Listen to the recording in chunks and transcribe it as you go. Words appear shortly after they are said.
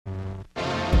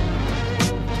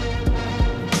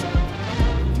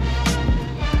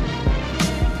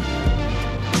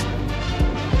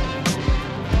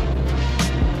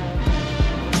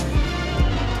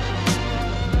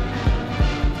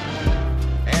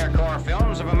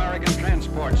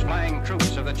transports flying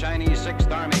troops of the Chinese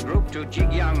 6th Army Group to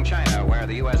Jigyang, China, where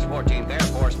the U.S. 14th Air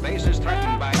Force Base is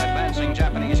threatened by an advancing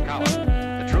Japanese column.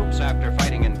 The troops, after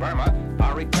fighting in Burma,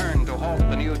 are returned to halt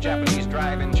the new Japanese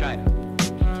drive in China.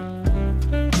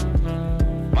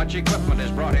 Much equipment is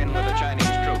brought in with the Chinese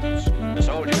troops. The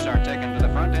soldiers are taken to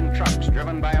the front in trucks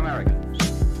driven by Americans.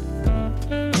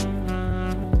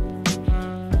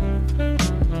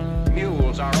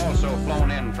 Mules are also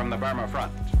flown in from the Burma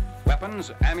front.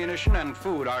 Weapons, ammunition, and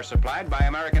food are supplied by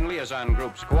American liaison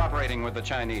groups cooperating with the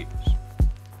Chinese.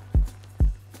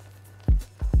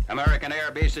 American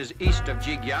air bases east of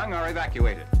Jigyang are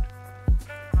evacuated.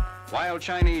 While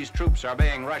Chinese troops are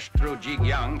being rushed through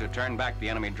Jigyang to turn back the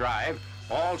enemy drive,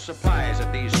 all supplies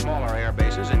at these smaller air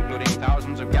bases, including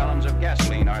thousands of gallons of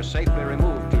gasoline, are safely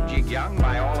removed to Jigyang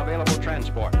by all available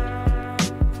transport.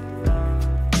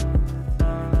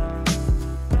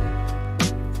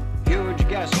 Huge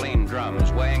gasoline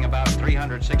drums weighing about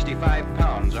 365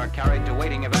 pounds are carried to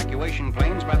waiting evacuation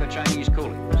planes by the Chinese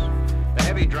coolies. The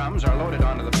heavy drums are loaded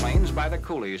onto the planes by the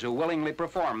coolies who willingly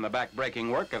perform the back-breaking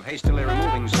work of hastily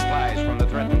removing supplies from the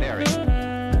threatened area.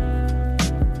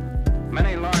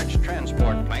 Many large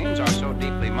transport planes are so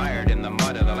deeply mired in the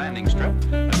mud of the landing strip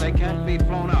that they can't be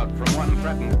flown out from one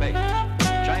threatened base.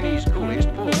 Chinese coolies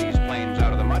pull these planes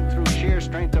out of the mud through sheer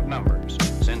strength of numbers,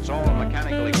 since all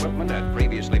mechanical equipment had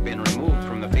previously been removed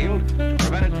from the field to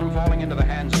prevent it from falling into the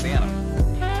hands of the enemy.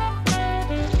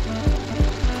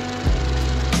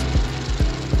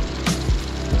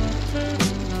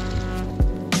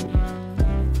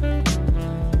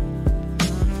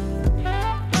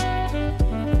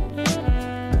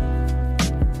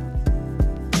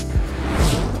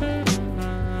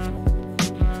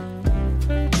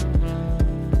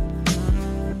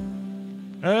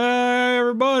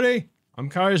 I'm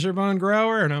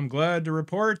KaiserVonGrauer, and I'm glad to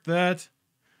report that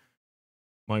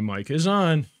my mic is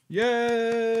on.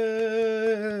 Yay!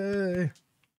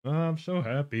 I'm so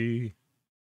happy.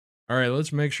 All right,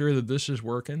 let's make sure that this is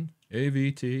working.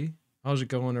 AVT. How's it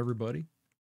going, everybody?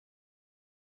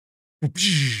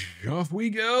 Off we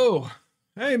go.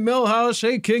 Hey, Millhouse.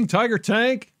 Hey, King Tiger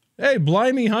Tank. Hey,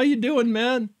 Blimey, how you doing,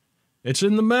 man? It's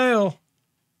in the mail.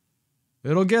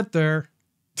 It'll get there.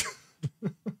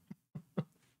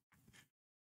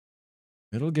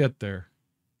 It'll get there.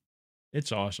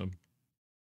 It's awesome.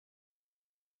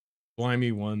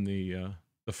 Blimey won the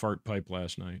fart pipe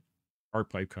last night. Fart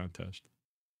pipe contest.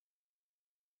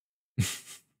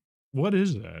 What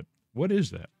is that? What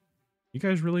is that? You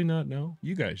guys really not know?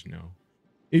 You guys know.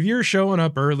 If you're showing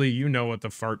up early, you know what the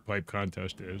fart pipe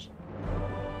contest is.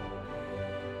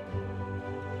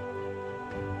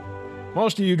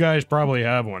 Most of you guys probably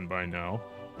have one by now.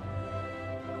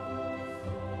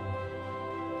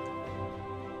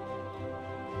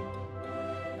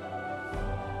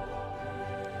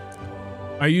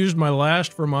 I used my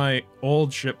last for my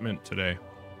old shipment today.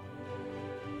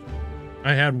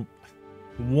 I had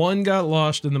one got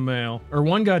lost in the mail, or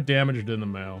one got damaged in the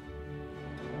mail.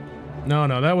 No,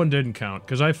 that one didn't count,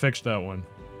 because I fixed that one.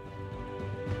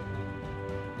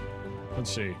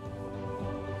 Let's see.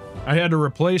 I had to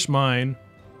replace mine,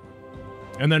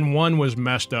 and then one was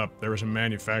messed up. There was a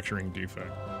manufacturing defect.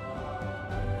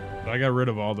 But I got rid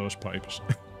of all those pipes.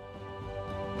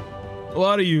 A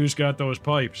lot of yous got those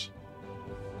pipes.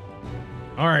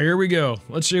 Alright, here we go.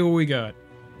 Let's see what we got.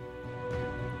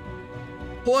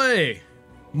 Play.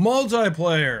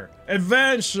 Multiplayer.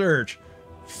 Advanced search.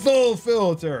 Full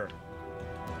filter.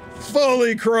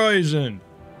 Fully Kreuzen.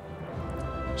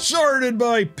 Sorted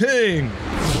by ping.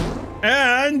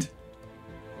 And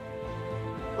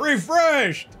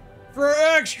refreshed for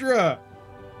extra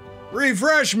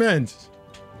refreshment.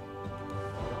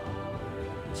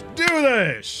 Let's do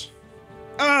this.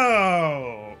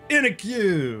 Oh, in a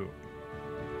queue.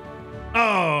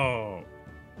 Oh,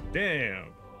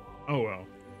 damn. Oh, well.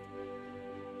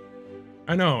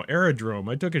 I know, Aerodrome.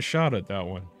 I took a shot at that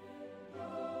one.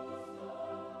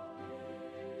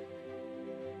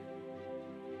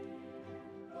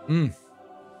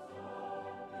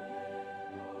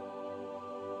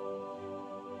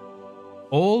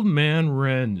 Old Man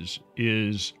Renz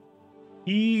is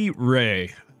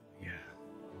He-Ray.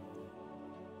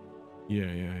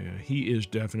 Yeah. He is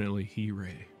definitely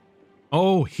He-Ray.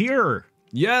 Oh, here!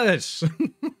 Yes!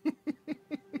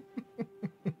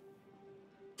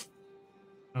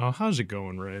 Oh, how's it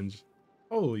going, Renz?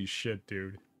 Holy shit,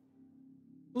 dude.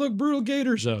 Look, Brutal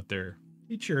Gator's out there.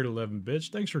 He cheered 11 bits.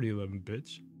 Thanks for the 11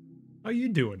 bits. How you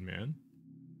doing, man?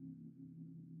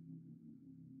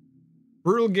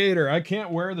 Brutal Gator, I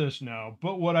can't wear this now,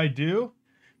 but what I do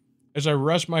is I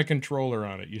rest my controller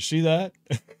on it. You see that?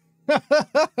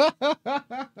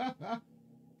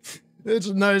 It's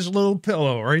a nice little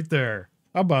pillow right there.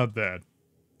 How about that?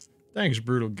 Thanks,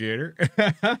 Brutal Gator.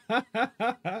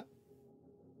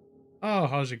 Oh,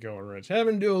 how's it going, Rich?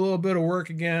 Having to do a little bit of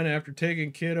work again after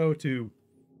taking kiddo to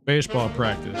baseball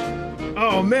practice.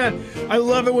 Oh, man. I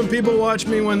love it when people watch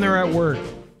me when they're at work.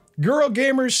 Girl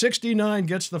Gamer 69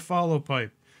 gets the follow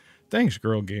pipe. Thanks,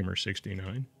 Girl Gamer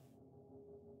 69.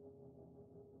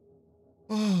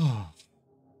 Oh.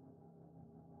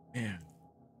 Man.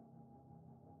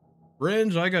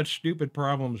 Friends, I got stupid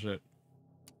problems that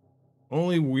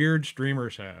only weird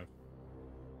streamers have.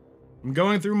 I'm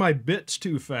going through my bits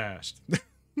too fast.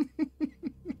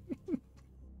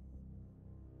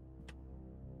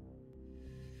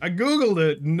 I Googled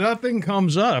it, nothing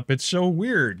comes up. It's so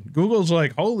weird. Google's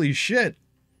like, holy shit.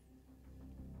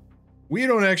 We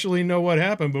don't actually know what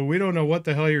happened, but we don't know what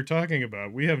the hell you're talking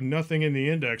about. We have nothing in the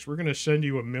index. We're going to send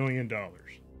you $1 million.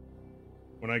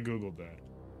 When I Googled that.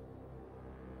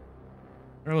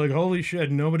 They're like, holy shit,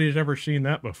 nobody's ever seen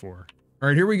that before. All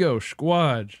right, here we go.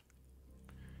 Squads.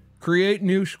 Create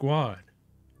new squad.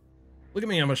 Look at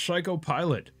me, I'm a psycho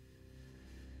pilot.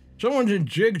 Someone's in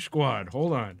Jig Squad.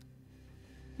 Hold on.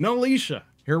 No, Lisa.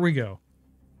 Here we go.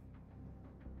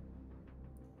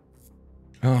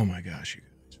 Oh my gosh, you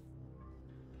guys.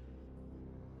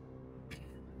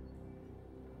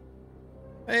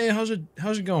 Hey, how's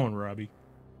it going, Robbie?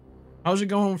 How's it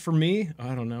going for me?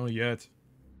 I don't know yet.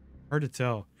 Hard to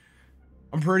tell.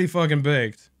 I'm pretty fucking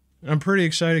baked. I'm pretty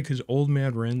excited because Old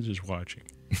Man Renz is watching.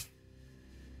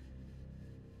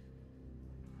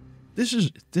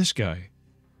 This guy.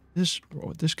 This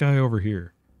guy over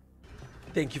here.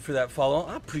 Thank you for that follow.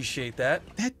 I appreciate that.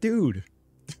 That dude.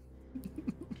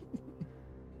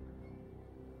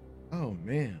 Oh,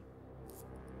 man.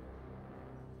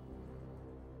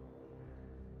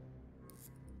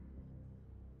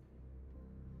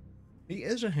 He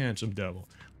is a handsome devil.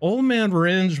 Old Man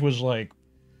Renz was like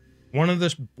one of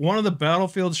the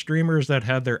Battlefield streamers that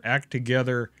had their act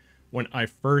together when I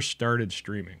first started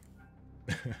streaming.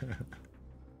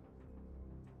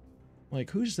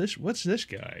 Like, who's this? What's this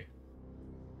guy?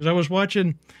 Because I was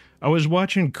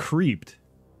watching Creeped.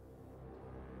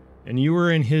 And you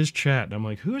were in his chat. And I'm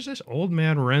like, who is this Old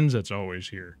Man Renz that's always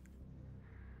here?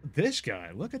 This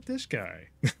guy. Look at this guy.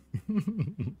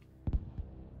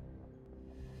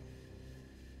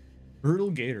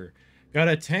 Brutal Gator. Got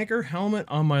a tanker helmet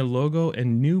on my logo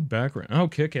and new background. Oh,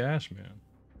 kick ass, man.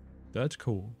 That's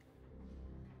cool.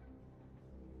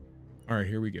 All right,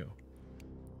 here we go.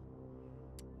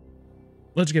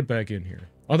 Let's get back in here.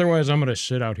 Otherwise, I'm going to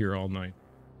sit out here all night.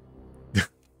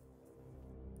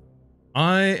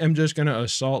 I am just going to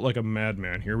assault like a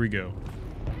madman. Here we go.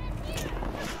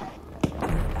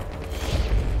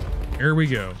 Here we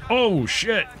go. Oh,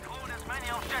 shit.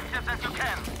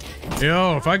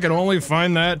 Yo, if I could only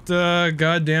find that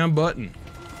goddamn button.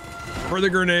 For the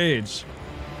grenades.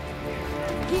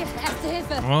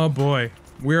 Oh, boy.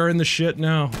 We are in the shit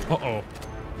now. Uh-oh.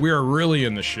 We are really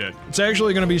in the shit. It's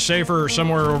actually going to be safer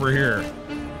somewhere over here.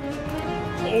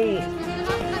 Oh.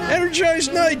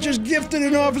 Energized Knight just gifted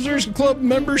an Officers Club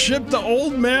membership to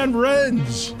Old Man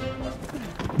Renz.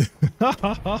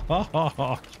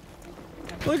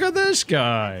 Look at this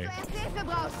guy.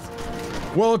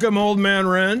 Welcome, Old Man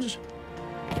Renz.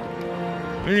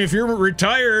 And if you're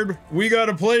retired, we got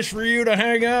a place for you to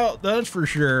hang out, that's for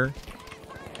sure.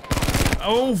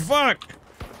 Oh, fuck.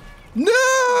 No!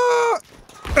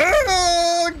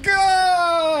 Oh,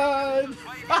 God!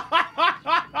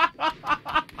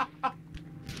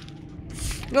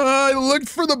 I looked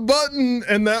for the button,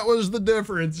 and that was the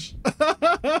difference.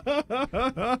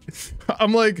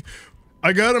 I'm like,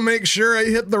 I gotta make sure I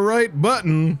hit the right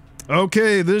button.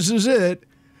 Okay, this is it.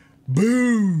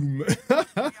 Boom!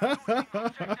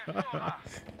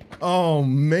 Oh,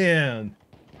 man.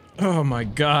 Oh, my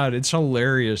God, it's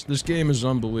hilarious. This game is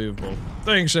unbelievable.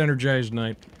 Thanks, Energized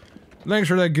Knight. Thanks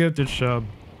for that gifted sub.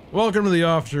 Welcome to the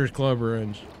Officers Club,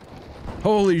 Renz.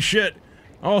 Holy shit.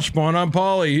 I'll spawn on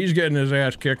Polly. He's getting his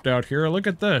ass kicked out here. Look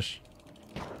at this.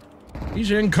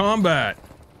 He's in combat.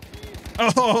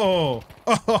 Oh!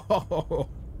 Oh!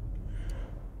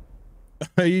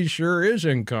 He sure is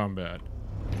in combat.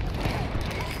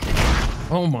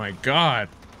 Oh my God.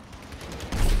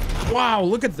 Wow,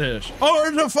 look at this. Oh,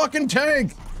 there's a fucking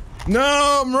tank.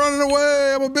 No, I'm running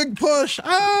away. I'm a big push.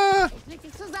 Ah!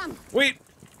 Wait.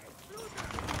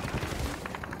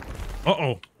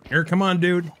 Uh-oh. Here, come on,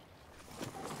 dude.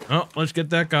 Oh, let's get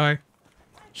that guy.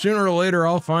 Sooner or later,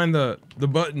 I'll find the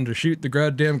button to shoot the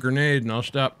goddamn grenade, and I'll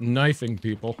stop knifing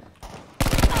people.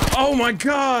 Oh my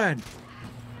God!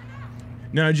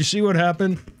 Now, did you see what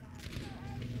happened?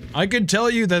 I could tell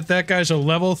you that that guy's a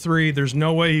level 3, there's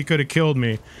no way he could have killed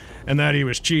me, and that he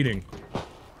was cheating.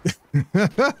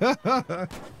 But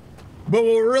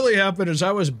what really happened is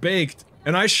I was baked,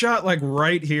 and I shot, like,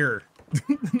 right here.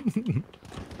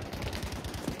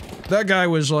 That guy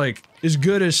was, like, as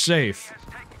good as safe.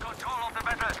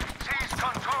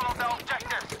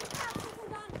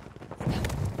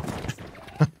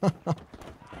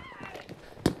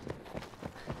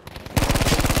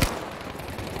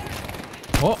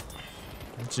 Oh,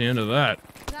 that's the end of that.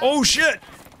 Oh shit!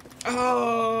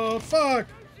 Oh, fuck!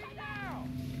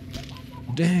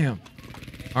 Damn.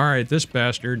 Alright, this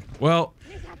bastard. Well,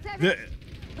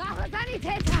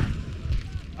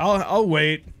 I'll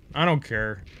wait. I don't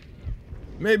care.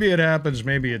 Maybe it happens,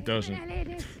 maybe it doesn't.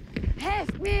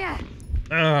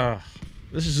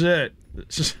 This is it.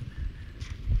 This is...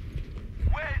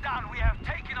 Well done, we have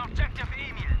taken objective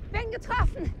Emil. Bin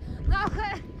getroffen.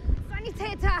 Brauche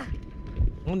Sanitäter.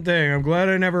 One thing, I'm glad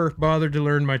I never bothered to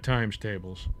learn my times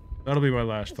tables. That'll be my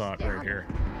last thought right here.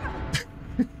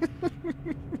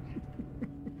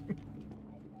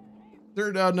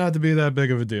 Turned out not to be that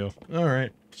big of a deal.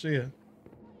 Alright, see ya.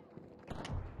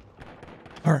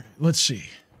 Alright, let's see.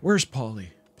 Where's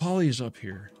Polly? Polly's up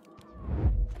here.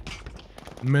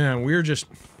 Man, we're just...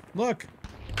 Look!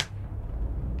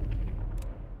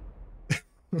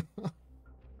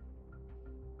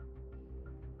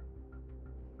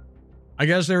 I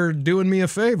guess they're doing me a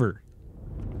favor.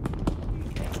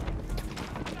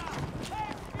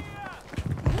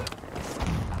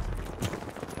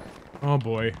 Oh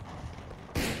boy.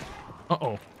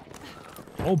 Uh-oh.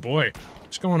 Oh boy.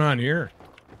 What's going on here?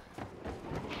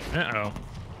 Uh-oh.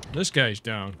 This guy's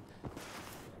down.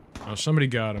 Oh, somebody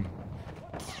got him.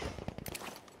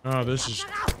 Oh, this is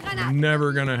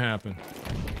never gonna happen.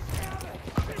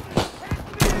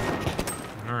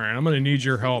 Alright, I'm gonna need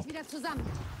your help.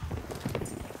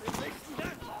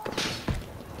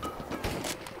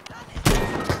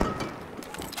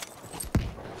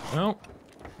 Well,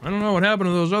 I don't know what happened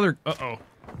to those other... Uh-oh.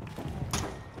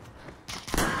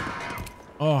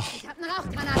 Oh.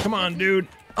 Come on, dude.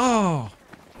 Oh.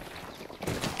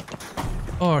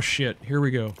 Oh, shit. Here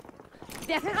we go.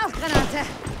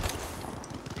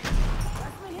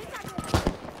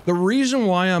 The reason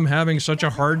why I'm having such a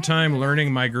hard time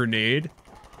learning my grenade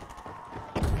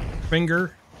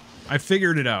finger, I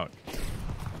figured it out.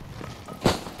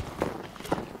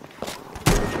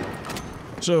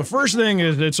 So the first thing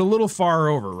is it's a little far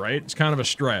over, right? It's kind of a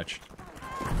stretch.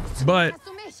 But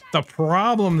the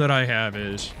problem that I have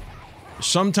is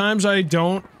sometimes I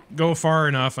don't go far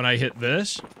enough and I hit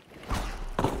this.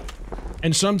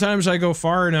 And sometimes I go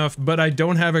far enough, but I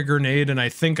don't have a grenade and I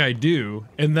think I do.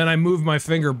 And then I move my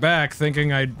finger back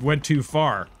thinking I went too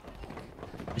far.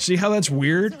 You see how that's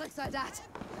weird?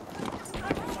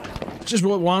 It's just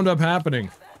what wound up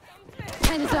happening.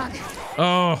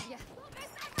 Oh.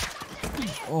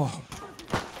 Oh.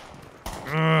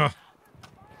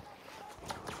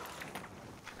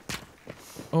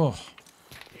 Oh.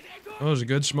 That was a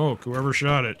good smoke, whoever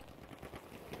shot it.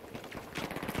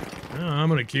 Oh, I'm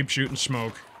gonna keep shooting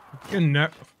smoke.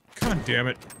 God damn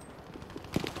it.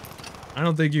 I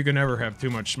don't think you can ever have too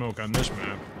much smoke on this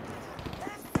map.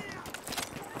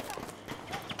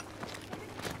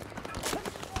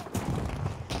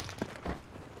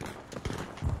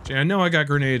 See, I know I got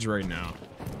grenades right now.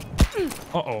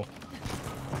 Uh-oh.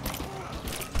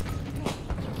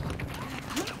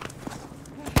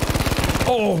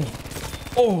 Oh!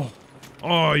 Oh!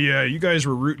 Oh, yeah, you guys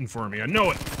were rooting for me. I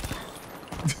know it!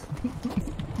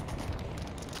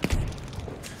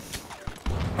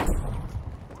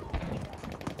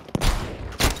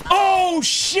 Oh,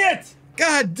 shit!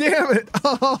 God damn it!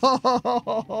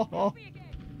 Oh.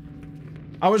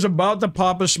 I was about to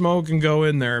pop a smoke and go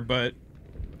in there, but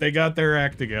they got their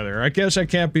act together. I guess I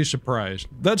can't be surprised.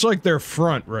 That's like their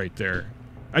front right there.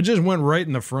 I just went right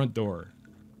in the front door.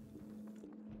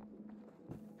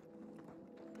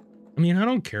 I mean, I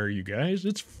don't care, you guys.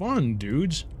 It's fun,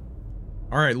 dudes.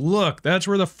 Alright, look, that's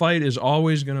where the fight is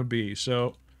always gonna be,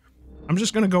 so I'm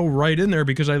just gonna go right in there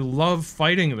because I love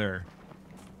fighting there.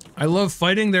 I love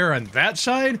fighting there on that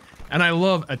side, and I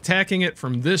love attacking it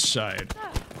from this side.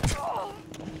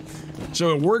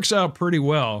 So it works out pretty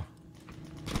well.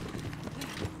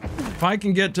 If I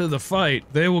can get to the fight,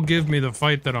 they will give me the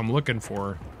fight that I'm looking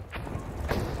for.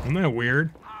 Isn't that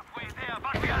weird? Halfway there,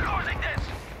 but we are losing this.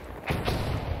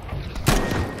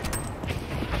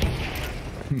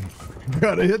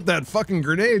 Gotta hit that fucking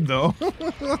grenade, though.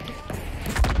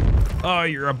 Oh,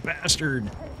 you're a bastard.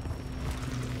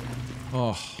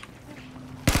 Oh.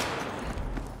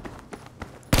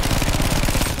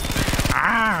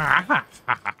 Ah!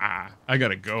 I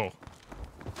gotta go.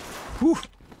 Whew.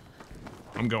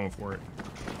 I'm going for it.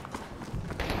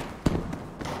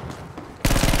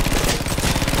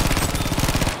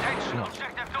 Attention,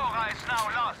 objective Dora is now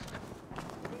lost.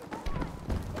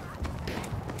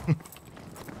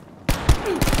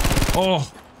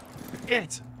 Oh,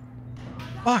 it.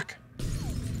 Fuck.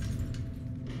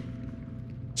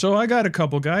 So I got a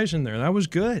couple guys in there. That was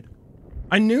good.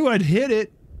 I knew I'd hit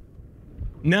it.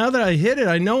 Now that I hit it,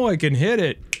 I know I can hit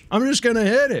it. I'm just gonna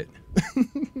hit it.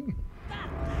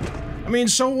 I mean,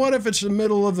 so what if it's the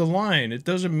middle of the line? It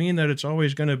doesn't mean that it's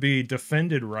always gonna be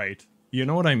defended right. You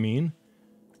know what I mean?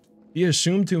 If you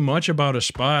assume too much about a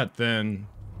spot, then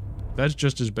that's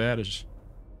just as bad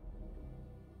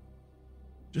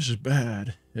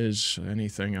as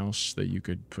anything else that you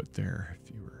could put there if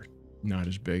you were not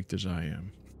as baked as I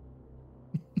am.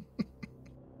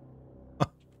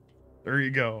 There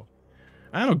you go.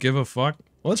 I don't give a fuck.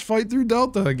 Let's fight through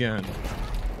Delta again.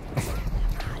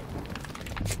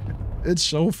 It's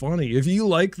so funny. If you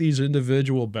like these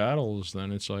individual battles,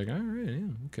 then it's like, alright, yeah,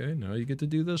 okay, now you get to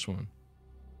do this one.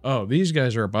 Oh, these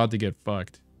guys are about to get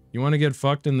fucked. You want to get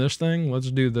fucked in this thing? Let's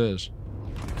do this.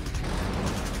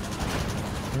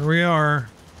 Here we are.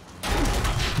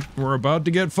 We're about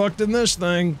to get fucked in this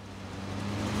thing.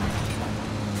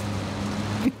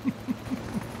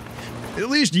 At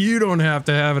least you don't have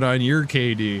to have it on your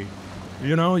KD.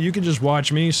 You know, you can just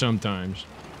watch me sometimes.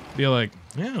 Be like,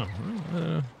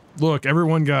 yeah, look,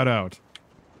 everyone got out.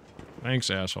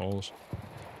 Thanks, assholes.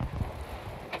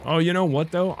 Oh, you know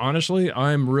what, though? Honestly,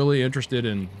 I'm really interested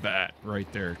in that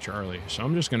right there, Charlie. So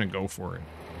I'm just gonna go for it.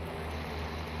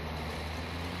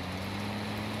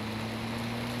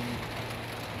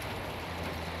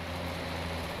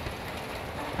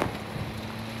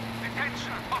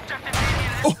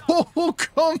 Oh,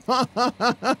 come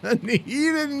on! He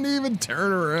didn't even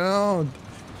turn around.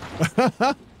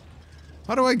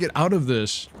 How do I get out of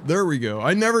this? There we go.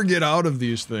 I never get out of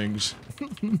these things.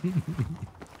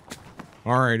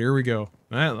 Alright, here we go.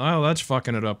 Oh, that's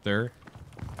fucking it up there.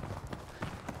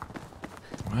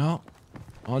 Well,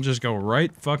 I'll just go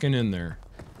right fucking in there.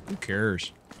 Who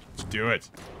cares? Let's do it.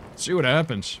 Let's see what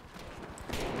happens.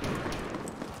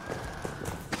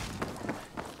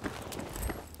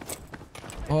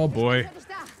 Oh boy.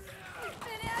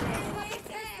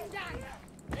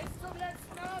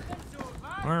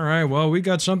 Alright, well, we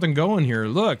got something going here.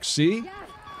 Look, see?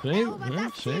 See?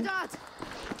 See?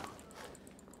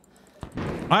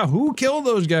 Who killed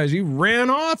those guys? He ran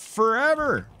off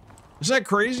forever. Is that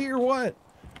crazy or what?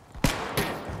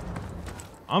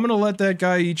 I'm gonna let that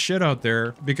guy eat shit out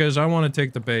there because I want to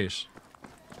take the base.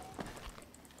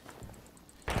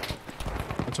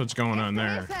 That's what's going on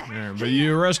there. There. But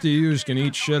you rest of yous can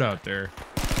eat shit out there.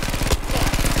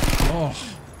 Oh,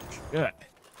 shit.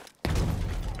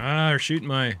 Ah, they're shooting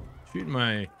my...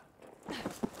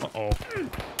 Uh-oh.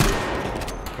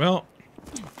 Well,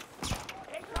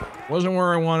 wasn't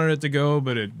where I wanted it to go,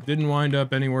 but it didn't wind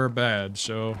up anywhere bad,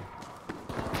 so...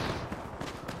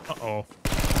 Uh-oh.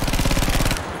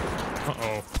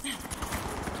 Uh-oh.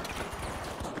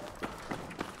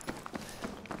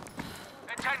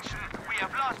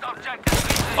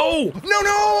 Oh! No,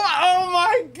 no! Oh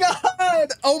my god!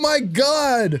 Oh my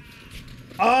god!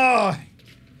 Ah!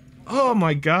 Oh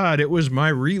my god, it was my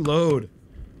reload.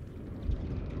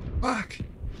 Fuck.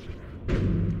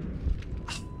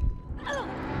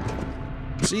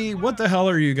 See, what the hell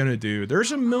are you gonna do?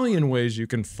 There's a million ways you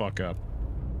can fuck up.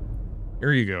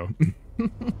 Here you go.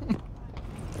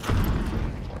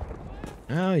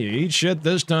 Well, you eat shit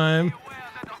this time.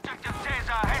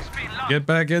 Get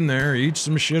back in there, eat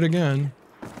some shit again.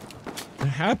 It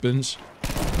happens.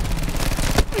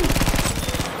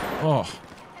 Oh.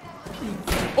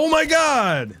 Oh my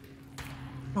god!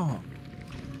 Oh.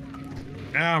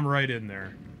 Now I'm right in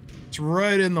there. It's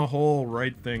right in the whole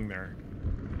right thing there.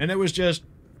 And it was just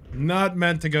not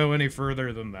meant to go any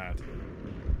further than that.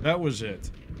 That was it.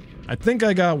 I think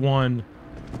I got one.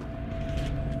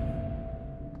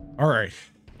 Alright.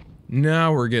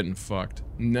 Now we're getting fucked.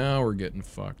 Now we're getting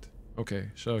fucked.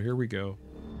 Okay, so here we go.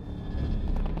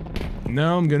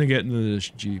 Now I'm gonna get into this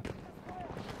Jeep.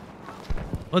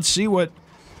 Let's see what's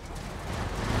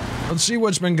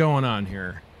been going on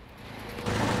here.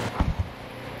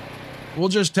 We'll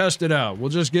just test it out. We'll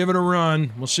just give it a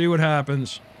run. We'll see what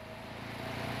happens.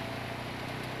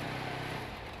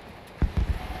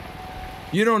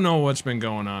 You don't know what's been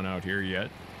going on out here yet.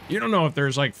 You don't know if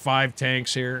there's like 5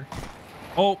 tanks here.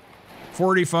 Oh,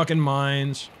 40 fucking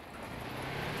mines.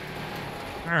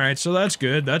 Alright, so that's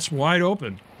good. That's wide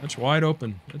open. That's wide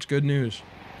open. That's good news.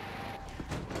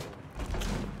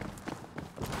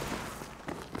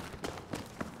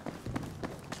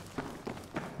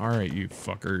 Alright, you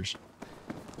fuckers.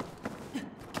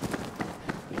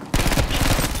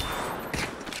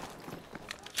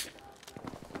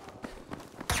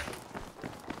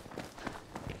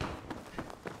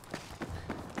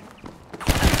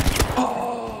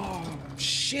 Oh,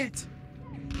 shit.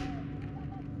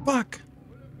 Fuck.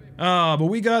 Ah, but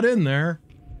we got in there.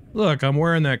 Look, I'm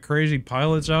wearing that crazy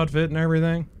pilot's outfit and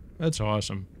everything. That's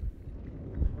awesome.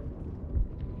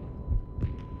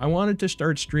 I wanted to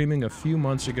start streaming a few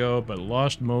months ago, but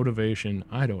lost motivation.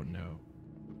 I don't know.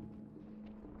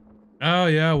 Oh,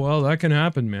 yeah, well, that can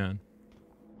happen, man.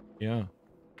 Yeah.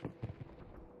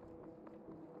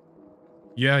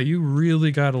 Yeah, you really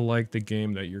gotta like the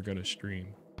game that you're gonna stream.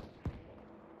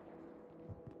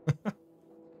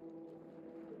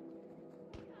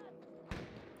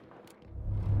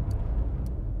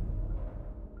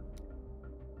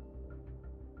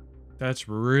 That's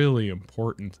really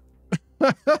important.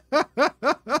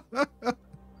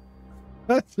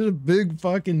 That's a big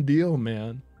fucking deal,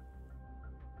 man.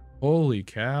 Holy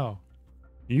cow.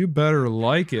 You better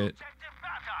like it.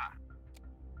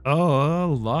 Oh, a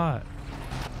lot.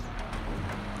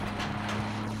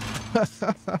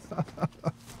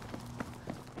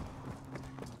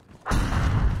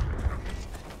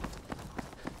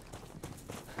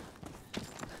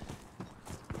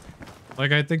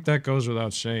 Like, I think that goes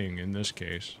without saying in this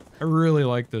case. I really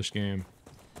like this game.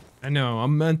 I know,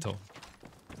 I'm mental.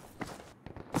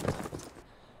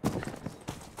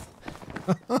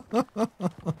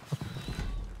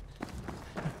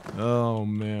 Oh,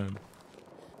 man.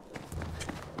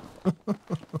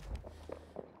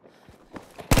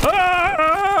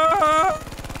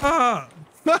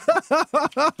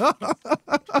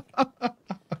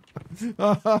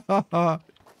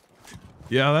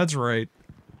 Yeah, that's right.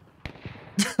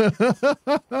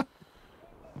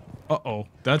 Uh-oh,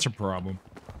 that's a problem.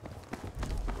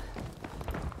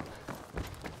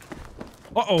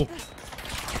 Uh-oh.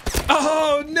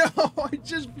 Oh, no! I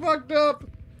just fucked up!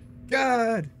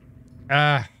 God.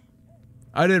 I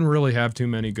didn't really have too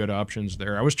many good options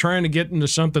there. I was trying to get into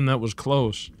something that was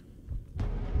close.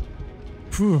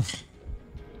 Phew.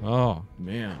 Oh,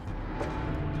 man.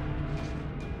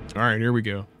 Alright, here we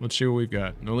go. Let's see what we've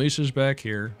got. Nolisa's back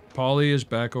here. Polly is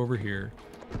back over here.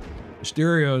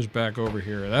 Mysterio's back over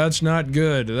here. That's not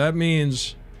good. That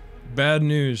means bad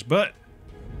news, but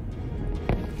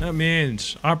that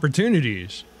means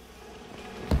opportunities.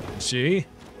 See?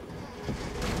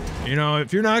 You know,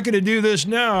 if you're not going to do this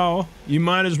now, you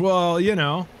might as well, you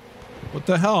know, what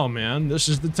the hell, man? This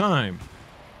is the time.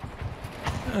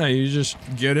 You just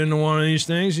get into one of these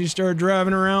things, you start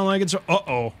driving around like it's...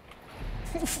 Uh-oh.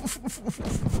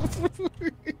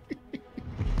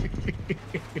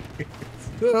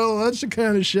 Well, that's the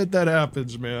kind of shit that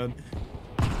happens, man.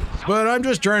 But I'm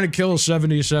just trying to kill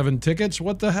 77 tickets.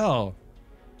 What the hell?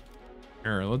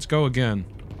 Here, let's go again.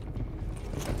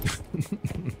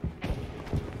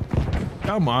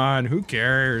 Come on, who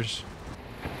cares?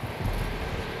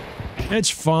 It's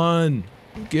fun.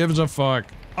 Who gives a fuck?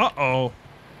 Uh-oh.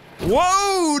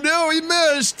 Whoa! No, he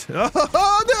missed!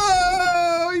 Oh,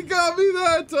 no! He got me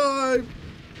that time!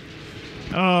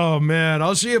 Oh, man.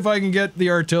 I'll see if I can get the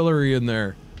artillery in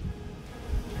there.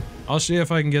 I'll see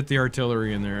if I can get the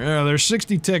artillery in there. Yeah, there's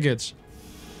 60 tickets.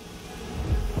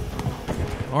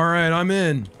 Alright, I'm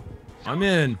in. I'm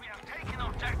in.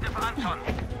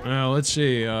 Let's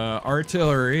see.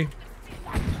 Artillery.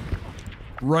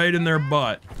 Right in their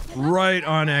butt. Right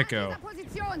on Echo.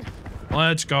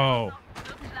 Let's go.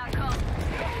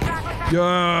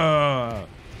 Yeah!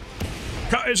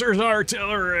 Kaiser's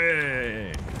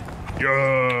artillery!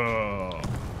 Yeah!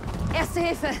 Erste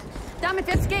Hilfe. Damit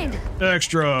wird's gehen.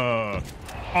 Extra!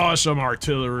 Awesome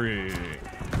artillery!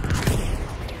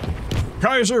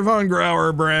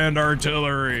 KaiserVonGrauer brand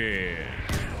artillery!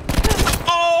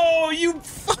 Oh, you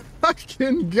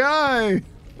fucking guy!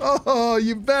 Oh,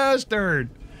 you bastard!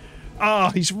 Oh,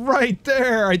 he's right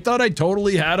there! I thought I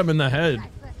totally had him in the head.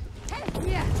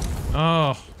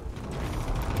 Oh.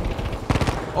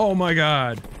 Oh my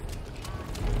god.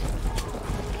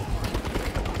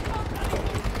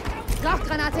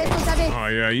 Oh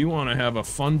yeah, you want to have a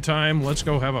fun time? Let's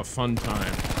go have a fun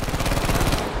time.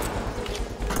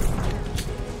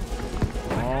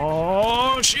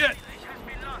 Oh shit!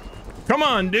 Come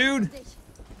on, dude!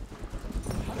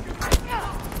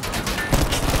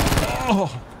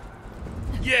 Oh!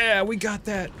 Yeah, we got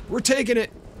that! We're taking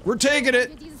it! We're taking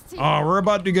it! Oh, we're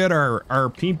about to get our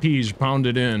pee-pees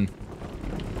pounded in.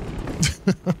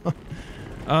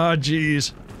 Ah,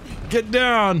 jeez. Get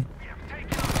down!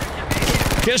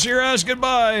 Kiss your ass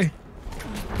goodbye!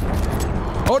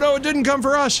 Oh no, it didn't come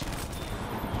for us!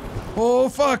 Oh,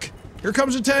 fuck! Here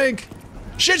comes a tank!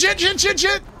 Shit, shit, shit, shit,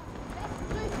 shit!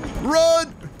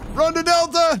 Run! Run to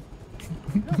Delta!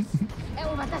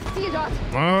 Erobert das Ziel dort.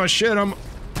 Oh shit, I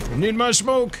need my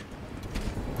smoke.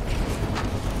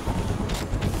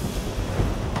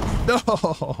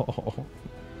 No.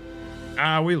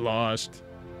 Ah, we lost.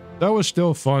 That was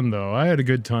still fun though. I had a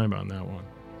good time on that one.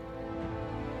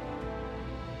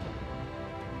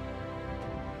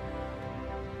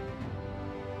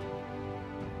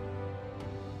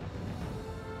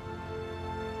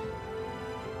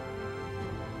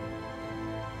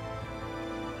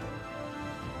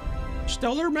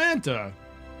 Stellar Manta.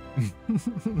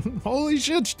 Holy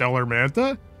shit, Stellar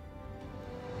Manta.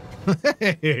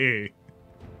 Hey.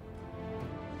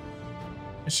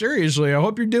 Seriously, I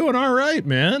hope you're doing all right,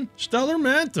 man. Stellar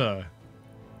Manta.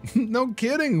 No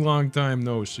kidding, long time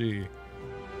no see.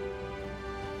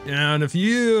 And if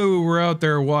you were out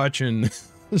there watching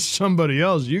somebody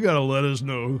else, you gotta let us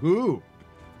know who.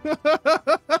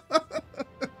 That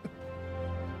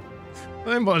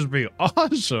must be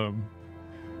awesome.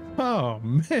 Oh,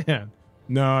 man.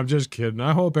 No, I'm just kidding.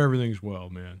 I hope everything's well,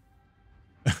 man.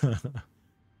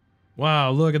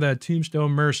 Wow, look at that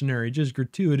Tombstone Mercenary just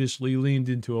gratuitously leaned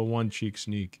into a one-cheek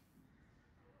sneak.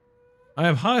 I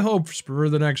have high hopes for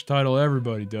the next title,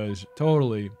 everybody does.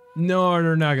 Totally. No,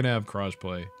 they're not gonna have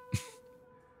crossplay.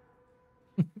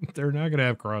 They're not gonna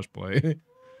have crossplay.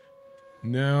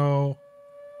 No.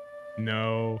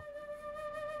 No.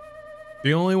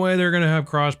 The only way they're gonna have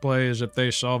crossplay is if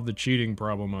they solve the cheating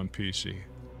problem on PC.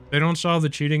 If they don't solve the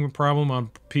cheating problem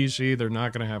on PC, they're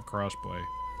not gonna have crossplay.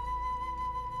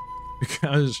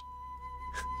 Because,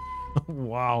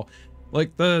 wow,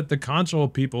 like the console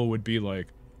people would be like,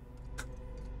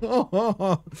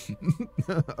 like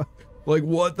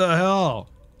what the hell?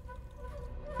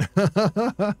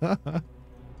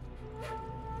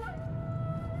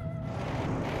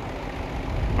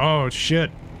 Oh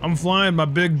shit. I'm flying my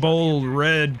big, bold,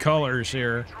 red colors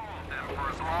here.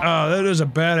 Oh, that is a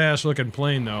badass looking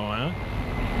plane though, huh?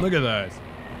 Look at that.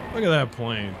 Look at that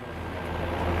plane.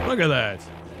 Look at that.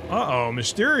 Uh-oh,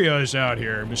 Mysterio's out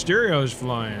here. Mysterio's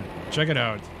flying. Check it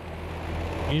out.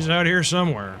 He's out here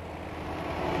somewhere.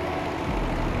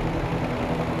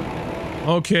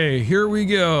 Okay, here we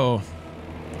go.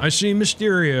 I see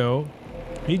Mysterio.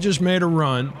 He just made a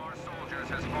run.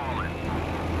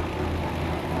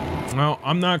 Well,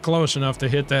 I'm not close enough to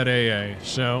hit that AA,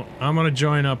 so I'm gonna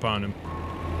join up on him.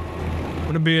 I'm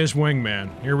gonna be his wingman.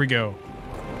 Here we go.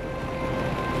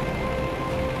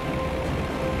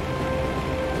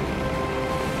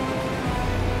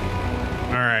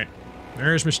 Alright.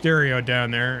 There's Mysterio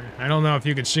down there. I don't know if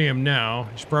you can see him now.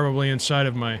 He's probably inside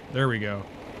of my... There we go.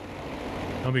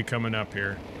 He'll be coming up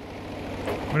here.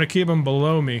 I'm gonna keep him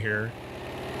below me here.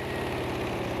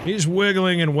 He's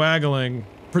wiggling and waggling,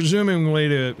 presumably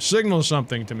to signal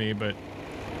something to me, but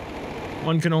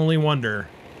one can only wonder.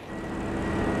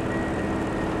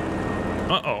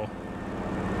 Uh-oh.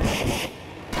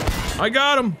 I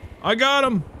got him! I got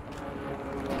him!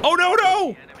 Oh, no,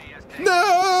 no!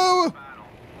 No!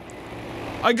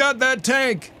 I got that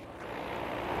tank!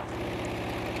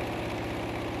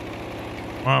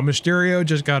 Wow, Mysterio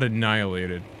just got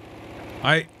annihilated.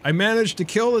 I managed to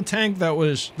kill the tank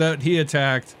that he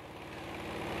attacked.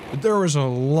 But there was a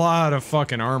lot of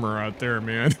fucking armor out there,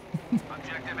 man.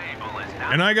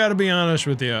 And I gotta be honest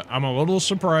with you, I'm a little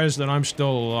surprised that I'm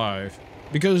still alive.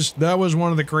 Because that was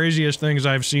one of the craziest things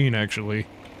I've seen, actually.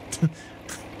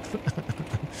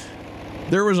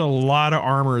 There was a lot of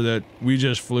armor that we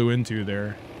just flew into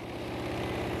there.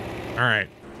 Alright.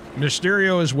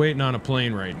 Mysterio is waiting on a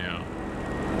plane right now.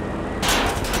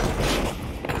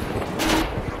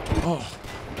 Oh.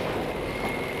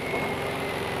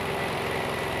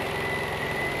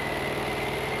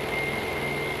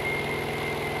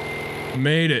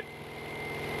 Made it.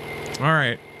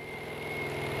 Alright.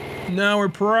 Now we're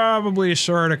probably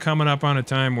sort of coming up on a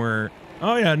time where...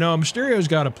 Oh yeah, no, Mysterio's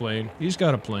got a plane. He's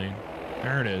got a plane.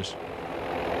 There it is.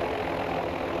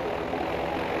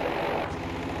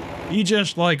 He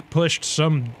just, like, pushed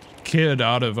some kid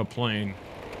out of a plane.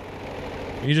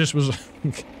 He just was...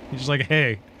 He's like,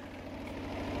 hey...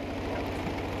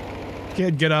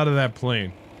 Kid, get out of that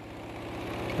plane.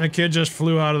 That kid just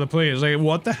flew out of the plane. It's like,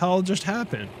 what the hell just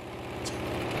happened?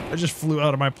 I just flew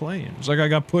out of my plane. It's like I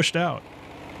got pushed out.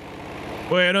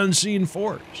 By an unseen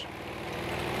force.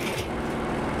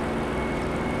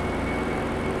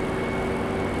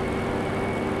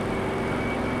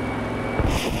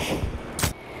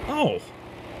 Oh.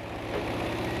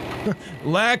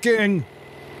 Lacking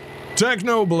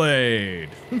Technoblade.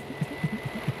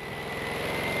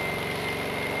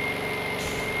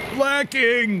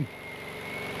 Lacking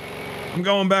I'm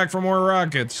going back for more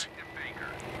rockets.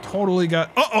 Totally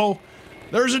got... Uh-oh!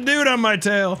 There's a dude on my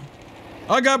tail.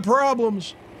 I got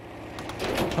problems.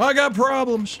 I got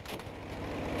problems.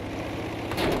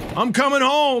 I'm coming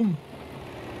home.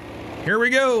 Here we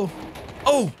go.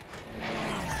 Oh!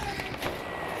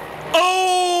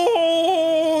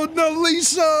 Oh!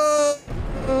 Nalisa!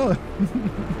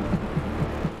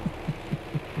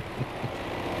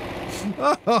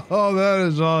 Oh, that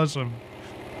is awesome.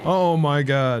 Oh my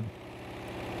god.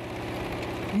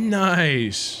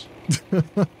 Nice.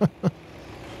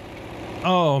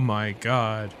 Oh my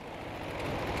god.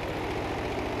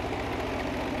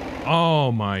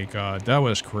 Oh my god. That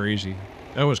was crazy.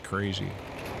 That was crazy.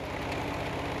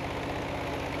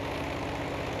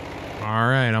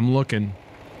 Alright, I'm looking.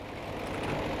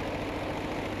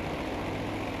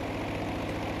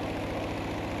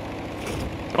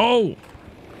 Oh!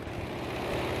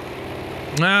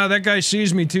 Ah, that guy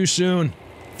sees me too soon.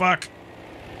 Fuck.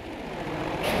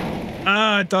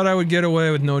 Ah, I thought I would get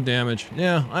away with no damage.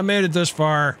 Yeah, I made it this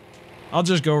far. I'll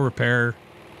just go repair.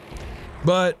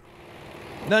 But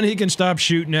then he can stop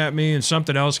shooting at me and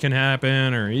something else can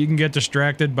happen, or he can get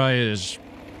distracted by his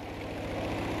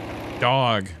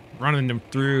dog running him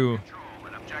through.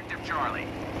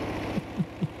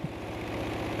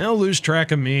 He'll lose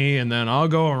track of me, and then I'll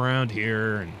go around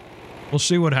here, and we'll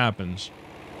see what happens.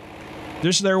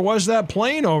 There was that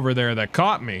plane over there that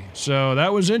caught me, so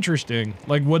that was interesting.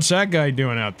 Like, what's that guy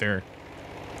doing out there?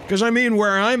 Because, I mean,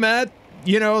 where I'm at,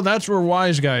 you know, that's where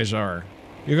wise guys are.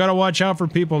 You gotta watch out for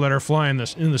people that are flying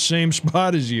this in the same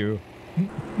spot as you.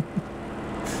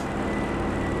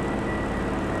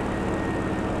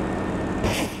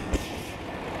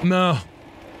 No.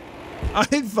 I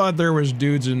thought there was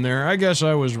dudes in there. I guess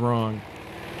I was wrong.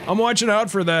 I'm watching out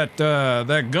for that,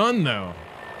 that gun, though.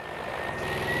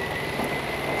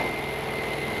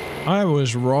 I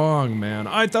was wrong, man.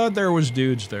 I thought there was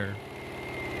dudes there.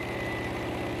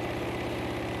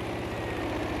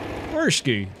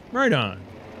 Worski, right on.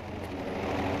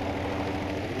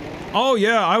 Oh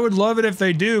yeah, I would love it if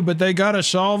they do, but they gotta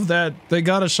solve that. They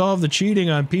gotta solve the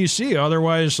cheating on PC.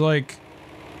 Otherwise, like,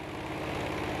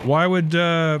 why would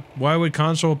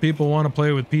console people want to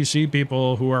play with PC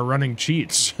people who are running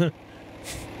cheats?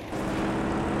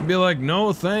 Be like,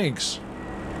 no thanks.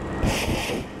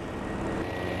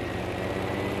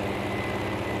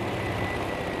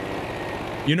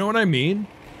 You know what I mean?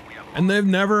 And they've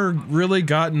never really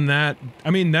gotten that.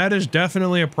 I mean, that is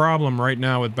definitely a problem right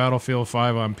now with Battlefield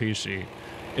 5 on PC.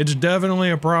 It's definitely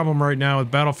a problem right now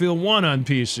with Battlefield 1 on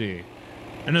PC.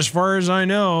 And as far as I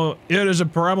know, it is a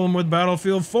problem with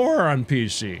Battlefield 4 on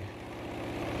PC.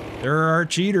 There are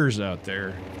cheaters out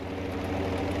there.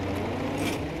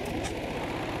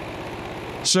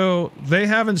 So, they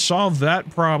haven't solved that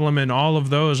problem in all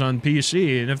of those on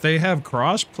PC, and if they have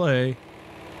crossplay,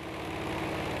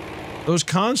 those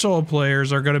console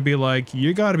players are gonna be like,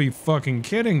 you gotta be fucking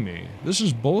kidding me. This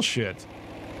is bullshit.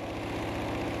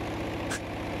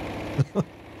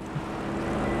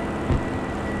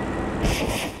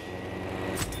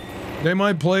 They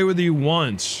might play with you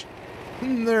once.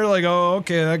 And they're like, oh,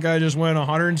 okay, that guy just went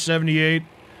 178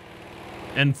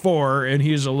 and 4, and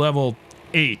he's a level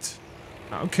 8.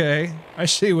 Okay, I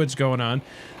see what's going on.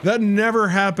 That never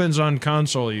happens on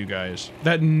console, you guys.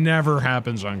 That never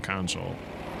happens on console.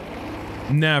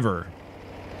 Never.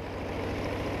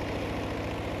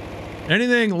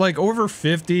 Anything like over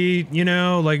 50, you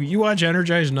know, like you watch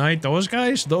Energized Night, those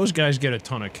guys get a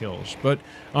ton of kills. But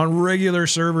on regular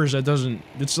servers, that doesn't,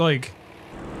 it's like,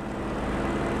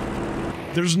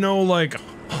 there's no like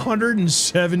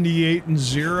 178 and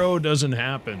 0 doesn't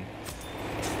happen.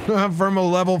 From a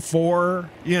level 4,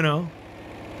 you know,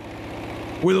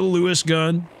 with a Lewis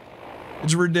gun.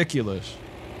 It's ridiculous.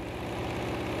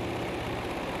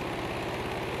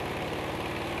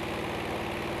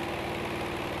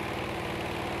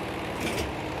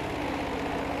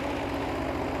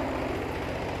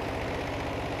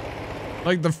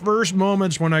 Like, the first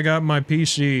moments when I got my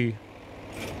PC,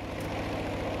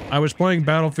 I was playing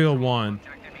Battlefield 1.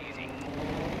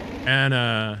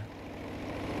 And,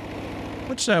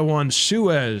 what's that one?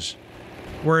 Suez.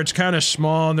 Where it's kind of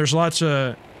small and there's lots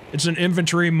of... It's an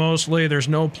infantry mostly, there's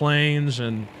no planes,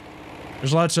 and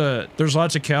there's lots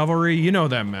of cavalry. You know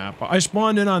that map. I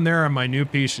spawned in on there on my new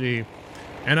PC,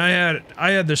 and I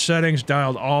had the settings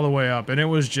dialed all the way up, and it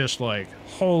was just like,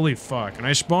 holy fuck. And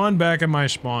I spawned back in my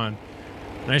spawn.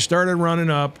 And I started running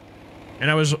up,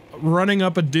 and I was running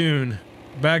up a dune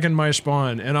back in my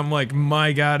spawn, and I'm like,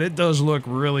 my god, it does look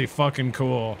really fucking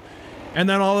cool. And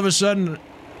then all of a sudden,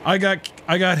 I got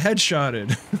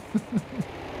headshotted.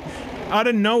 Out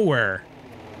of nowhere.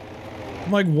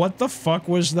 I'm like, what the fuck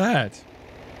was that?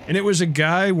 And it was a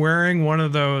guy wearing one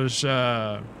of those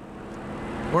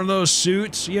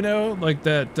suits, you know, like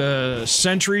that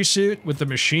sentry suit with the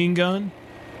machine gun.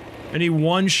 And he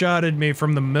one-shotted me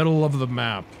from the middle of the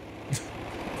map.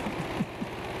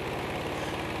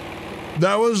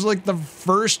 That was like the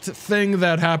first thing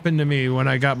that happened to me when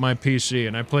I got my PC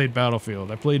and I played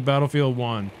Battlefield. I played Battlefield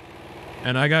 1.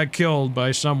 And I got killed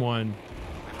by someone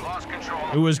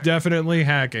who was definitely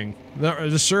hacking.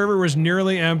 The server was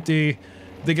nearly empty.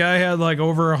 The guy had like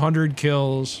over 100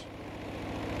 kills.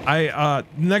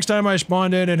 Next time I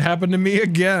spawned in, it happened to me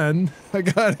again. I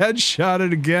got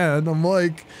headshotted again. I'm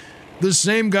like, the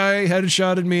same guy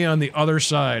headshotted me on the other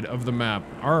side of the map.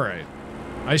 Alright.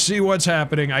 I see what's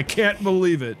happening. I can't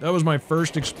believe it. That was my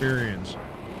first experience.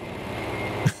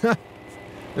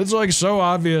 It's like so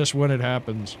obvious when it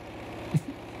happens.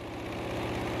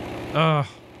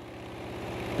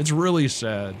 It's really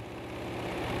sad.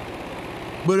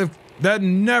 But if that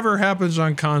never happens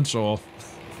on console,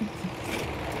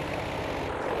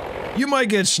 you might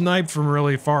get sniped from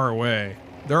really far away.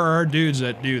 There are dudes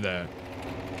that do that.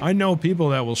 I know people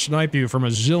that will snipe you from a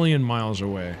zillion miles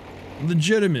away.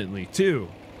 Legitimately, too.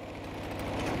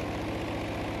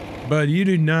 But you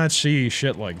do not see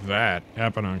shit like that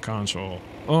happen on console.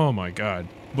 Oh my god.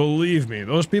 Believe me,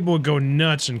 those people would go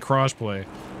nuts in crossplay.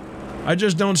 I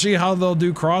just don't see how they'll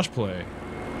do crossplay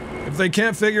if they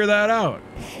can't figure that out.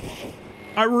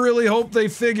 I really hope they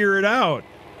figure it out.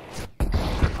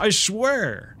 I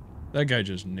swear. That guy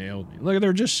just nailed me. Look,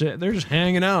 they're just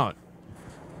hanging out.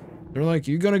 They're like,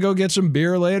 you gonna go get some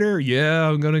beer later? Yeah,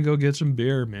 I'm gonna go get some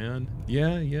beer, man.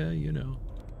 Yeah, you know.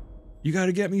 You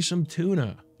gotta get me some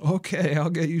tuna. Okay,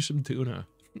 I'll get you some tuna.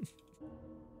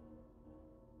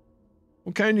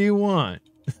 What kind do you want?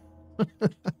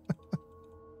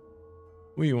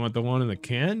 What, you want the one in the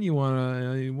can? You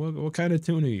want what kind of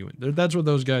tuna you want? That's what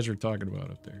those guys are talking about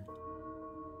up there.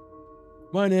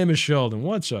 My name is Sheldon.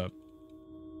 What's up?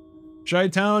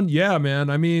 Chi-Town? Yeah, man.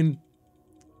 I mean,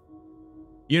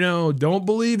 you know, don't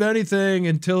believe anything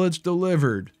until it's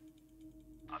delivered.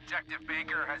 Objective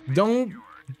Baker has been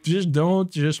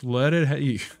Don't just let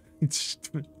it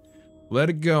let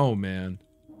it go, man.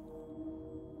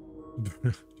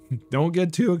 Don't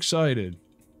get too excited.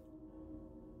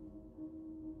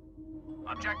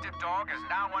 Objective Dog is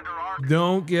now under our...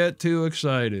 Don't get too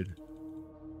excited.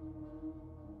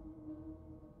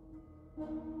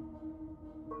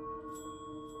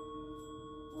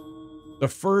 The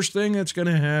first thing that's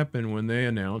gonna happen when they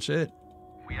announce it,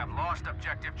 we have lost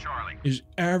Objective Charlie, is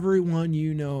everyone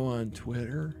you know on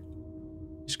Twitter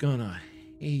is gonna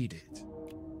hate it.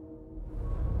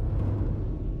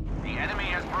 The enemy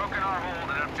has broken our hold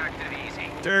at Objective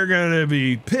Easy. They're gonna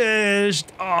be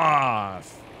pissed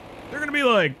off. They're gonna be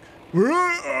like,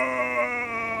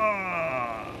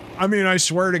 I mean, I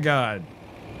swear to God,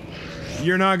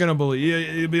 you're not gonna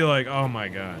believe. You'll be like, oh my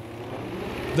God.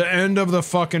 The end of the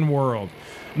fucking world.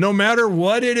 No matter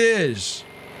what it is.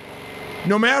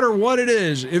 No matter what it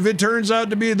is, if it turns out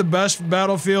to be the best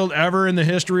Battlefield ever in the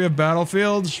history of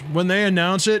Battlefields, when they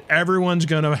announce it, everyone's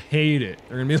gonna hate it.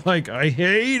 They're gonna be like, I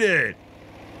hate it.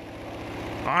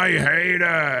 I hate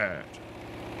it.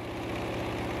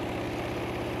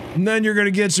 And then you're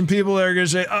gonna get some people that are gonna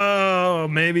say, oh,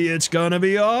 maybe it's gonna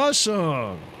be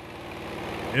awesome.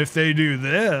 If they do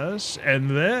this and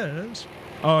this.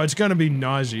 Oh, it's gonna be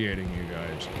nauseating, you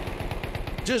guys.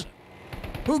 Just,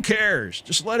 who cares?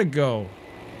 Just let it go.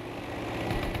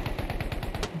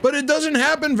 But it doesn't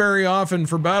happen very often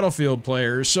for Battlefield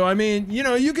players, so I mean, you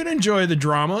know, you can enjoy the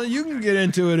drama. You can get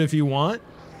into it if you want.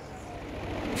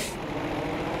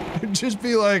 Just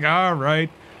be like, alright,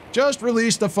 just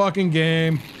release the fucking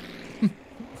game.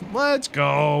 Let's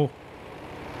go.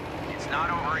 It's not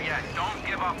over yet. Don't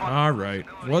give up on... Alright,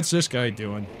 what's this guy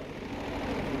doing?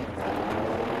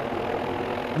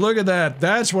 Look at that.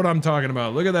 That's what I'm talking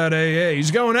about. Look at that AA.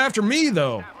 He's going after me,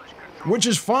 though. Which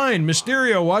is fine.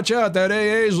 Mysterio, watch out. That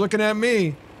AA is looking at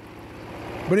me.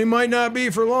 But he might not be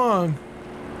for long.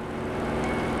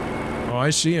 Oh, I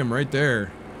see him right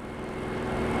there.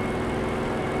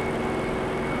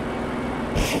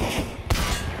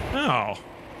 Oh.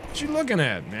 What you looking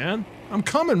at, man? I'm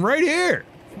coming right here.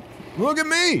 Look at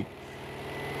me.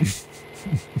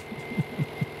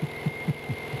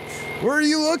 Where are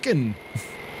you looking?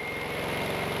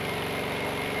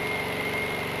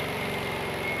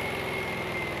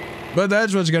 But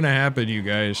that's what's gonna happen, you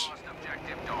guys.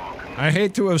 I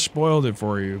hate to have spoiled it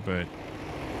for you, but...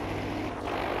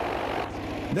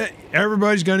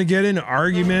 everybody's gonna get into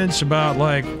arguments about,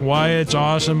 like, why it's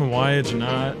awesome and why it's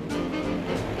not.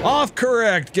 Off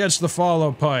correct gets the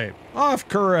follow pipe. Off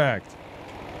correct.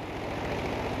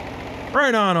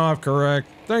 Right on off, correct.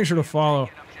 Thanks for the follow.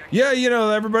 Yeah, you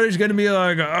know, everybody's gonna be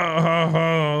like,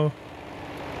 oh.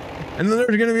 And then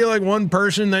there's gonna be like one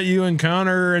person that you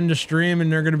encounter in the stream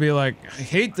and they're gonna be like, I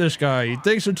hate this guy. He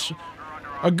thinks it's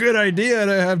a good idea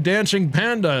to have dancing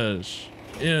pandas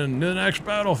in the next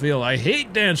battlefield. I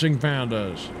hate dancing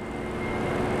pandas.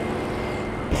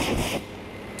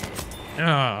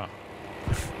 Ah.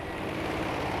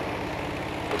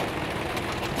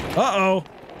 Uh-oh.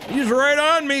 He's right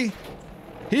on me.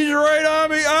 He's right on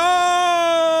me.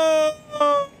 Oh,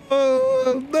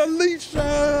 the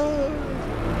Lisa.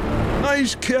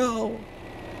 Nice kill.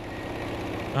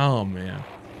 Oh, man.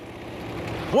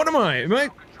 What am I?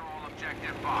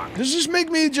 Does this make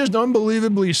me just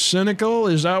unbelievably cynical?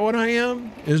 Is that what I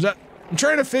am? I'm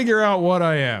trying to figure out what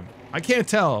I am. I can't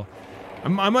tell. I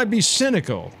might be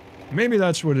cynical. Maybe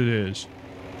that's what it is.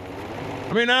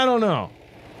 I mean, I don't know.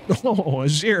 Oh,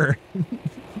 Azir.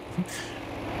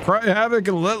 Cry havoc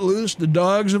and let loose the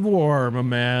dogs of war, my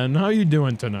man. How you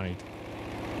doing tonight?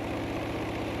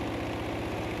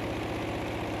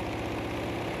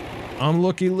 I'm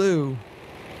Looky Lou.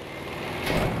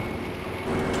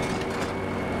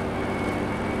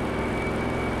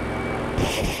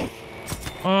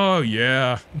 Oh,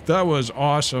 yeah. That was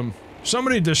awesome.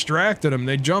 Somebody distracted him.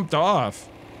 They jumped off.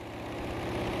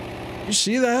 You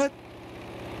see that?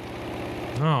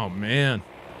 Oh, man.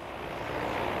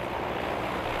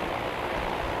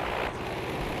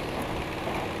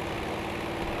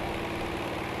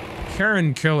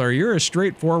 Karen Killer, you're a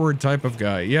straightforward type of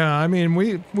guy. Yeah, I mean,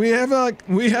 we have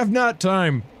not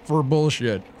time for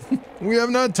bullshit. We have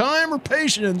not time or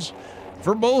patience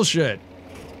for bullshit.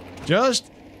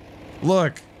 Just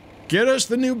look, get us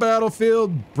the new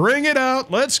Battlefield, bring it out,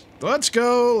 let's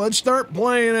go, let's start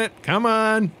playing it. Come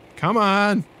on. Come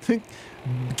on.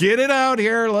 Get it out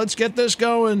here. Let's get this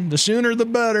going. The sooner the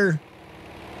better.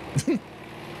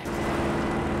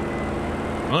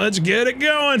 Let's get it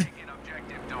going.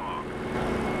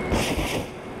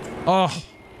 Oh,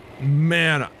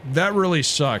 man, that really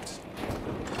sucked.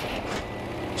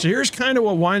 So here's kind of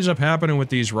what winds up happening with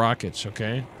these rockets,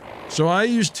 okay? So I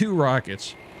use 2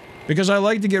 rockets because I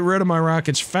like to get rid of my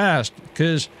rockets fast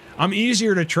because I'm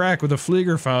easier to track with a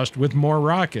Fliegerfaust with more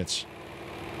rockets.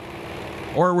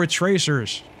 Or with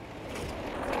tracers.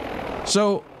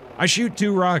 So I shoot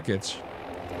 2 rockets.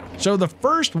 So the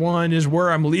first one is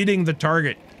where I'm leading the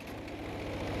target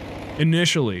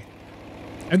initially.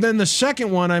 And then the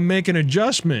second one, I make an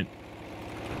adjustment.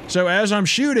 So as I'm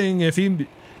shooting, if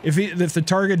the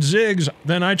target zigs,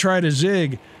 then I try to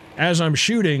zig as I'm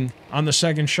shooting on the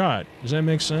second shot. Does that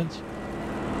make sense?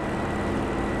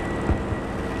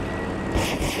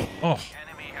 Oh.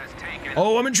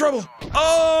 Oh, I'm in trouble.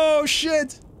 Oh,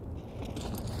 shit.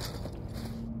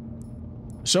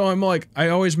 So I'm like, I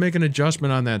always make an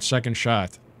adjustment on that second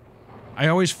shot. I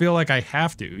always feel like I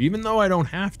have to, even though I don't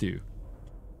have to.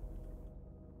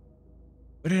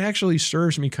 But it actually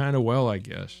serves me kind of well, I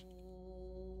guess.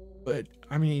 But,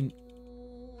 I mean,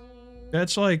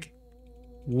 that's like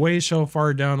way so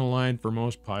far down the line for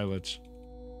most pilots.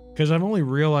 Because I've only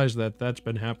realized that that's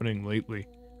been happening lately.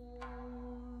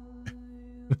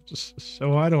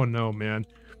 So I don't know, man.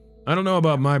 I don't know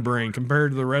about my brain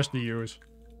compared to the rest of yours.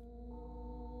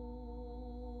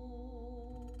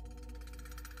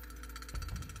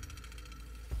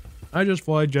 I just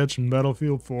fly jets in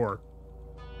Battlefield 4.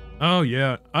 Oh,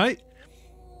 yeah.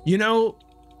 You know,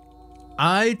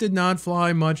 I did not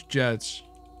fly much jets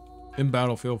in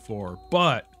Battlefield 4,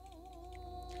 but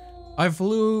I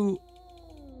flew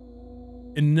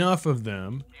enough of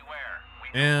them,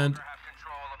 and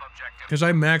because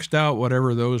I maxed out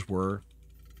whatever those were,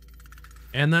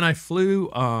 and then I flew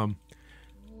a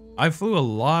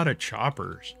lot of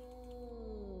choppers.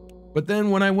 But then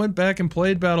when I went back and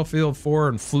played Battlefield 4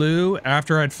 and flew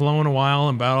after I'd flown a while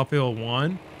in Battlefield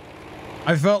 1,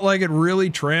 I felt like it really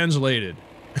translated.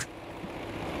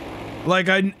 Like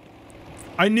I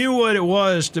knew what it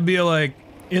was to be like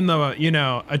in the, you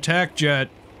know, attack jet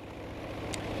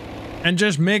and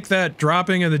just make that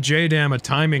dropping of the JDAM a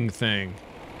timing thing.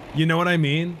 You know what I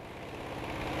mean?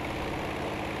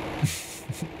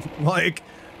 Like,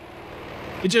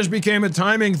 it just became a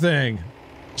timing thing.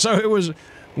 So it was,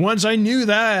 once I knew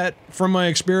that from my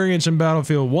experience in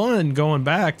Battlefield 1 going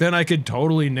back, then I could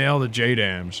totally nail the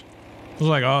JDAMs. I was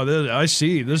like, oh, I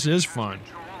see, this is fun.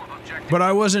 But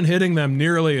I wasn't hitting them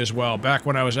nearly as well back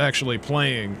when I was actually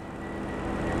playing.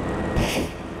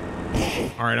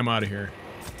 Alright, I'm out of here.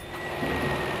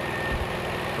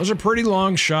 That was a pretty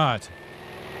long shot.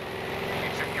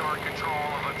 Secure control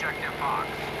of objective box.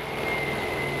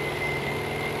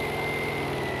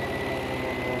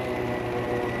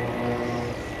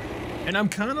 And I'm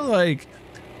kind of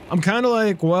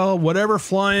like, well, whatever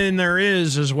flying there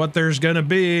is what there's gonna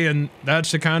be, and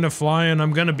that's the kind of flying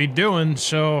I'm gonna be doing,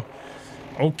 so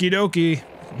okie dokie.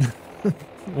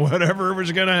 Whatever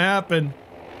was gonna happen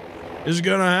is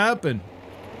gonna happen.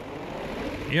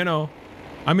 You know,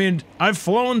 I mean, I've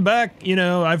flown back, you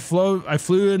know, I flew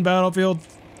in Battlefield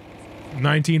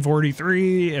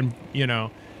 1943, and, you know,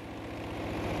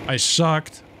 I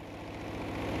sucked.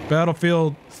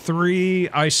 Battlefield 3,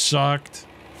 I sucked.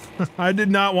 I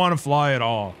did not want to fly at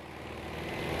all.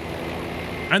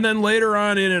 And then later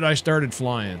on in it, I started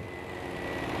flying.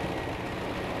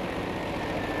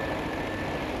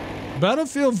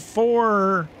 Battlefield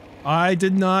 4, I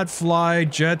did not fly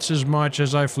jets as much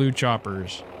as I flew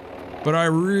choppers. But I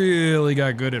really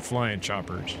got good at flying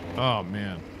choppers. Oh,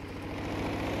 man.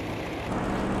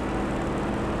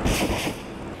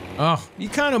 Oh, he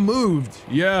kind of moved.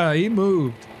 Yeah, he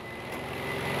moved.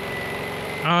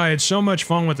 I had so much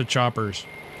fun with the choppers.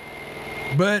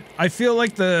 But I feel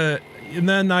like and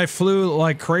then I flew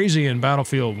like crazy in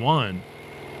Battlefield 1.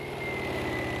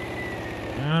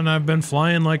 And I've been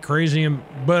flying like crazy,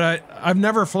 but I've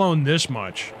never flown this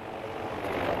much.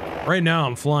 Right now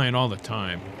I'm flying all the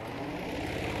time.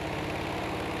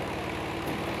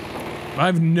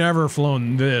 I've never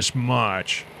flown this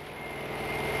much.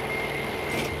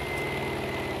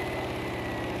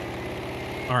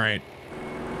 All right.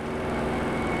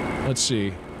 Let's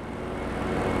see.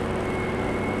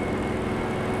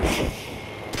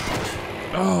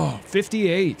 Oh,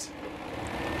 58.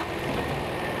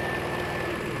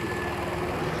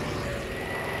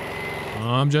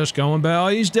 I'm just going by. Oh,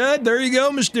 he's dead. There you go,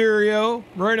 Mysterio.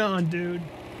 Right on, dude.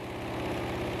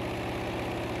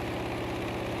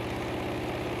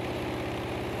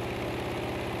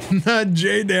 Not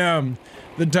J-Dam.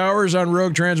 The towers on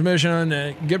Rogue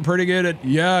Transmission get pretty good at...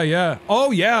 Yeah. Oh,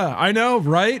 yeah. I know,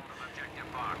 right?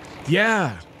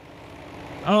 Yeah.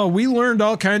 Oh, we learned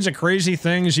all kinds of crazy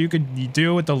things you could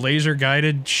do with the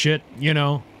laser-guided shit, you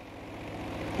know.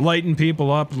 Lighting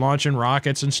people up, launching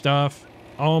rockets and stuff.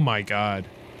 Oh my god.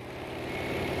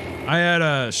 I had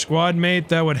a squad mate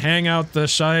that would hang out the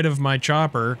side of my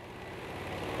chopper,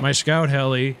 my scout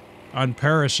heli, on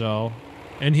Paracel,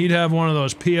 and he'd have one of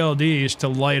those PLDs to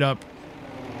light up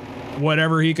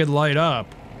whatever he could light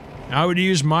up. I would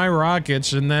use my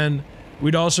rockets, and then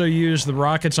we'd also use the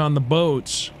rockets on the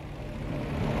boats.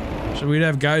 So we'd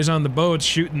have guys on the boats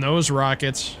shooting those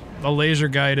rockets, the laser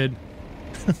guided,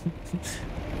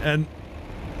 and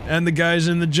the guys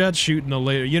in the jets shooting the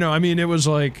laser. You know, I mean, it was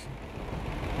like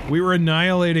we were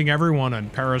annihilating everyone on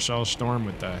Panzerstorm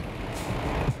with that.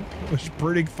 It was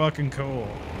pretty fucking cool.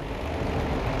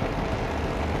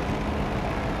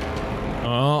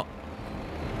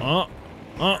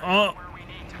 Where we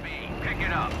need to be. Pick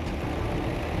it up.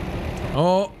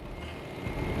 Oh,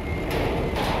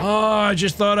 I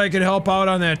just thought I could help out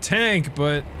on that tank,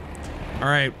 but...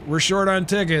 Alright, we're short on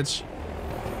tickets.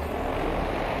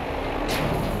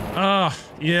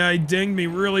 Yeah, he dinged me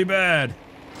really bad.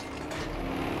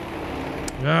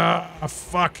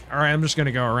 Fuck. Alright, I'm just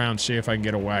gonna go around and see if I can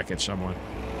get a whack at someone.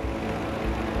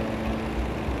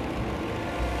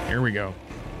 Here we go.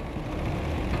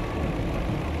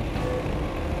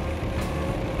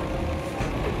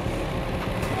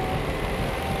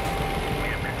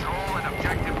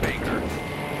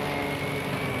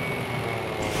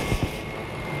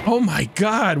 Oh my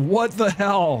god, what the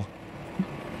hell?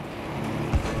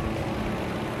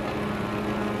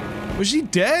 Was he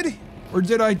dead? Or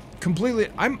did I completely...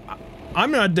 I'm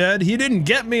not dead. He didn't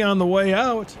get me on the way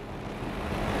out.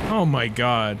 Oh my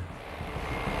god.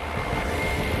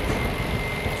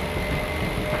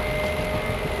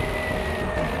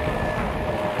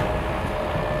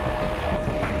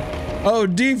 Oh,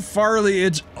 D. Farley,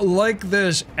 it's like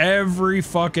this every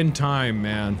fucking time,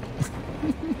 man.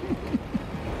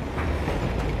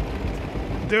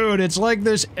 Dude, it's like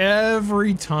this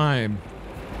every time.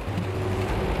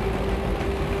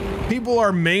 People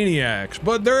are maniacs,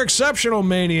 but they're exceptional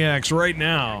maniacs right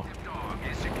now.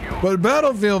 But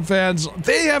Battlefield fans,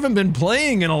 they haven't been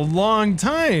playing in a long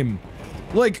time.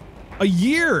 Like, a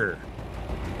year.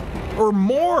 Or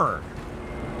more.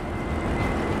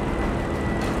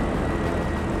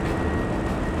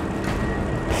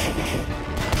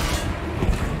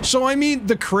 So, I mean,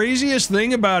 the craziest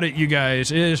thing about it, you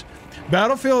guys, is...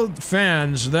 Battlefield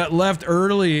fans that left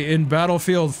early in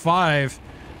Battlefield 5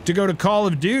 to go to Call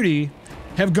of Duty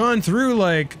have gone through,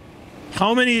 like,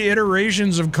 how many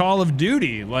iterations of Call of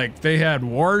Duty? Like, they had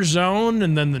Warzone,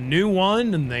 and then the new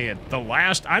one, and they had the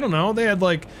last, I don't know, they had,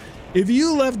 like, if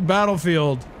you left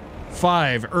Battlefield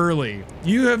 5 early,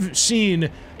 you have seen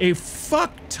a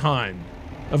fuck ton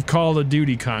of Call of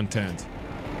Duty content.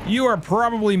 You are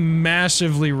probably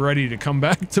massively ready to come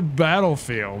back to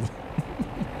Battlefield.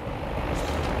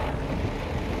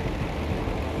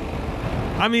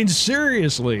 I mean,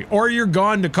 seriously. Or you're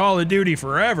gone to Call of Duty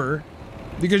forever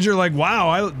because you're like,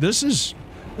 wow, this is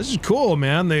cool,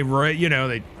 man. They write, you know,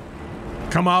 they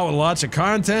come out with lots of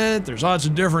content. There's lots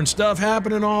of different stuff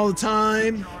happening all the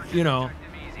time. You know,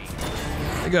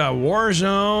 they got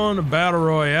Warzone, a Battle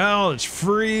Royale. It's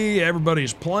free.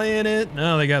 Everybody's playing it.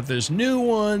 Now they got this new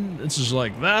one. This is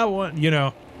like that one, you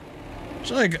know.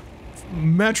 It's like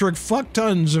metric fuck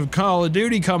tons of Call of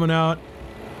Duty coming out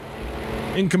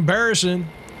in comparison.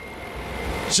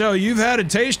 So you've had a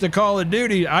taste of Call of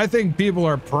Duty. I think people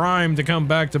are primed to come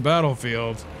back to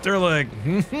Battlefield. They're like,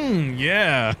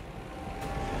 yeah.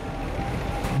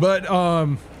 But,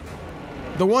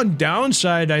 the one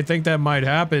downside I think that might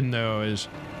happen, though, is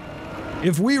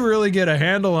if we really get a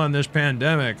handle on this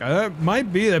pandemic, it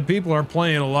might be that people are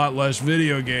playing a lot less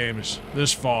video games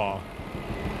this fall.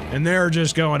 And they're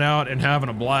just going out and having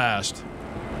a blast.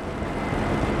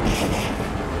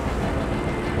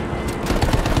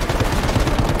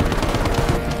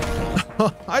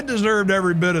 I deserved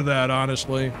every bit of that,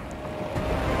 honestly.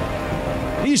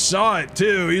 He saw it,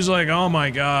 too. He's like, oh my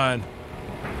god.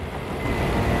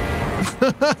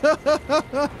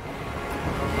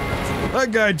 That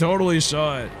guy totally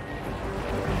saw it.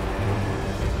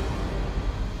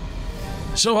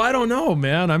 So I don't know,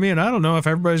 man. I mean, I don't know if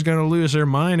everybody's gonna lose their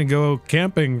mind and go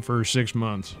camping for 6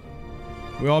 months.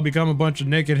 We all become a bunch of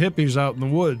naked hippies out in the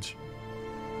woods.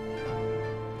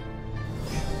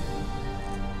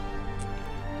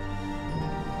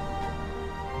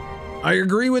 I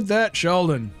agree with that,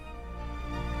 Sheldon.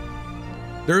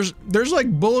 There's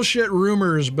like bullshit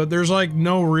rumors, but there's like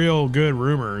no real good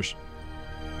rumors.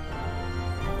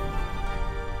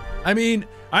 I mean,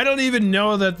 I don't even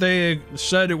know that they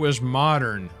said it was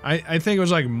modern. I think it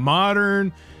was like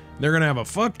modern. They're gonna have a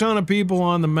fuck ton of people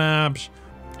on the maps,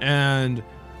 and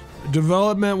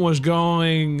development was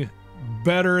going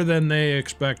better than they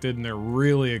expected, and they're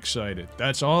really excited.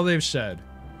 That's all they've said.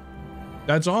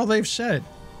 That's all they've said.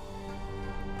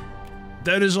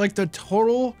 That is like the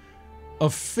total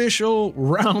official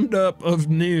roundup of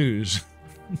news.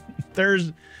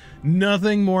 There's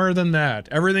nothing more than that.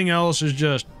 Everything else is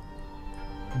just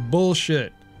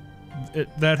bullshit.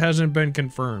 That hasn't been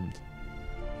confirmed.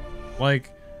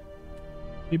 Like,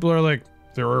 people are like,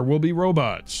 there will be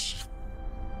robots.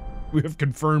 We have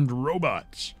confirmed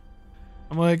robots.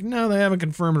 I'm like, no, they haven't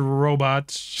confirmed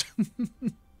robots.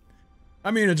 I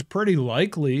mean, it's pretty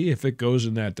likely if it goes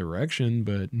in that direction,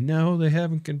 but no, they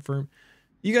haven't confirmed.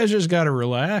 You guys just gotta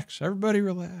relax. Everybody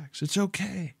relax. It's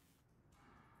okay.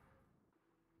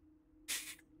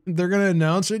 They're gonna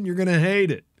announce it and you're gonna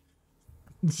hate it.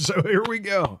 So here we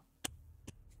go.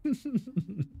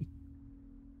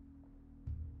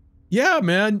 Yeah,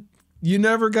 man. You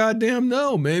never goddamn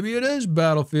know. Maybe it is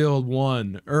Battlefield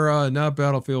 1. Or, not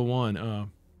Battlefield 1.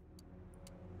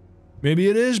 Maybe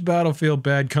it is Battlefield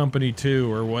Bad Company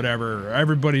 2 or whatever.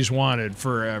 Everybody's wanted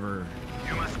forever.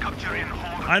 You must capture and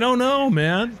hold. I don't know,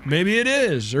 man. Maybe it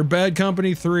is. Or Bad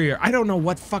Company 3. Or I don't know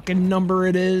what fucking number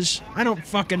it is. I don't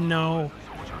fucking know.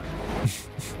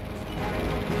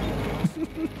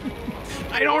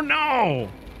 I don't know.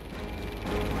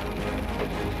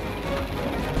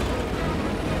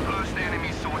 First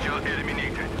enemy soldier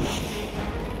eliminated.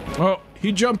 Oh,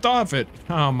 he jumped off it.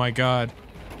 Oh my god.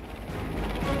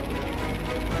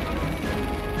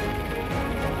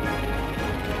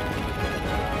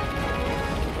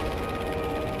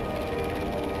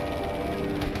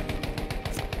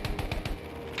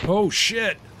 Oh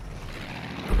shit.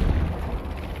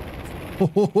 Ho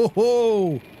ho ho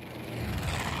ho.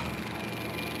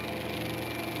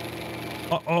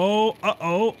 Uh-oh,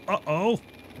 uh-oh, uh-oh.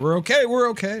 We're okay, we're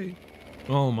okay.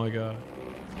 Oh my god.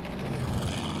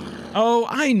 Oh,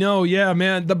 I know, yeah,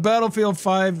 man. The Battlefield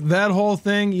 5, that whole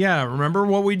thing, yeah, remember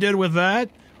what we did with that?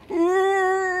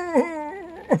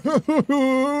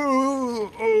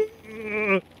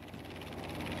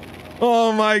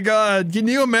 Oh my god, can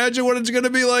you imagine what it's gonna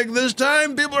be like this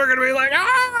time? People are gonna be like,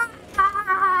 ah!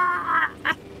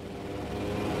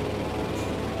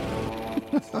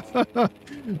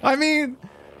 I mean,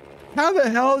 how the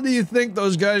hell do you think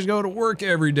those guys go to work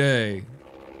every day?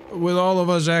 With all of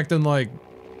us acting like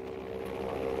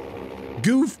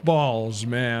goofballs,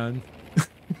 man.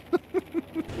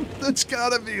 That's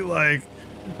gotta be like,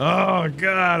 oh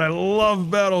god, I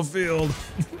love Battlefield.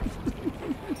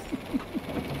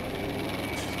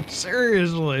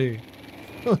 Seriously.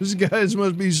 Those guys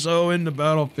must be so into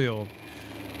Battlefield.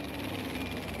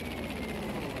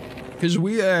 Because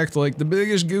we act like the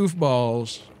biggest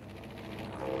goofballs.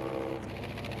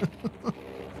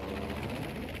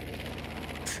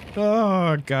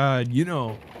 Oh, God, you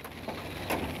know.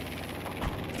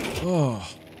 Oh.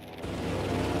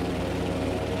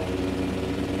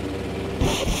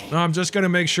 No, I'm just gonna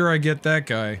make sure I get that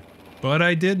guy. But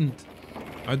I didn't.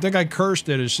 I think I cursed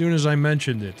it as soon as I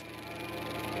mentioned it.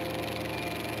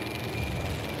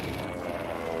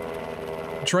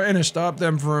 I'm trying to stop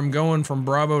them from going from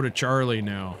Bravo to Charlie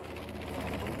now.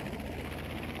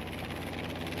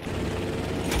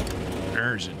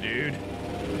 There's a dude.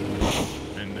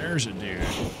 And there's a dude.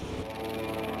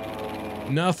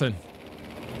 Nothing.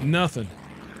 Nothing.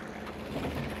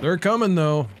 They're coming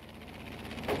though.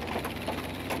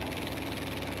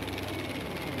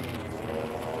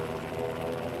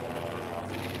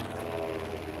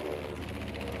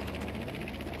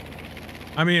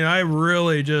 I mean, I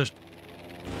really just...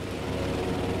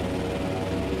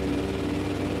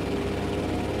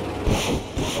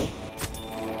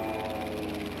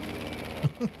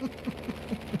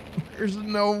 There's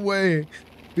no way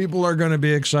people are going to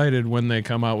be excited when they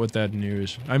come out with that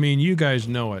news. I mean, you guys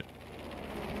know it.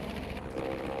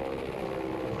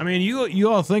 I mean, you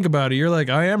all think about it. You're like,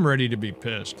 I am ready to be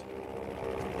pissed.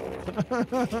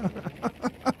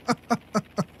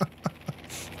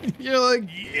 You're like,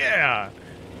 yeah.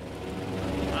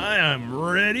 I am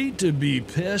ready to be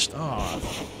pissed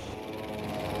off.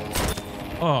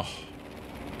 Oh.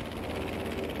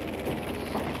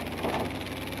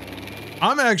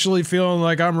 I'm actually feeling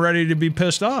like I'm ready to be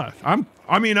pissed off.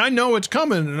 I mean, I know it's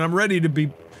coming and I'm ready to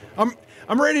be... I'm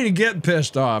ready to get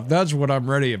pissed off. That's what I'm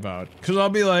ready about. Because I'll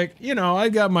be like, you know, I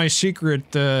got my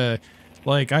secret,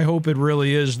 like, I hope it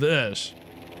really is this.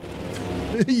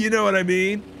 You know what I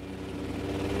mean?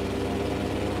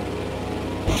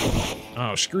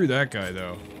 Oh, screw that guy,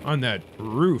 though. On that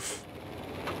roof.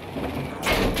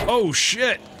 Oh,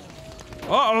 shit!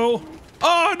 Uh-oh!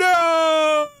 Oh,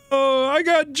 no! Oh, I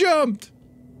got jumped!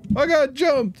 I got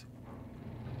jumped!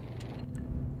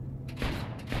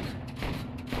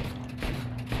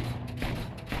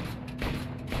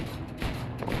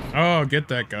 Oh, get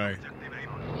that guy.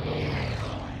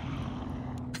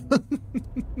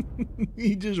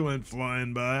 He just went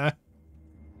flying by.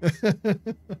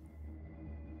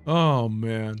 Oh,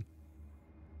 man.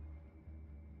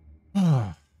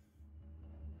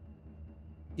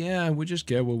 Yeah, we just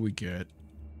get what we get.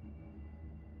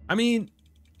 I mean,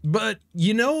 but,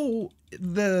 you know,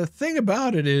 the thing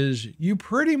about it is, you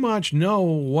pretty much know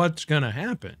what's gonna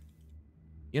happen.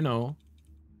 You know?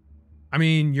 I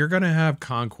mean, you're gonna have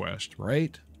Conquest,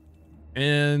 right?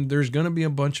 And there's gonna be a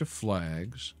bunch of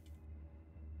flags.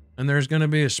 And there's gonna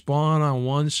be a spawn on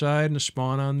one side and a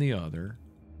spawn on the other.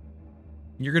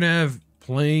 You're gonna have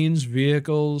planes,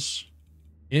 vehicles,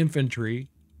 infantry.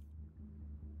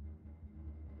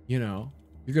 You know,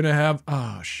 you're gonna have,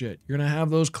 oh shit, you're gonna have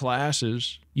those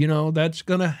classes. You know, that's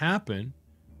gonna happen.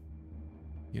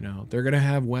 You know, they're gonna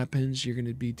have weapons you're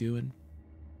gonna be doing.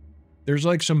 There's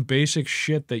like some basic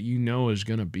shit that you know is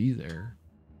gonna be there.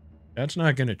 That's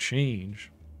not gonna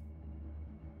change.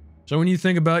 So when you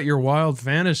think about your wild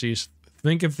fantasies,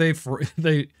 think if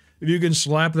if you can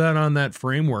slap that on that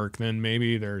framework, then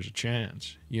maybe there's a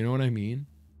chance. You know what I mean?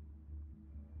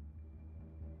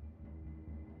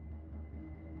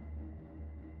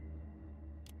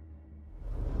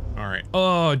 All right.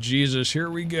 Oh, Jesus.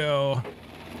 Here we go.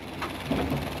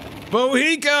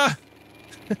 Bohica!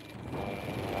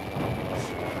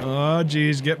 Oh,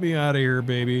 geez. Get me out of here,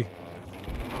 baby.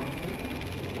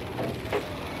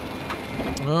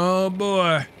 Oh,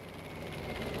 boy.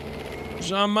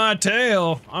 It's on my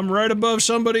tail. I'm right above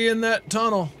somebody in that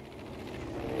tunnel.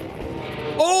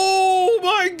 Oh,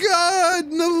 my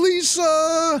God!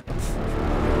 Nalisa!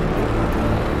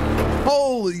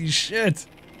 Holy shit.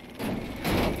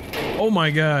 Oh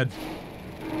my God.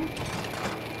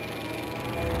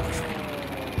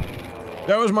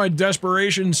 That was my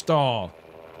desperation stall.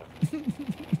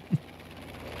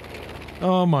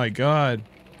 Oh my God.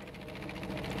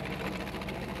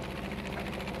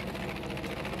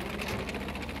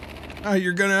 Ah,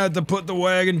 you're gonna have to put the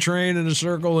wagon train in a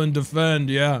circle and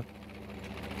defend, yeah.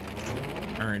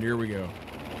 Alright, here we go.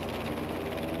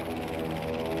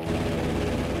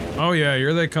 Oh yeah,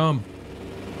 here they come.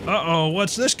 Uh-oh,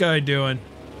 what's this guy doing?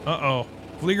 Uh-oh,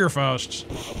 Fliegerfausts.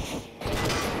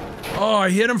 Oh, I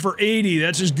hit him for 80.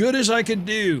 That's as good as I could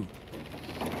do.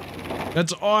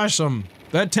 That's awesome.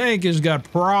 That tank has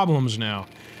got problems now.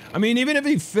 I mean, even if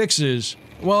he fixes...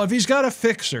 Well, if he's got a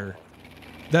fixer,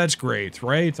 that's great,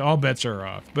 right? All bets are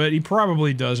off. But he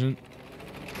probably doesn't.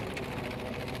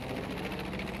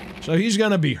 So he's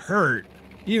gonna be hurt,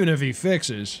 even if he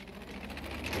fixes.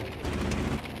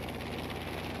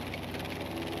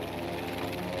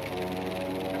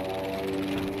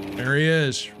 There he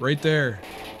is, right there.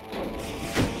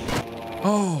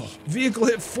 Oh, vehicle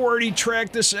hit 40,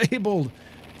 track disabled.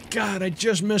 God, I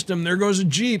just missed him. There goes a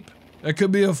Jeep. That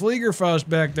could be a Fliegerfaust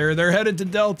back there. They're headed to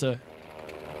Delta.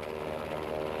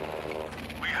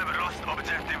 We have lost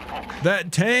objective, Fox.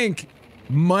 That tank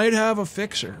might have a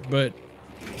fixer, but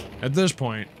at this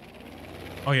point...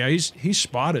 Oh yeah, he's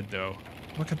spotted though.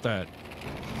 Look at that.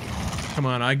 Come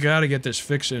on, I gotta get this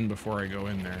fix in before I go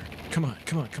in there. Come on,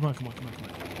 come on, come on, come on, come on, come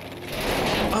on.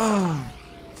 Oh,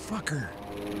 fucker.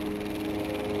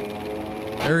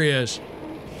 There he is.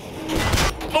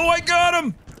 Oh, I got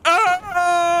him!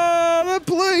 Ah, the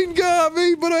plane got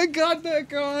me, but I got that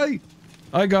guy.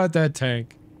 I got that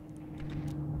tank.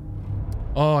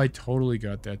 Oh, I totally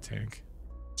got that tank.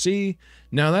 See,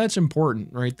 now that's important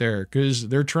right there, because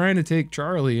they're trying to take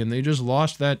Charlie and they just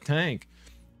lost that tank.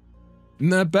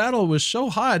 And that battle was so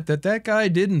hot that that guy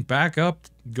didn't back up,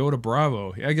 go to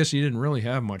Bravo. I guess he didn't really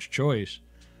have much choice.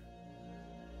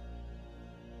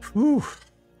 Whew.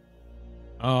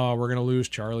 Oh, we're gonna lose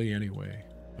Charlie anyway.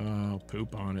 Oh,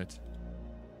 poop on it.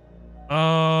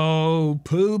 Oh,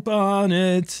 poop on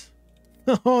it.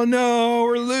 Oh no,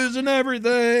 we're losing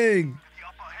everything.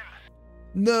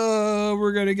 No,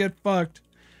 we're gonna get fucked.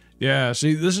 Yeah,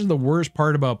 see, this is the worst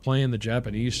part about playing the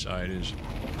Japanese side is,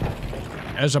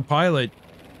 as a pilot,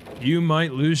 you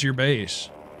might lose your base.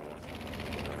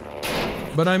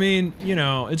 But I mean, you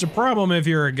know, it's a problem if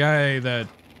you're a guy that...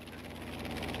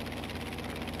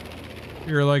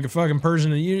 You're like a fucking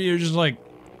person and you're just like...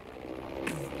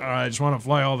 I just want to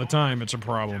fly all the time, it's a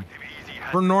problem.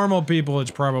 For normal people,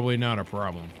 it's probably not a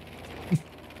problem.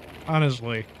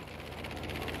 Honestly.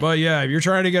 But yeah, if you're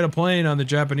trying to get a plane on the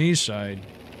Japanese side,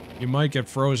 you might get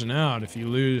frozen out if you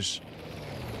lose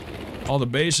all the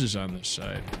bases on this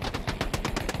side.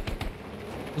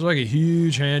 It's like a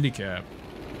huge handicap.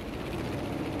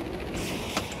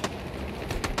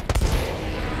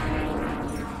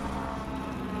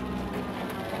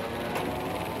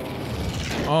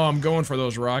 Oh, I'm going for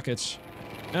those rockets.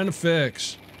 And a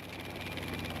fix.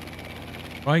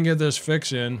 If I can get this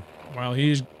fix in while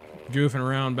he's goofing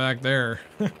around back there.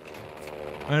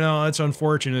 I know, that's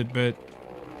unfortunate, but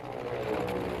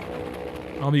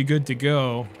I'll be good to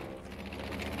go.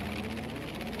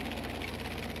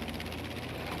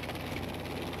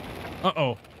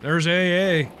 Uh-oh, there's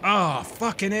AA. Ah,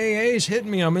 fucking AA's hitting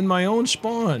me. I'm in my own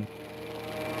spawn.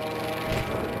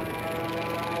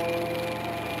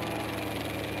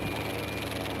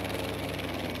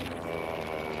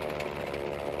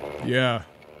 Yeah.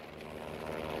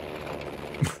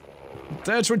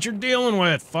 That's what you're dealing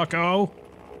with, fucko.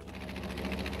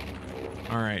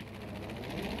 Alright.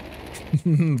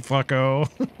 Fucko.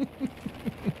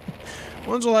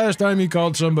 When's the last time you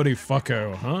called somebody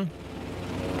fucko, huh?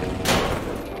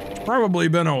 It's probably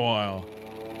been a while.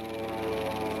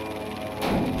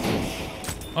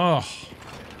 Oh.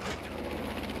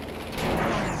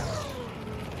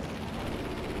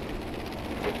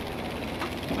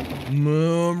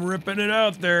 I'm ripping it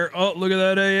out there. Oh, look at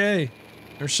that AA.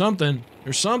 There's something.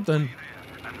 There's something.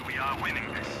 And we are winning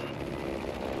this.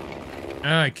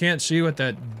 Ah, I can't see with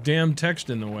that damn text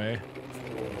in the way.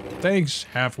 Thanks,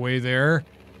 halfway there.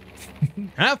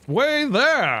 Halfway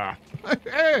there!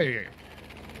 Hey!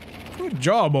 Good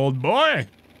job, old boy.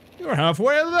 You're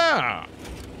halfway there.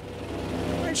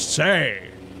 I say.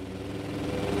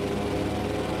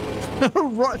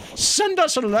 Send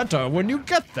us a letter when you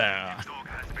get there.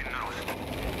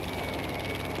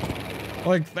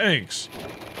 Like, thanks.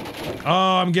 Oh,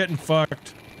 I'm getting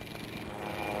fucked.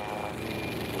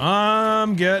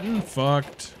 I'm getting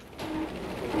fucked.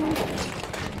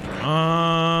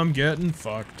 I'm getting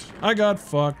fucked. I got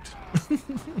fucked.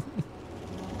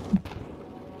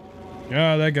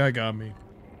 Yeah, that guy got me.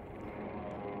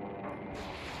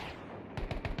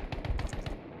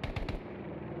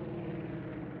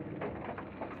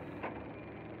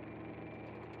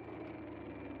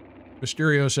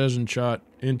 Mysterio says in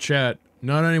chat,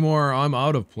 not anymore, I'm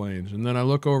out of planes. And then I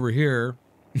look over here,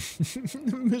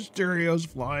 Mysterio's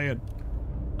flying.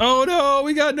 Oh no,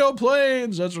 we got no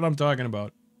planes! That's what I'm talking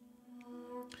about.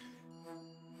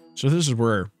 So this is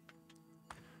where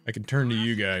I can turn to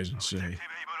you guys and say,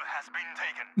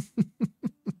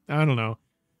 I don't know.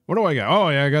 What do I got? Oh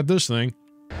yeah, I got this thing.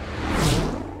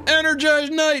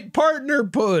 Energized Night Partner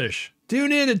Push.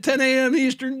 Tune in at 10 a.m.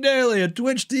 Eastern daily at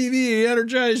Twitch TV,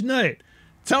 Energized Night.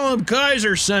 Tell them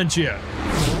Kaiser sent you.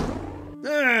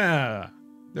 Ah,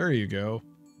 there you go.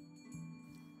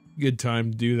 Good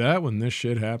time to do that when this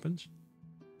shit happens.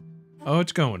 Oh,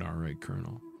 it's going all right,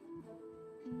 Colonel.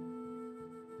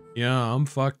 Yeah, I'm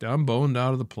fucked. I'm boned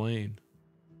out of the plane.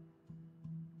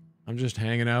 I'm just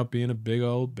hanging out being a big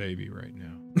old baby right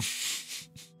now.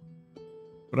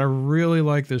 But I really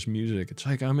like this music. It's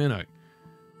like I'm in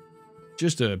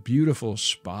just a beautiful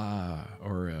spa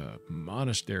or a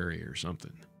monastery or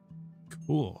something.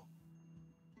 Cool.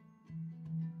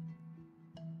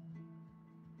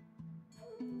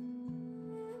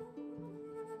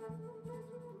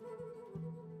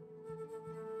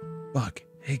 Buck,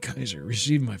 hey Kaiser,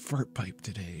 received my fart pipe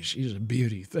today. She's a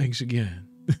beauty. Thanks again.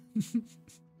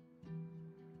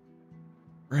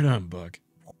 Right on, Buck.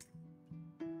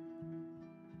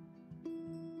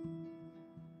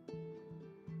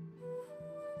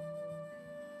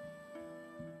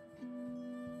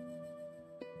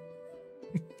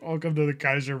 Welcome to the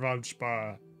KaiserVon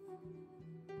Spa.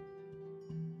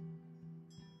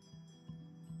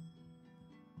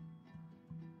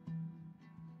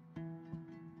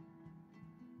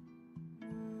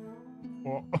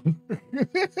 Well,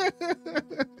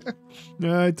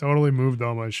 yeah, I totally moved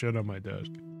all my shit on my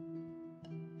desk.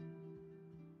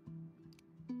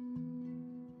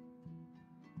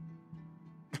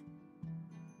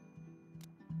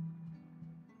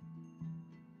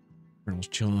 Colonel's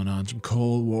chilling on some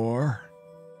Cold War.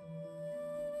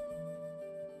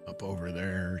 Up over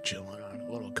there, chilling on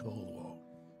a little Cold War.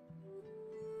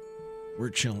 We're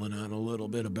chilling on a little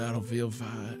bit of Battlefield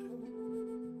 5.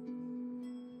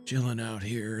 Chilling out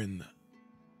here in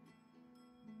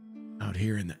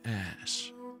the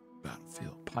ass.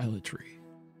 Battlefield pilotry.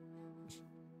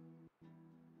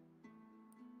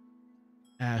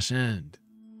 Ass end.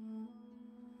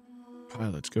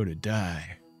 Pilots go to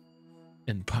die.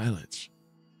 And pilots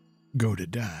go to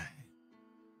die.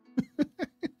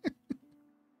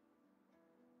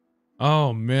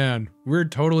 Oh man, we're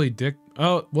totally dick.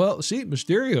 Oh, well, see,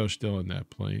 Mysterio's still in that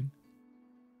plane.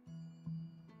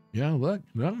 Yeah, look,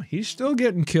 no, he's still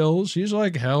getting kills. He's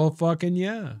like, hell fucking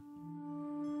yeah.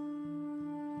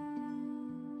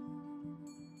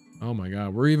 Oh my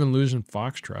god, we're even losing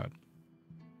Foxtrot.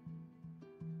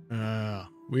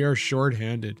 We are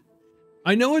short-handed.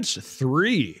 I know it's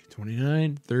 3.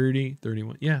 29, 30,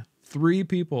 31. Yeah, 3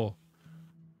 people.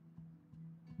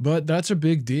 But that's a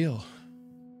big deal.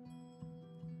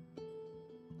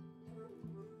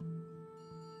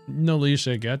 No,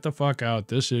 Lisa, get the fuck out.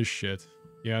 This is shit.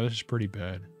 Yeah, this is pretty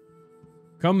bad.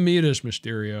 Come meet us,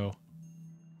 Mysterio.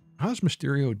 How's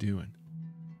Mysterio doing?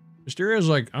 Mysterio's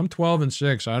like, I'm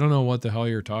 12-6. I don't know what the hell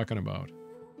you're talking about.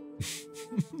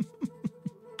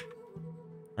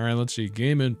 All right, let's see.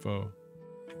 Game info.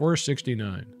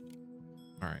 469.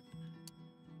 All right.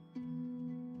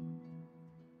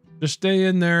 Just stay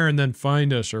in there and then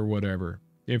find us or whatever.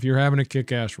 If you're having a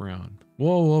kick-ass round.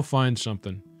 We'll find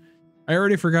something. I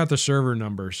already forgot the server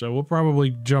number, so we'll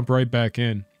probably jump right back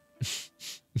in.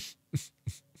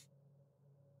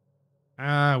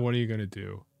 What are you gonna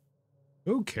do?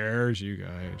 Who cares, you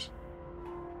guys?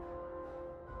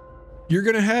 You're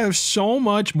gonna have so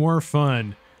much more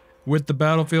fun with the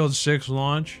Battlefield 6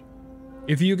 launch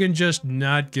if you can just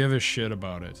not give a shit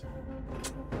about it.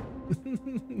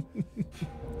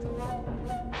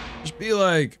 Just be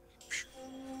like,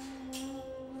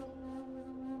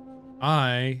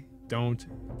 I don't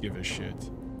give a shit.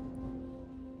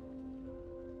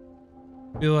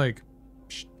 Be like,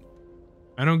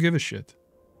 I don't give a shit.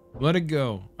 Let it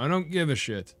go. I don't give a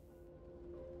shit.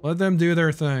 Let them do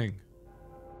their thing.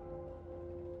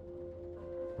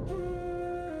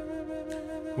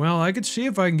 Well, I could see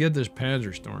if I can get this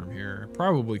Panzerstorm here. I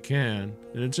probably can.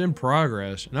 And it's in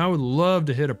progress. And I would love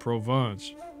to hit a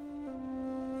Provence.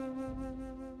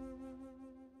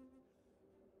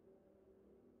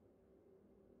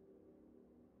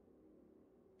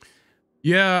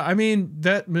 Yeah, I mean,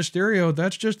 that Mysterio,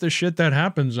 that's just the shit that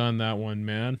happens on that one,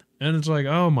 man. And it's like,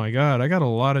 oh my god, I got a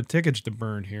lot of tickets to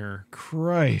burn here.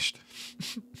 Christ.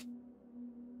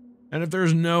 And if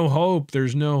there's no hope,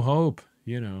 there's no hope,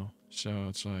 you know. So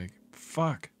it's like,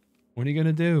 fuck. What are you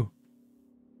gonna do?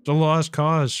 It's a lost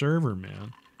cause server,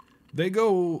 man. They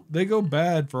go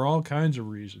bad for all kinds of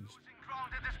reasons.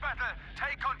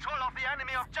 Take control of the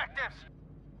enemy objectives.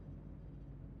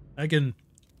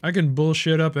 I can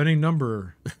bullshit up any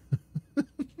number.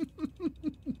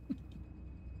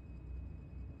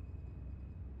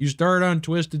 You start on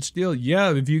Twisted Steel.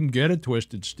 Yeah, if you can get a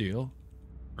Twisted Steel,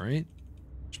 right?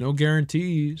 There's no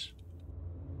guarantees.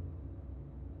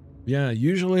 Yeah,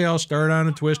 usually I'll start on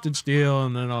a Twisted Steel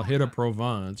and then I'll hit a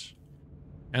Provence.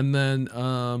 And then,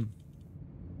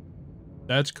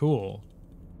 that's cool.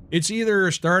 It's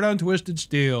either start on Twisted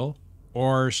Steel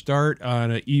or start on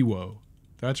an Iwo.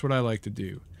 That's what I like to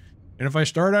do. And if I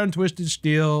start on Twisted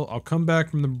Steel, I'll come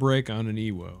back from the break on an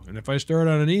Iwo. And if I start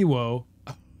on an Iwo, oh,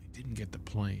 I didn't get the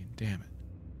plane. Damn it.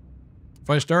 If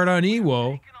I start on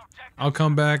Iwo, I'll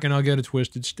come back and I'll get a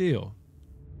Twisted Steel.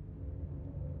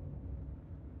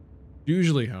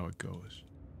 Usually how it goes.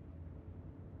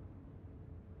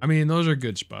 I mean, those are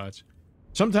good spots.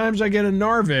 Sometimes I get a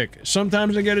Narvik.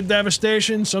 Sometimes I get a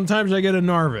Devastation. Sometimes I get a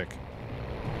Narvik.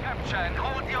 Capture and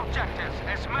hold the objectives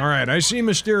as much. Alright, I see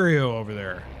Mysterio over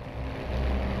there.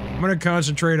 I'm gonna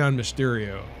concentrate on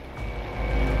Mysterio.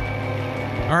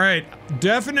 Alright,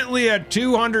 definitely at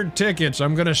 200 tickets,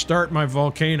 I'm gonna start my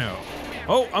volcano.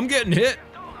 Oh, I'm getting hit.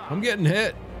 I'm getting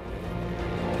hit.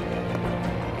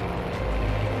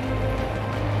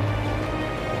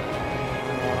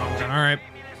 Alright,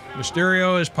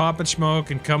 Mysterio is popping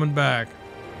smoke and coming back.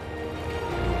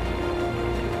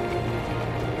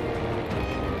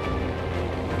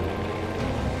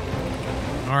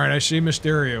 Alright, I see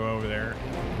Mysterio over there.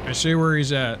 I see where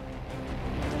he's at.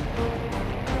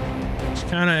 He's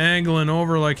kind of angling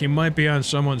over like he might be on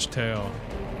someone's tail.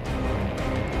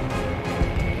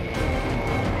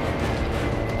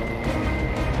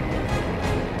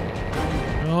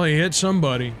 Well, he hit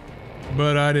somebody,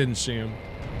 but I didn't see him.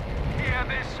 Here,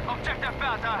 this objective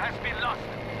Bertha has been lost.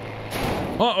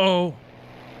 Uh-oh.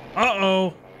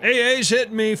 Uh-oh. AA's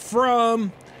hit me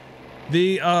from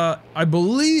the, I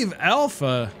believe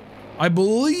Alpha. I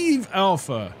believe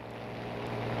Alpha.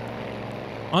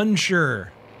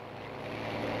 Unsure.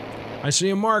 I see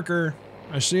a marker.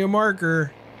 I see a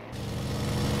marker.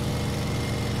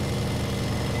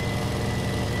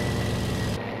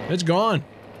 It's gone.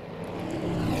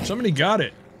 Somebody got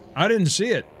it. I didn't see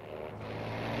it.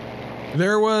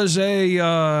 There was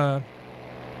a,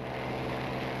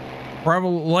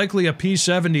 probably likely a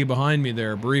P-70 behind me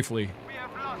there, briefly. We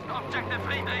have lost objective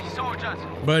Friedrich soldiers.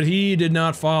 But he did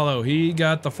not follow. He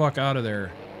got the fuck out of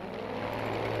there.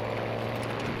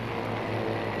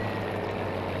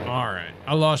 Alright.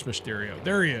 I lost Mysterio.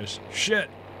 There he is. Shit.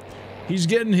 He's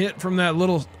getting hit from that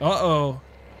little... Uh-oh.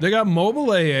 They got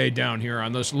mobile AA down here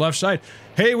on this left side.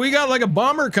 Hey, we got like a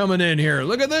bomber coming in here.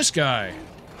 Look at this guy.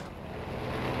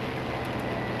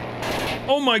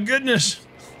 Oh my goodness.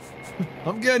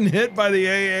 I'm getting hit by the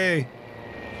AA.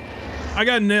 I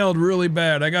got nailed really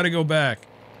bad. I gotta go back.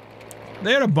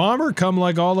 They had a bomber come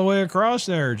like all the way across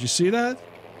there. Did you see that?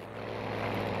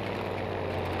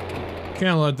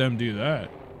 Can't let them do that.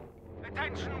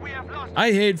 Attention, we have lost.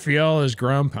 I hate Fiala's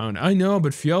ground pound. I know,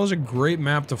 but Fiala's a great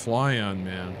map to fly on,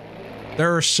 man.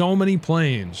 There are so many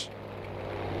planes.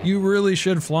 You really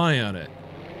should fly on it.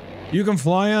 You can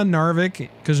fly on Narvik,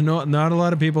 because not a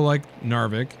lot of people like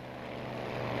Narvik.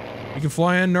 You can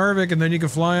fly on Narvik, and then you can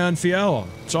fly on Fiala.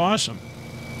 It's awesome.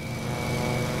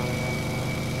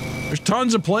 There's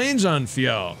tons of planes on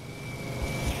Fiala.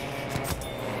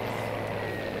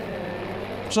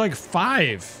 It's like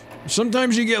 5.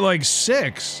 Sometimes you get like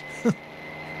 6.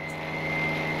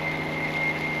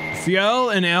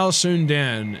 Fiala and Al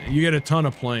Sundan, you get a ton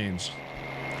of planes.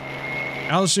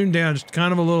 Al Sundan is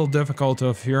kind of a little difficult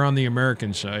if you're on the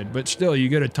American side, but still, you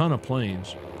get a ton of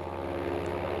planes.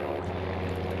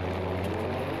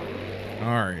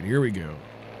 Alright, here we go.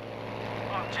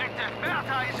 Objective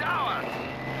Bertha is ours.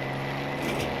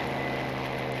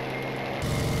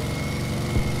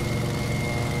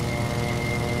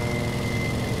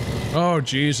 Oh,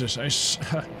 Jesus.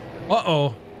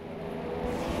 Uh-oh.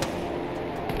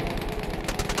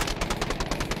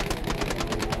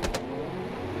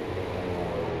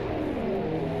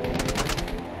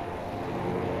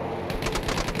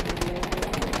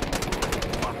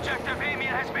 Objective Emil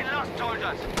has been lost,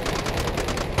 soldiers.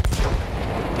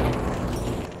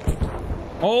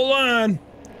 Hold on.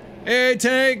 AA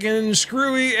tank and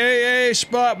screwy AA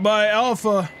spot by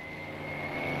Alpha.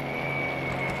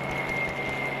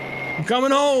 I'm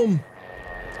coming home.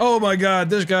 Oh my god,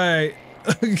 this guy.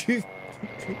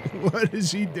 What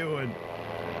is he doing?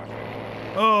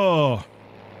 Oh.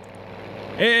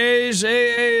 AA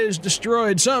is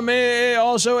destroyed. Some AA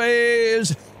also AA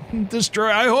is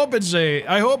destroyed. I hope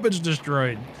it's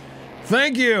destroyed.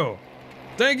 Thank you.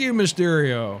 Thank you,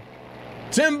 Mysterio.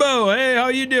 Timbo, hey, how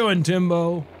you doing,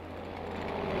 Timbo?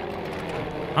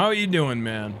 How you doing,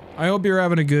 man? I hope you're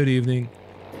having a good evening.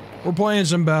 We're playing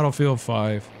some Battlefield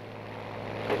 5.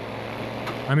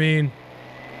 I mean...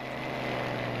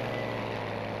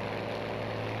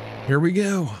 Here we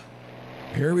go.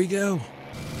 Here we go.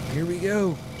 Here we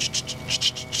go.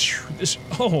 This...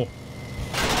 Oh!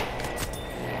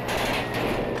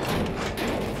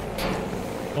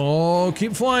 Oh,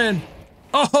 keep flying.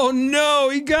 Oh no,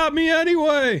 he got me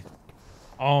anyway!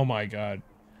 Oh my god.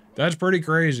 That's pretty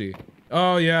crazy.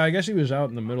 Oh yeah, I guess he was out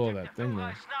in the middle of that thing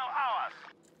there.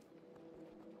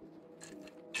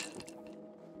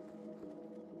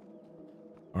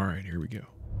 Alright, here we go.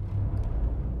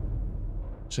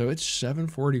 So it's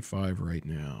 7:45 right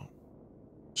now.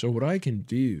 So what I can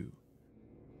do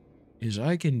is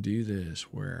I can do this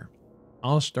where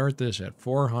I'll start this at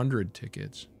 400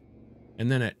 tickets,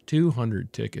 and then at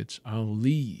 200 tickets, I'll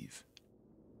leave.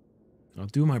 I'll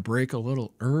do my break a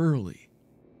little early.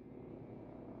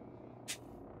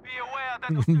 Be aware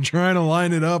that I'm trying to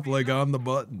line it up like on the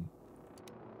button.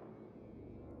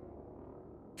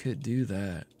 Could do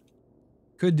that.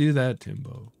 Could do that,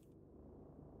 Timbo.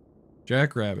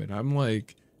 Jackrabbit, I'm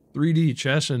like 3D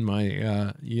chessing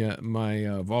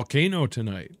my volcano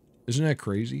tonight. Isn't that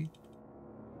crazy?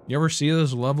 You ever see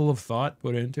this level of thought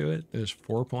put into it? This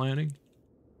foreplanning?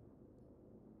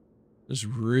 This is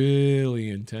really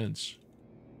intense.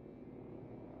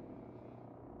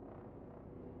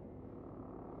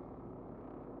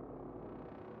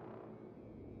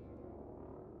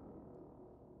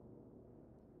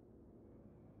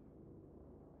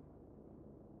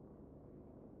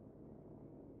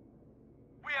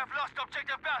 we have lost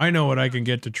objective Beta. I know what I can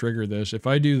get to trigger this. If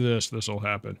I do this, this will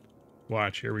happen.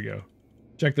 Watch, here we go.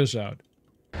 Check this out.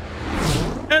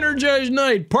 Energized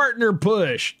Night Partner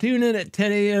Push. Tune in at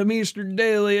 10 a.m. Eastern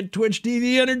daily at Twitch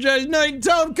TV Energized Night and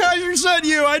tell them Kaiser sent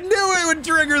you. I knew it would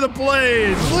trigger the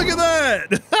planes. Look at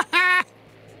that.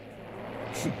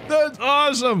 That's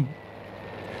awesome.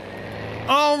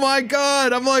 Oh my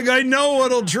God. I'm like, I know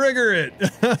what'll trigger it.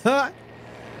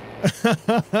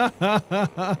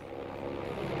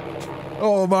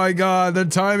 Oh my God. The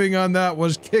timing on that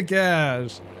was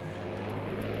kick-ass.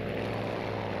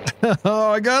 Oh,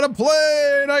 I got a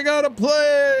plane! I got a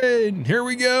plane! Here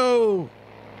we go!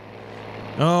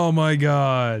 Oh my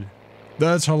God.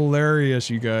 That's hilarious,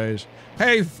 you guys.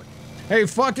 Hey, hey,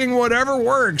 fucking whatever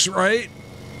works, right?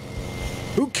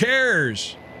 Who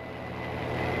cares?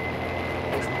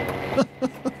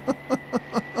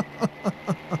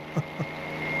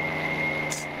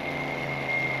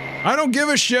 I don't give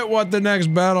a shit what the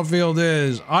next battlefield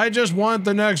is. I just want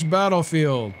the next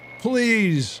battlefield.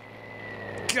 Please.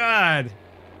 God.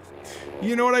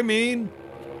 You know what I mean?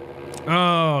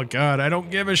 Oh, God, I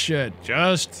don't give a shit.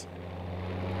 Just...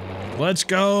 let's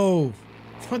go.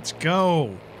 Let's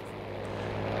go.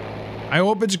 I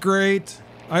hope it's great.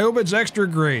 I hope it's extra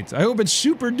great. I hope it's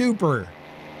super duper.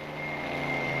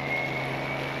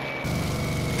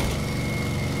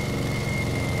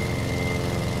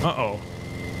 Uh-oh.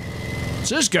 What's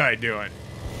this guy doing?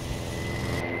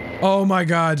 Oh my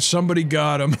God, somebody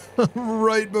got him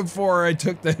right before I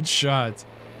took that shot.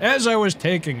 As I was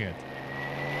taking it.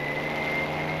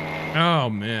 Oh,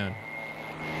 man.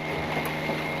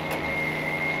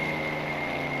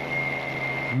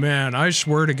 Man, I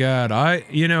swear to God,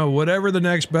 you know, whatever the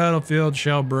next battlefield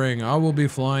shall bring, I will be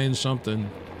flying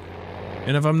something.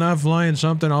 And if I'm not flying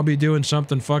something, I'll be doing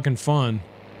something fucking fun.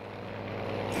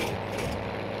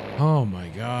 Oh my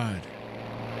God.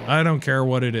 I don't care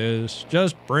what it is.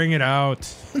 Just bring it out.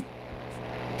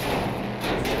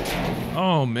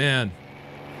 Oh, man.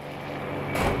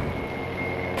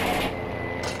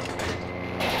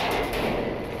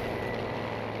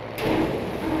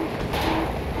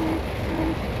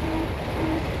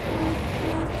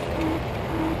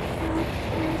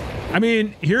 I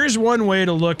mean, here's one way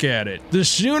to look at it. The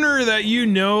sooner that you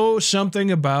know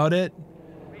something about it,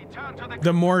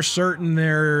 the more certain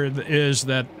there is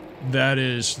that that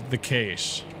is the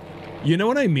case. You know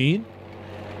what I mean?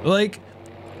 Like,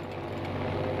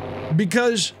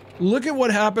 because look at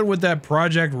what happened with that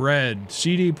Project Red,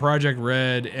 CD Project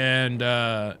Red, and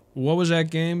what was that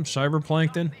game?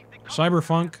 Cyberplankton?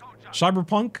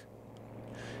 Cyberpunk?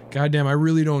 Goddamn, I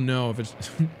really don't know if it's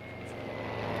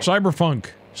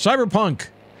Cyberpunk.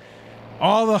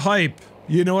 All the hype.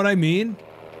 You know what I mean?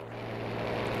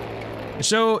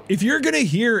 So, if you're gonna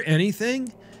hear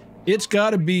anything, it's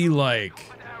gotta be like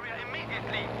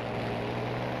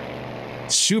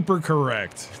super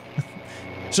correct.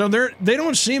 So they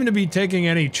don't seem to be taking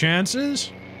any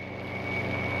chances,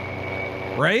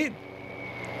 right?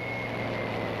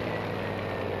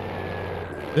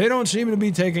 They don't seem to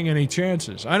be taking any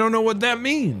chances. I don't know what that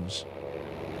means.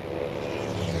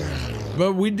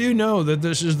 But we do know that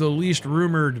this is the least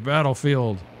rumored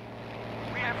battlefield.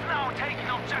 We have now taken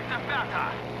objective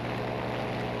Beta.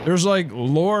 There's like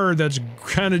lore that's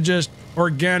kind of just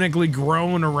organically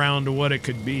grown around to what it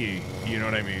could be. You know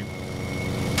what I mean?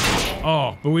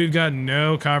 Oh, but we've got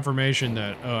no confirmation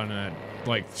that on that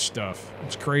like stuff.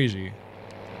 It's crazy.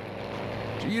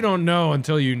 You don't know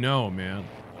until you know, man.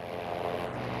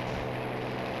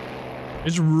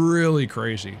 It's really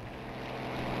crazy.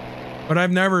 But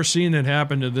I've never seen it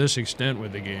happen to this extent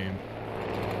with the game.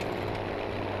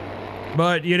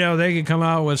 But, you know, they could come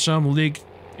out with some leak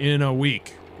in a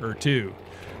week or two.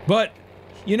 But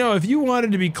You know, if you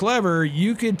wanted to be clever,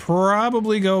 you could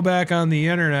probably go back on the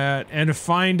internet and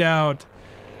find out,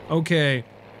 okay,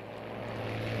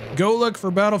 go look for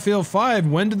Battlefield 5.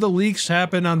 When did the leaks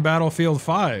happen on Battlefield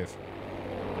 5?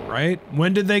 Right?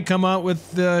 When did they come out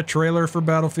with the trailer for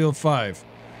Battlefield 5?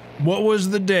 What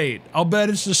was the date? I'll bet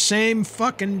it's the same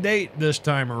fucking date this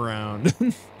time around.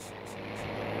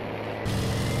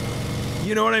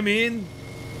 You know what I mean?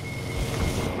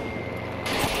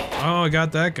 Oh, I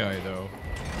got that guy, though.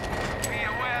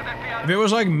 If it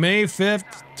was like May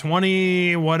 5th,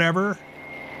 20 whatever,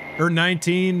 or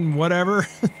 19 whatever,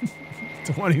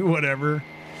 20 whatever.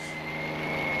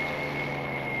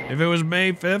 If it was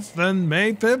May 5th, then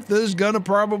May 5th is gonna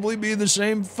probably be the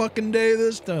same fucking day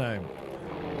this time.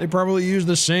 They probably used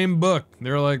the same book.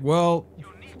 They're like, well, You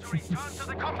need to return to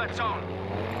the combat zone.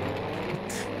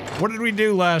 what did we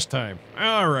do last time?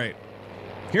 All right.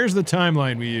 Here's the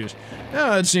timeline we used.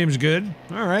 Oh, that seems good.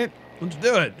 All right, let's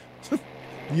do it.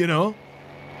 You know?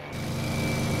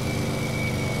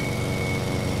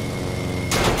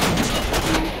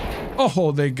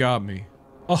 Oh, they got me.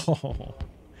 Oh.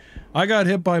 I got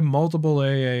hit by multiple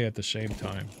AA at the same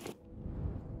time.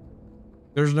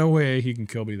 There's no way he can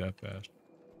kill me that fast.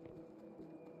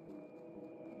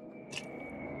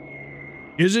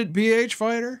 Is it PH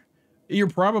Fighter? You're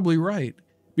probably right.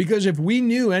 Because if we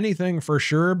knew anything for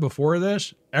sure before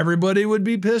this, everybody would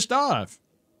be pissed off.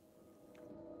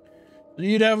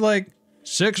 You'd have like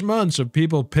 6 months of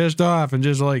people pissed off and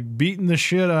just like beating the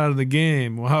shit out of the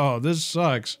game. Wow, this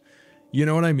sucks. You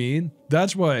know what I mean?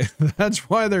 That's why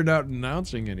they're not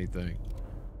announcing anything.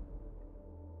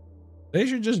 They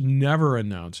should just never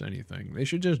announce anything. They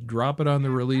should just drop it on the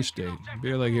release date.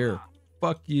 Be like, here,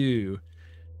 fuck you.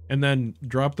 And then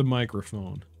drop the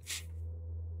microphone.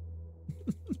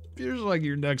 Here's like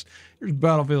your next, here's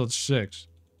Battlefield 6.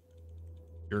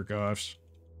 Jerk-offs.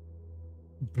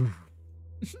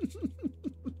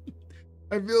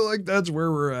 I feel like that's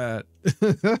where we're at.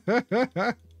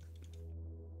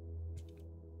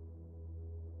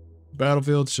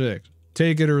 Battlefield 6.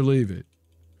 Take it or leave it.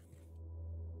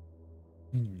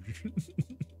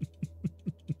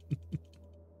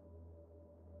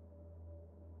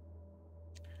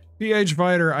 PH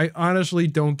Fighter, I honestly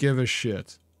don't give a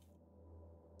shit.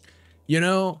 You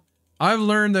know, I've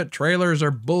learned that trailers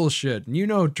are bullshit, and you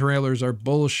know trailers are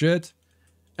bullshit.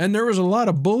 And there was a lot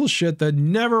of bullshit that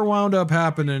never wound up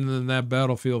happening in that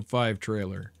Battlefield 5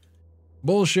 trailer.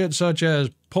 Bullshit such as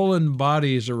pulling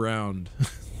bodies around.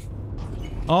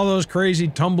 All those crazy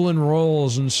tumbling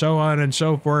rolls and so on and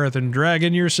so forth, and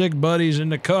dragging your sick buddies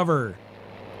into cover.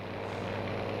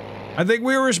 I think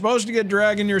we were supposed to get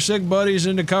dragging your sick buddies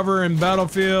into cover in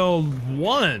Battlefield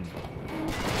 1.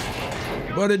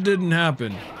 But it didn't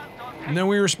happen. And then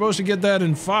we were supposed to get that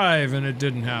in 5, and it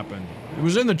didn't happen. It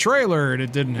was in the trailer, and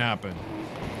it didn't happen.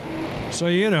 So,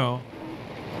 you know.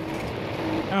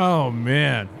 Oh,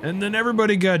 man. And then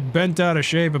everybody got bent out of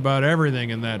shape about everything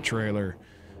in that trailer.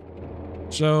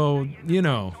 So, you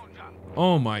know.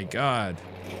 Oh, my God.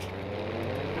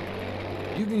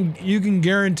 You can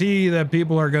guarantee that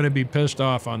people are going to be pissed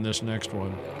off on this next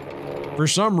one. For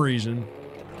some reason.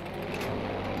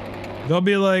 They'll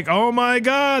be like, oh my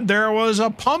God, there was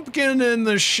a pumpkin in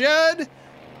the shed.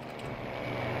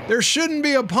 There shouldn't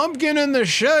be a pumpkin in the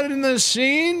shed in this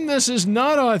scene. This is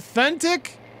not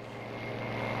authentic.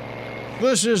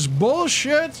 This is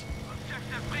bullshit.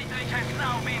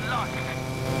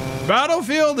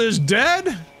 Battlefield is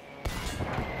dead.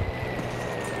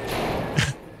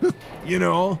 You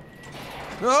know.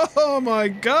 Oh my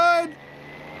God.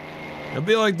 It'll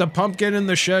be like the pumpkin in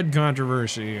the shed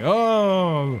controversy.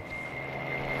 Oh.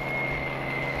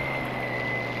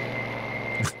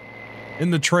 In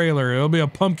the trailer, it'll be a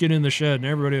pumpkin in the shed and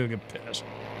everybody will get pissed.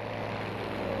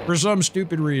 For some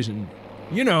stupid reason.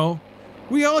 You know,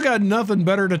 we all got nothing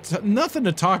better to nothing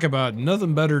to talk about,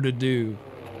 nothing better to do.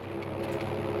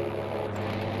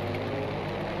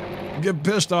 Get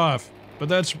pissed off. But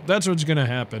that's what's gonna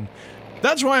happen.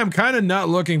 That's why I'm kind of not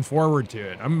looking forward to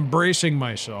it. I'm embracing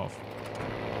myself.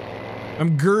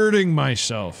 I'm girding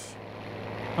myself.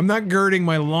 I'm not girding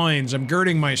my loins, I'm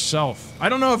girding myself. I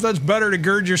don't know if that's better to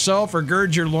gird yourself or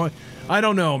gird your loin. I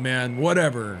don't know, man.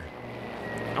 Whatever.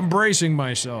 I'm bracing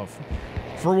myself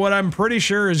for what I'm pretty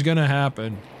sure is gonna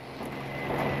happen.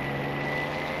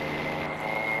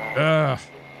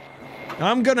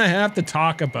 I'm gonna have to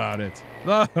talk about it.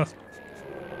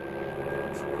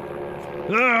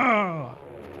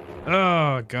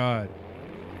 Oh, God.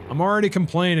 I'm already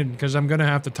complaining because I'm gonna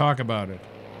have to talk about it.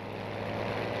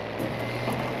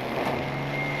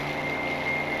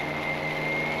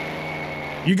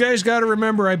 You guys got to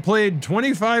remember, I played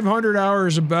 2,500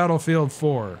 hours of Battlefield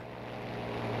 4.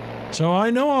 So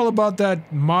I know all about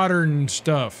that modern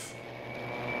stuff.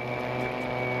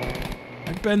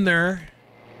 I've been there.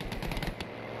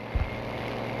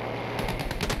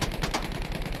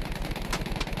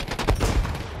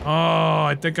 Oh,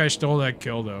 I think I stole that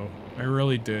kill, though. I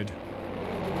really did.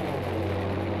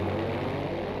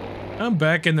 I'm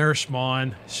back in their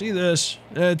spawn. See this?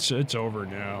 It's over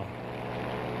now.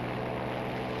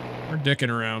 We're dicking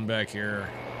around back here.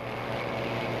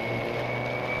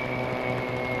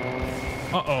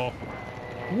 Uh-oh.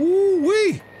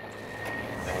 Woo-wee!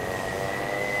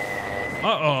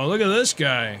 Uh-oh, look at this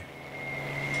guy.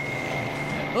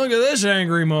 Look at this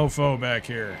angry mofo back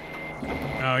here.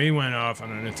 Oh, he went off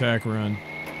on an attack run.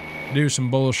 Do some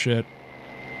bullshit.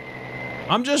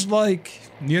 I'm just like,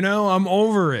 you know, I'm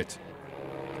over it.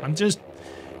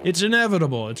 It's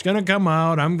inevitable. It's gonna come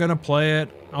out. I'm gonna play it.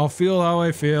 I'll feel how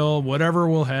I feel. Whatever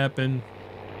will happen.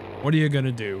 What are you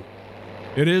gonna do?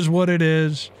 It is what it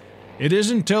is. It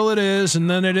is until it is, and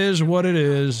then it is what it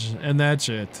is, and that's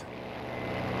it.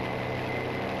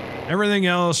 Everything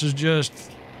else is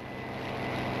just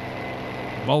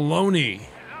baloney.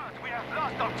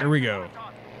 Here we go.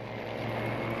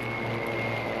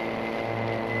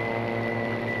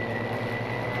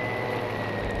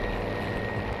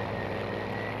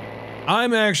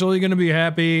 I'm actually going to be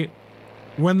happy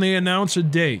when they announce a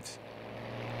date.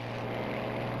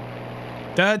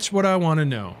 That's what I want to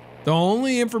know. The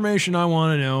only information I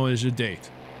want to know is a date.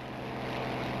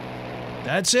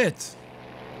 That's it.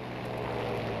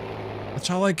 That's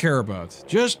all I care about.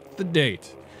 Just the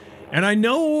date. And I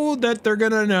know that they're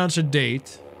going to announce a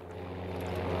date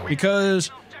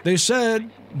because they said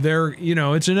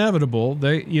it's inevitable.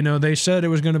 They said it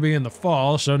was going to be in the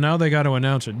fall, so now they got to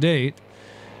announce a date.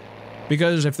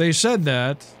 Because if they said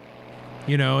that,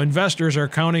 investors are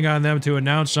counting on them to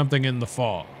announce something in the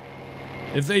fall.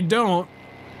 If they don't,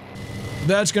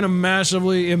 that's going to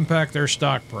massively impact their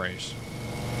stock price.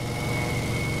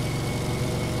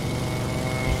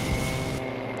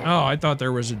 Oh, I thought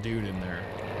there was a dude in there.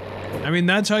 I mean,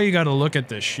 that's how you got to look at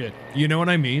this shit. You know what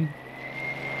I mean?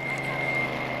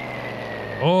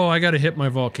 Oh, I got to hit my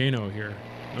volcano here.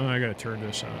 Oh, I got to turn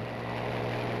this on.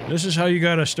 This is how you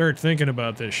got to start thinking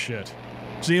about this shit.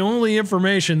 It's the only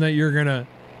information that you're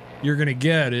gonna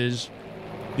get is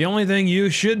the only thing you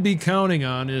should be counting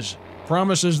on is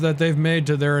promises that they've made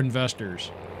to their investors.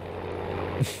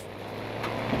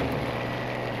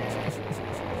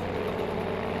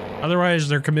 Otherwise,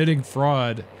 they're committing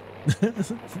fraud.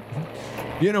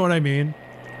 You know what I mean?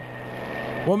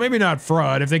 Well, maybe not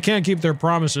fraud. If they can't keep their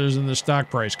promises, then the stock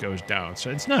price goes down.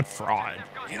 So it's not fraud.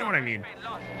 You know what I mean?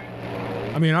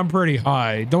 I mean, I'm pretty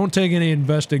high. Don't take any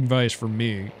investing advice from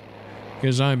me,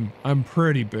 because I'm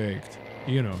pretty baked,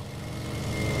 you know.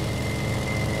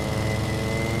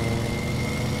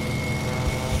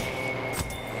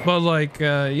 But like,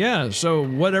 yeah, so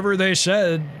whatever they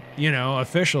said,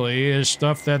 officially is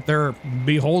stuff that they're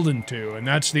beholden to, and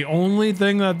that's the only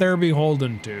thing that they're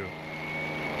beholden to.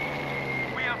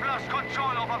 We have lost control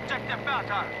of objective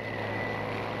Bertha.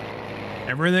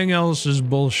 Everything else is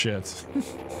bullshit.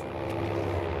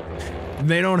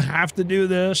 They don't have to do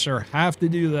this or have to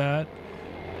do that.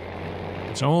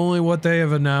 It's only what they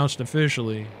have announced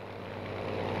officially.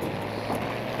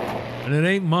 And it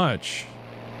ain't much.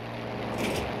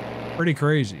 Pretty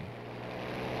crazy.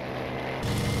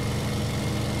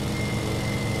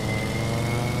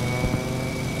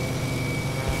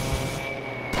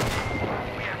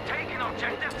 We have taken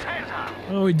objective Panzer.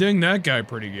 Oh, we dinged that guy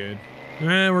pretty good.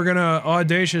 And we're gonna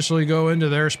audaciously go into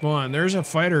their spawn. There's a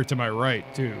fighter to my right,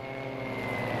 too.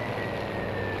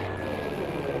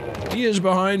 He is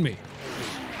behind me.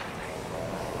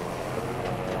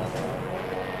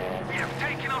 We have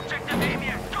taken objective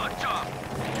Emir. Good job.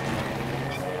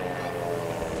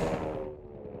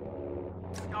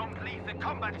 Don't leave the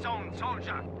combat zone,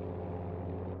 soldier.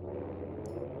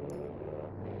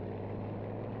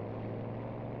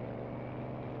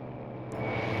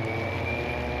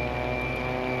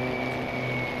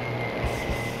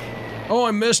 Oh,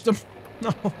 I missed him.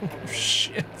 No,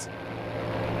 shit.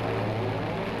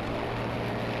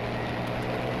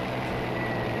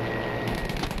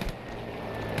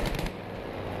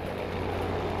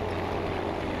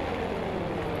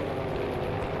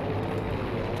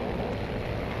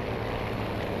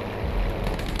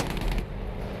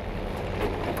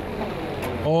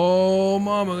 Oh,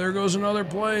 mama, there goes another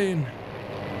plane.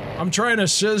 I'm trying to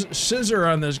scissor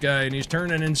on this guy, and he's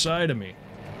turning inside of me.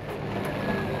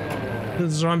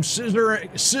 So I'm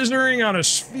scissoring on a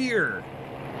sphere.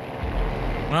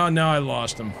 Oh, now I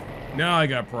lost him. Now I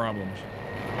got problems.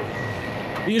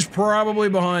 He's probably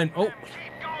behind. Oh. Keep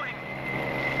going.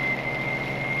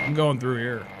 I'm going through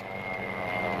here.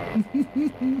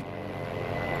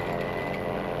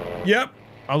 Yep.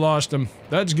 I lost him.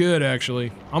 That's good,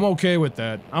 actually. I'm okay with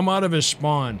that. I'm out of his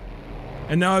spawn.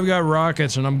 And now I've got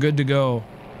rockets and I'm good to go.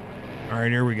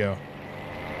 Alright, here we go.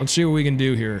 Let's see what we can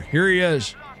do here. Here he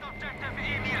is. Lost objective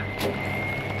Emil.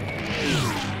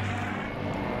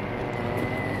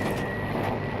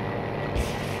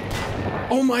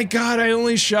 Oh my god, I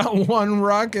only shot one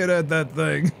rocket at that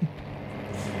thing.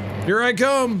 Here I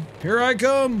come. Here I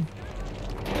come.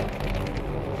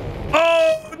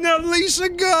 Oh, now Lisa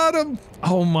got him.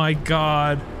 Oh my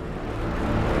god.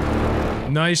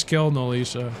 Nice kill,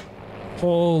 Nalisa.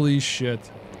 Holy shit.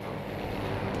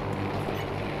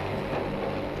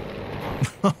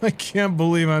 I can't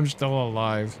believe I'm still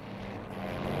alive.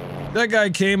 That guy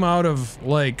came out of,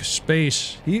 like,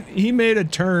 space. He made a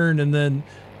turn and then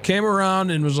came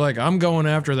around and was like, I'm going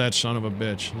after that son of a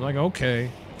bitch. I'm like,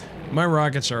 okay. My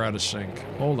rockets are out of sync.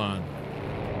 Hold on.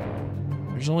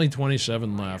 There's only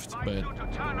 27 left, but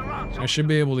I should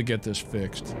be able to get this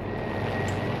fixed.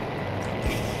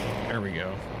 There we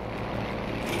go.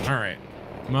 Alright.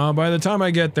 Well, by the time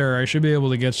I get there, I should be able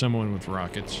to get someone with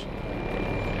rockets.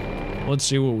 Let's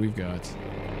see what we've got.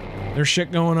 There's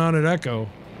shit going on at Echo.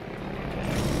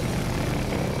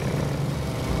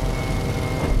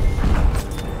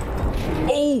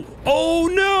 Oh! Oh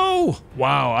no!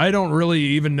 Wow, I don't really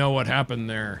even know what happened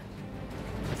there.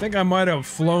 I think I might have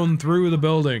flown through the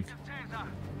building.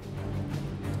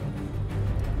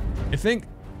 I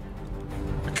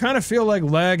kind of feel like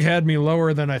lag had me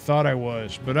lower than I thought I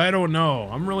was, but I don't know.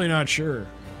 I'm really not sure.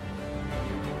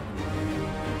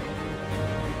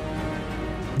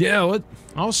 Yeah,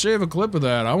 I'll save a clip of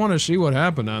that. I want to see what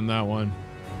happened on that one.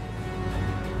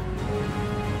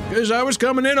 Because I was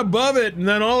coming in above it, and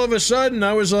then all of a sudden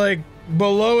I was like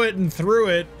below it and through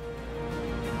it.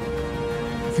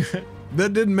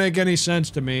 That didn't make any sense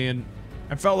to me, and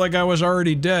I felt like I was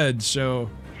already dead, so...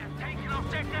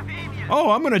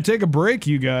 Oh, I'm gonna take a break,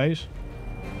 you guys.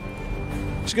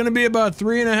 It's gonna be about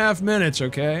 3.5 minutes,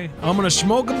 okay? I'm gonna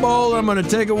smoke a bowl, I'm gonna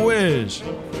take a whiz.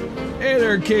 Hey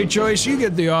there, K-Choice, you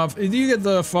get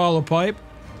the follow pipe.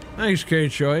 Thanks,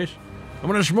 K-Choice. I'm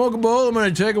gonna smoke a bowl, I'm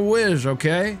gonna take a whiz,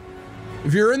 okay?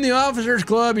 If you're in the Officers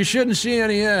Club, you shouldn't see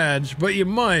any ads, but you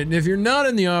might. And if you're not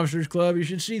in the Officers Club, you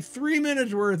should see 3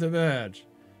 minutes worth of ads.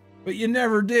 But you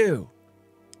never do.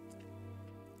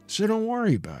 So don't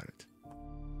worry about it.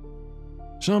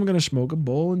 So I'm gonna smoke a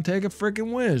bowl and take a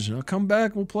frickin' whiz, and I'll come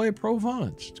back and we'll play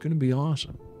Provence. It's gonna be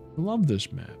awesome. I love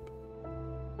this map.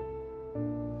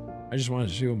 I just wanted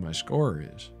to see what my score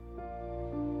is.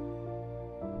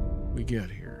 We get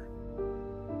here.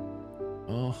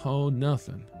 Oh,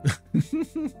 nothing.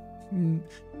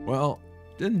 Well,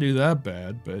 didn't do that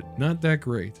bad, but not that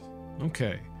great.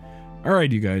 Okay.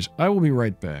 Alright, you guys, I will be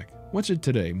right back. What's it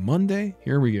today? Monday?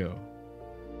 Here we go.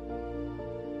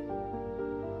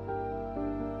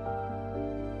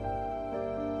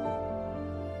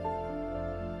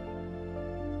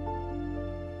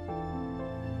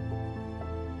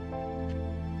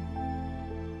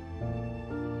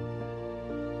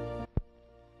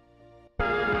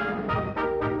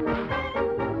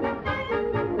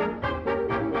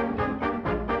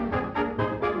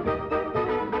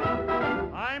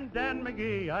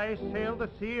 I sail the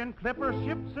sea in clipper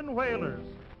ships and whalers.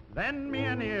 Lend me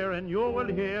an ear and you will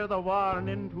hear the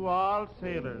warning to all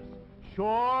sailors.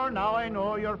 Sure, now I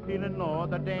know you're feeling low,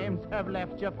 the dames have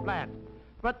left you flat.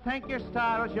 But thank your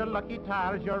stars, your lucky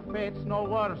tars, your fate's no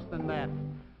worse than that.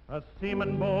 A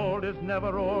seaman bold is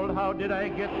never old, how did I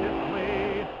get this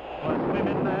way? 'Twas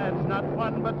women, lads, not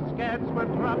one but scats where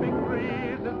tropic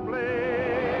breezes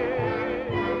play.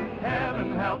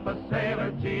 Heaven help a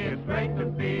sailor, gee, it's great to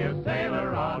be a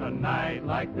sailor on a night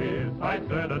like this. I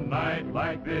said a night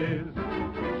like this.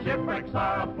 Shipwrecks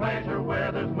are a pleasure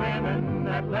where there's women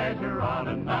at leisure on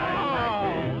a night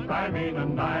like this. I mean a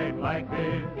night like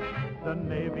this. The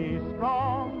Navy's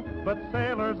strong, but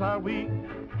sailors are weak.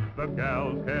 The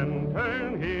gals can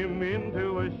turn him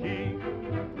into a sheep.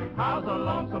 How's a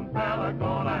lonesome fella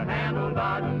gonna handle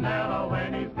Dardanella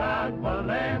when he's got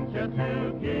Valencia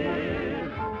to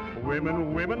give?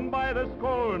 Women, women by the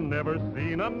score, never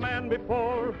seen a man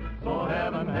before. So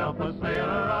heaven help a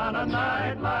sailor on a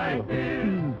night like this.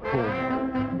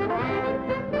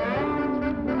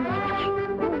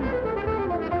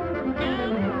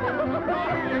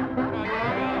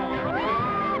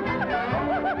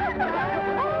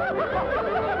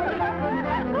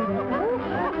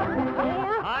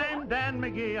 I'm Dan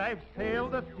McGee. I've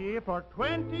sailed the sea for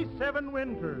 27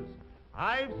 winters.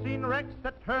 I've seen wrecks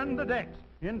that turned the decks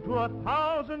into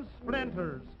 1,000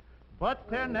 splinters. But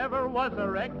there never was a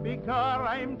wreck, because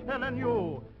I'm telling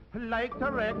you, like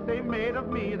the wreck they made of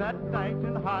me that night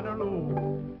in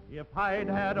Honolulu. If I'd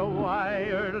had a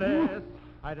wireless,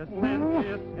 I'd have sent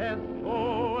this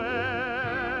SOS.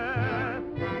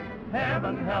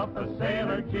 Heaven help a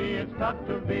sailor, gee, it's tough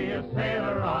to be a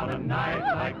sailor on a night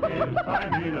like this.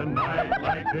 I mean a night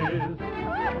like this.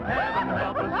 Heaven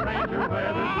help a stranger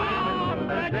where there's women and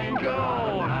there's danger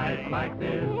on a night like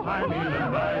this. I mean a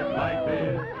night like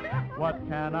this. What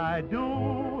can I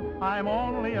do? I'm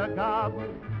only a gob.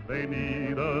 They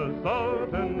need a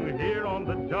sultan here on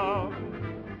the job.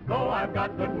 Though I've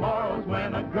got good morals,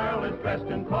 when a girl is dressed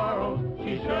in corals,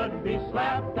 she should be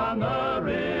slapped on the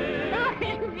wrist.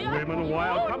 Women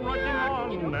wild come rushing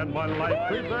on, and my life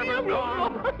preserver's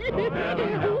gone. So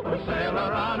heaven help a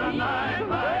sailor on a night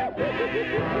like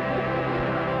this.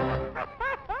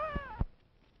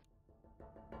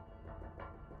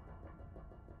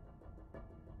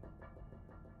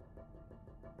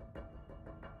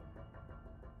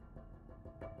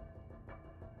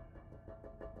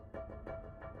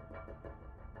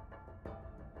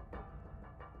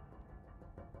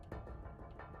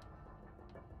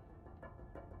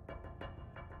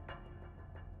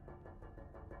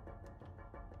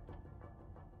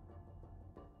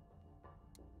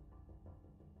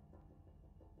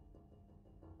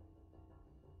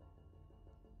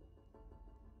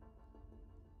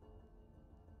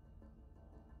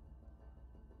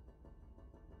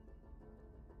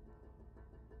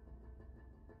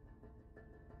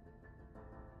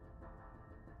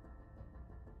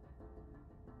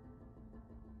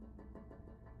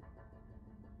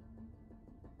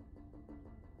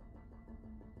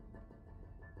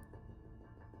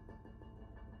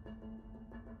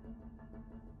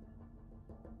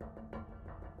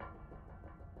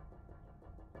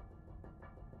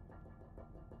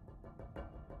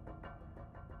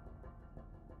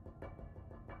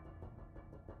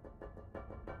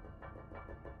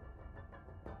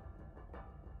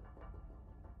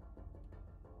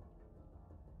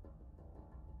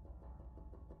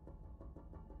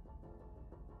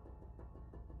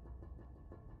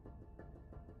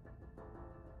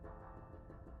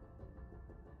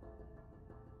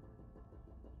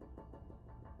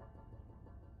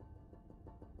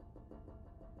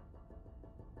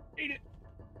 Eat it!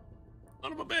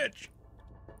 Son of a bitch!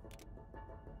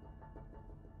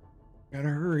 Gotta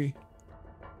hurry.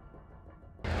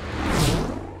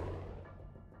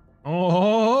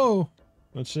 Oh!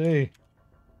 Let's see.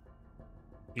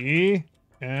 E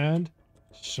and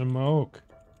smoke.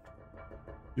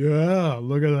 Yeah,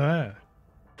 look at that.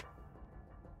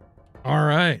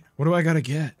 Alright, what do I gotta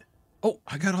get? Oh,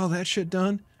 I got all that shit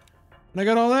done? And I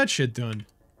got all that shit done.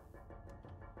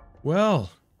 Well...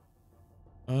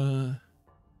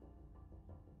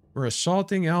 we're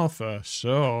assaulting Alpha,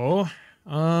 so,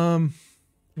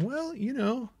 well, you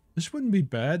know, this wouldn't be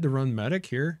bad to run medic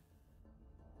here.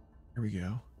 Here we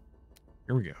go.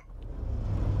 Here we go.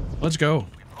 Let's go.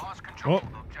 Oh,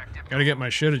 gotta get my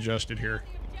shit adjusted here.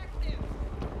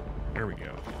 There we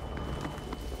go.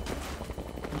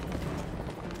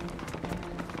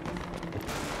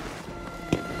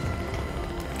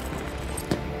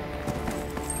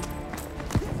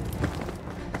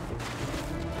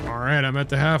 Alright, I'm at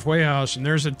the halfway house, and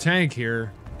there's a tank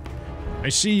here. I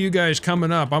see you guys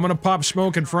coming up. I'm gonna pop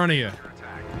smoke in front of you.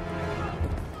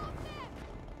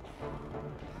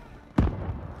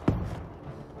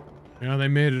 Yeah, they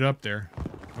made it up there.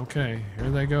 Okay, here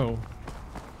they go.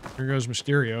 Here goes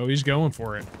Mysterio. He's going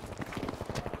for it.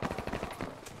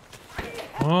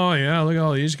 Oh, yeah, look at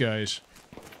all these guys.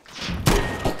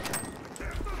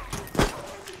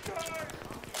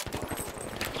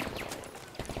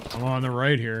 I'm on the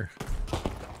right here.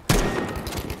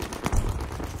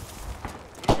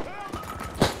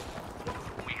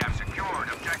 We have secured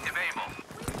objective Able.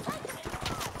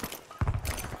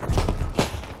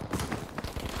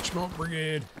 Smoke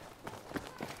brigade.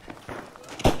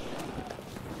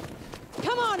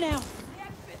 Come on now.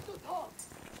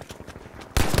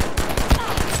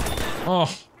 Oh.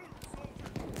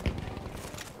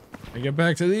 I get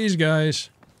back to these guys.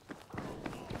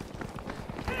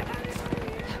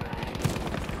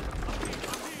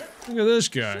 Look at this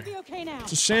guy.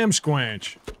 It's a Sam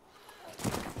Squanch.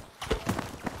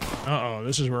 Uh-oh,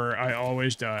 this is where I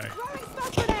always die.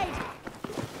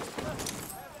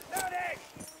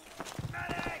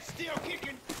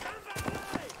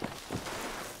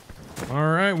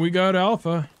 Alright, we got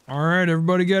Alpha. Alright,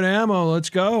 everybody get ammo. Let's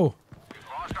go.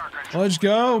 Let's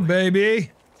go,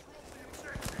 baby.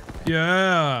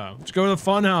 Yeah. Let's go to the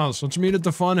fun house. Let's meet at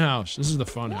the fun house. This is the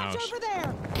fun house. Over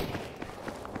there.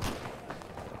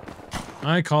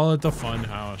 I call it the fun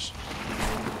house.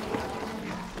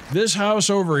 This house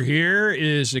over here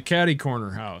is a catty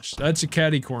corner house. That's a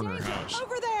catty corner house.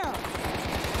 Over there.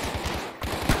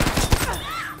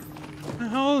 What the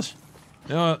hell is...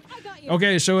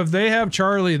 okay, so if they have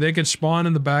Charlie, they could spawn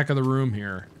in the back of the room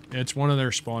here. It's one of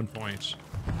their spawn points.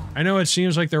 I know it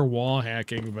seems like they're wall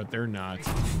hacking, but they're not.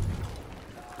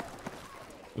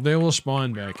 But they will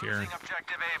spawn back here.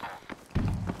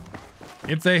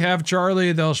 If they have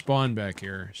Charlie, they'll spawn back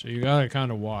here. So you gotta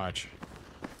kind of watch.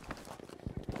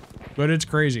 But it's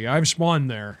crazy. I've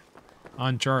spawned there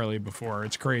on Charlie before.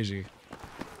 It's crazy.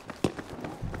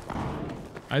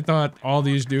 I thought all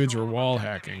these dudes were wall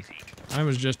hacking. I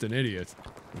was just an idiot.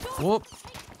 Whoop.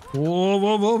 Whoa,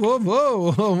 whoa, whoa, whoa,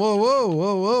 whoa, whoa, whoa,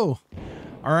 whoa, whoa.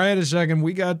 All right, a second.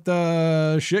 We got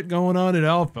shit going on at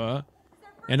Alpha.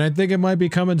 And I think it might be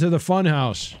coming to the fun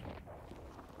house.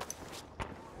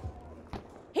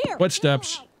 Here.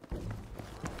 Footsteps.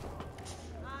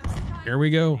 Here we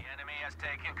go. The enemy has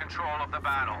taken control of the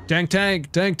battle. Tank,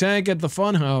 tank, tank, tank at the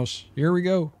fun house. Here we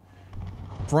go.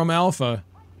 From Alpha.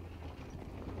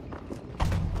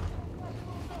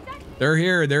 They're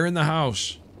here. They're in the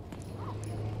house.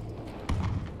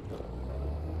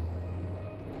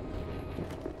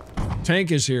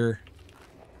 Tank is here.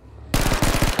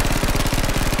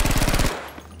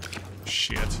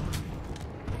 Shit.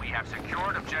 We have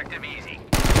secured objective easy.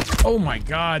 Oh my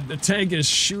god, the tank is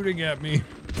shooting at me.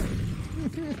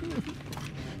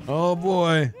 Oh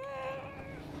boy.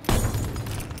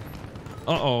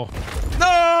 Uh-oh.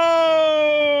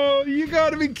 No! You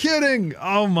gotta be kidding!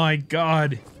 Oh my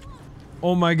god.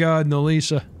 Oh my god,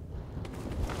 Nalisa.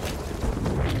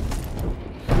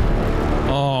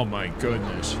 Oh my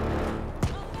goodness.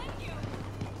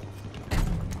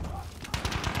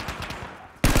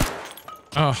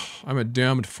 Oh, I'm a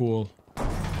damned fool.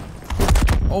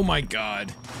 Oh my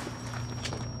god.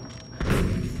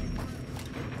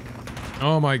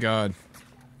 Oh my god.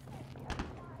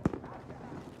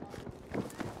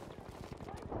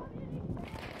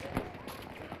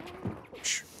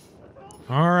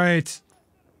 All right.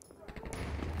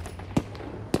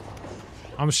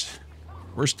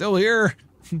 We're still here.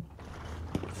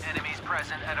 Enemies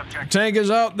present at objective. Tank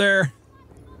is out there.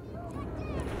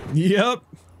 Yep.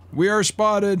 We are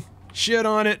spotted. Shit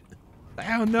on it.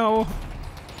 Oh no.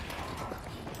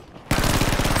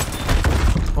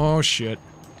 Oh shit.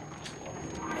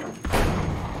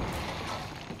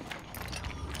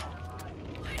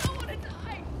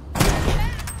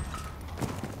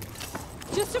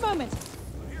 Just a moment.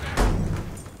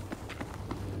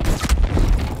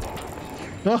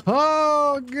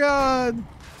 Oh god.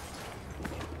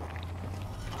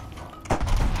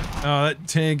 Oh, that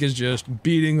tank is just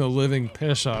beating the living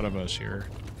piss out of us here.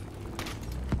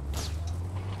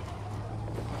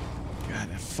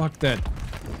 God, fuck that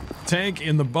tank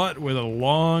in the butt with a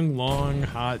long, long,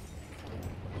 hot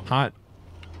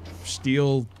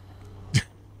steel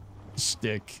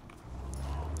stick.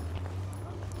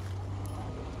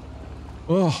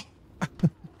 Oh.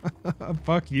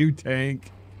 Fuck you,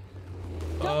 tank.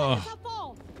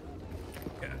 Oh.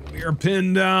 God, we are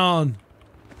pinned down.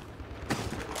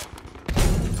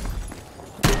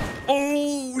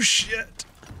 Oh, shit.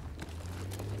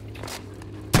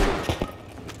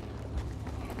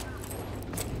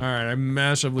 Alright, I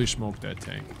massively smoked that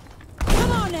tank.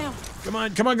 Come on now. Come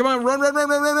on, come on, come on. Run, run, run,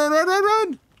 run, run, run, run, run,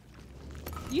 run.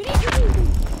 You need to.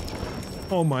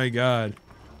 Oh my god.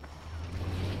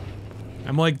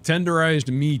 I'm like tenderized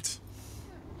meat.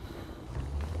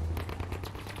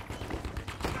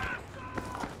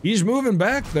 He's moving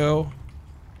back, though.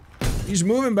 He's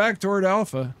moving back toward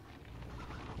Alpha.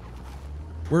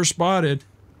 We're spotted.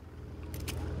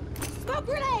 Smoke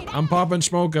grenade. I'm popping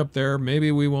smoke up there.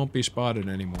 Maybe we won't be spotted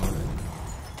anymore.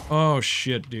 Oh,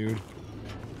 shit, dude.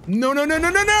 No, no, no, no,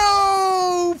 no,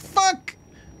 no! Fuck!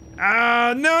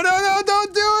 Ah, no, no, no,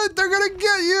 don't do it! They're gonna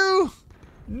get you!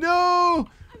 No!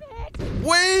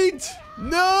 Wait!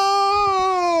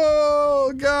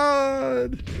 No!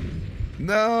 God!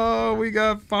 No, we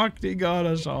got fucked. He got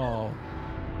us all.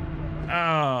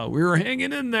 Ah, we were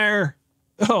hanging in there.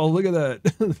 Oh, look at that.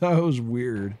 That was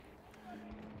weird.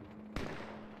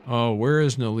 Oh, where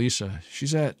is Nalisa?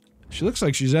 She's at... She looks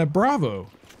like she's at Bravo.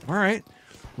 Alright.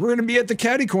 We're gonna be at the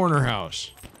catty corner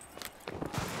house.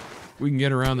 We can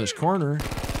get around this corner.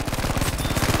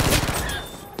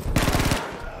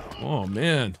 Oh,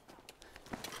 man.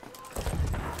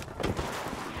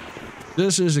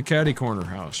 This is a catty corner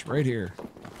house, right here.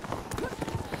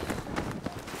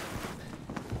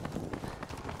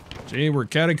 See, we're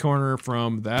catty-corner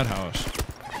from that house.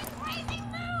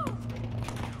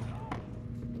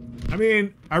 I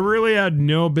mean, I really had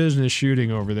no business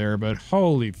shooting over there, but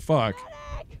holy fuck.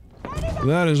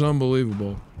 That is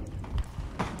unbelievable.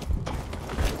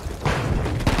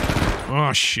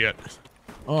 Oh, shit.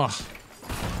 Oh.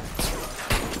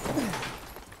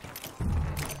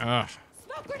 Ah.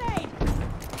 Smoke grenade!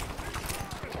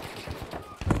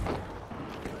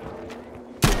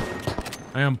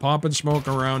 I am popping smoke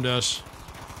around us.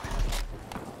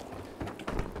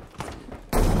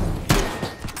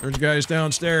 There's guys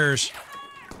downstairs.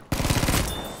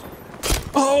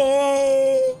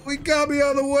 Oh, he got me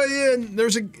on the way in.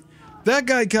 That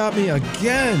guy caught me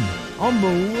again.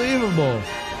 Unbelievable.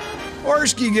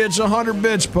 Orsky gets 100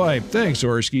 bits pipe. Thanks,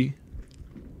 Orsky.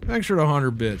 Thanks for the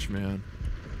 100 bits, man.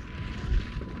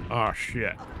 Oh,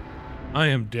 shit. I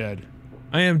am dead.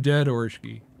 I am dead,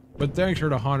 Orsky. But thanks for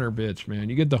the 100 bits, man.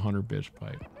 You get the 100 bits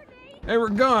pipe. Hey, we're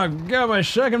gone. Got my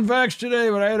second vax today,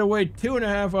 but I had to wait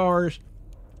 2.5 hours.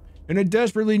 And I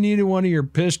desperately needed one of your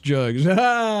piss jugs.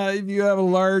 If you have a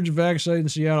large vax site in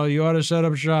Seattle, you ought to set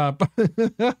up shop.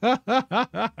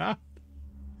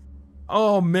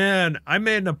 Oh, man. I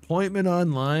made an appointment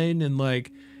online and,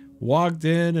 like, walked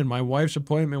in, and my wife's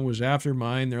appointment was after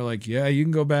mine. They're like, yeah, you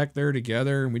can go back there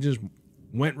together. And we just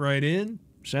went right in,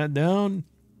 sat down,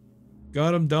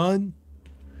 got them done.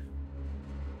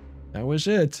 That was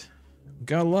it.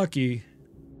 Got lucky.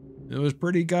 It was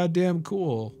pretty goddamn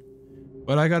cool.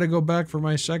 But I got to go back for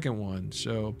my second one.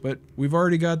 So, but we've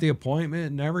already got the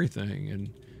appointment and everything.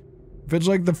 And if it's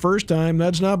like the first time,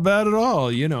 that's not bad at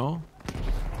all, you know.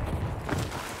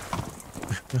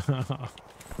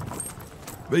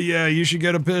 But yeah, you should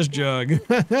get a piss jug.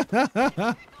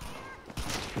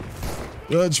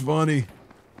 That's funny.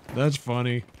 That's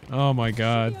funny. Oh my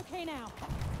god. Okay now.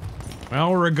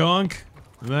 Well, Ragonk.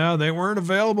 No, they weren't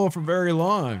available for very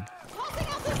long. Tossing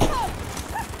out the smoke.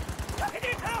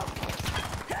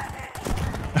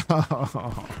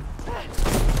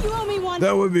 You owe me one.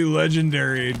 That would be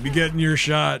legendary. Be getting your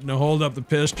shot and to hold up the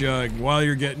piss jug while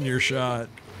you're getting your shot.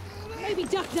 Maybe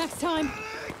duck next time.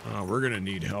 Oh, we're gonna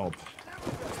need help.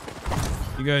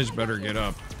 You guys better get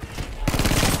up.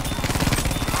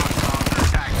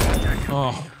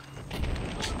 Oh.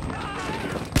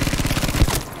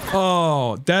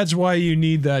 Oh, that's why you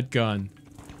need that gun.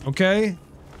 Okay?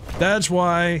 That's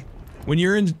why when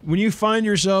you find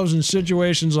yourselves in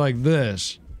situations like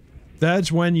this,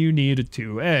 that's when you need a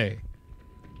 2A.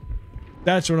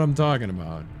 That's what I'm talking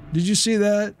about. Did you see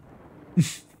that?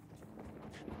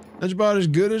 That's about as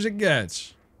good as it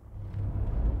gets.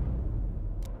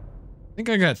 I think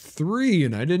I got 3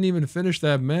 and I didn't even finish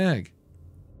that mag.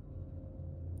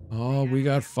 Oh, we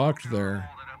got fucked there.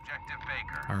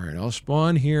 Alright, I'll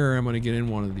spawn here. I'm gonna get in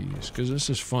one of these because this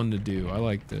is fun to do. I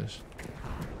like this.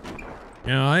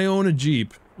 Yeah, I own a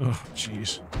Jeep. Oh,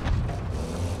 jeez.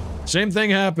 Same thing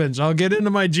happens. I'll get into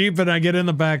my Jeep and I get in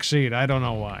the back seat. I don't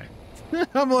know why.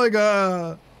 I'm like,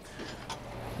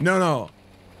 No.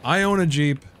 I own a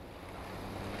Jeep.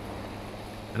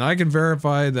 And I can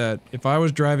verify that if I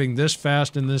was driving this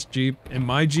fast in this Jeep, in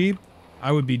my Jeep,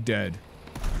 I would be dead.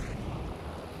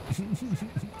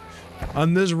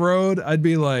 On this road, I'd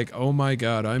be like, oh my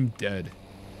god, I'm dead.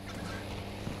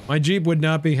 My Jeep would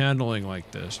not be handling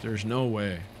like this. There's no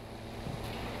way.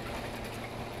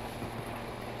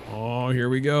 Oh, here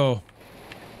we go.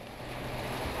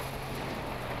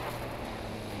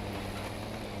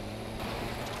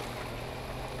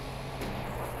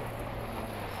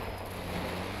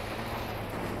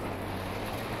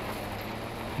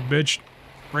 Bitch.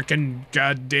 Frickin'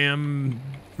 goddamn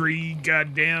tree,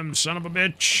 goddamn son of a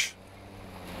bitch.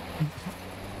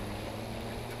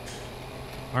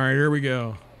 Alright, here we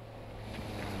go.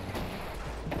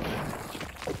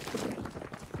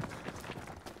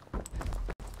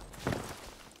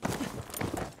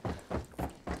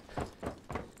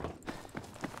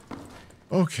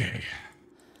 Okay.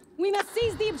 We must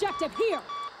seize the objective here.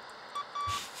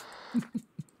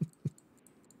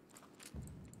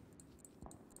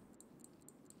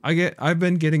 I've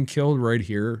been getting killed right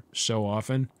here so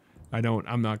often.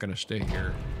 I'm not gonna stay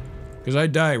here. Because I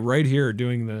die right here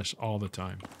doing this all the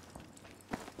time.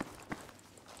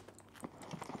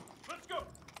 Let's go.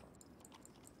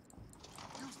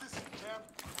 Use this,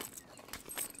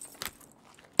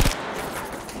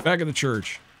 Cam. Back at the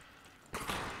church. We've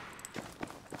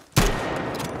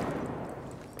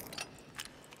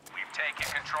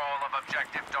taken control of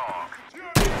objective dog.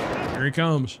 Here he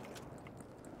comes.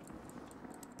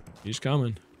 He's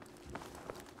coming.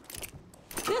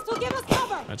 This will give us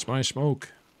cover. That's my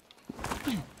smoke.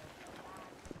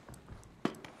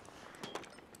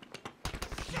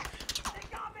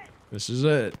 This is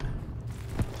it.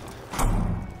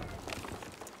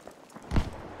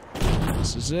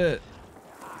 This is it.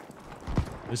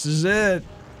 This is it.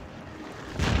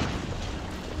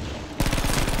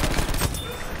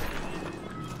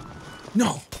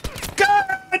 No. God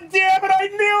damn it, I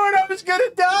knew it. I was gonna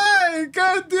die.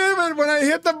 God damn it. When I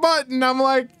hit the button, I'm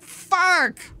like,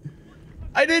 fuck.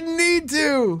 I didn't need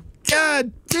to.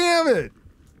 God damn it.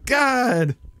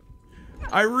 God.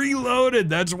 I reloaded.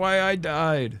 That's why I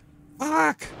died.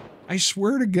 Fuck. I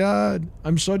swear to God.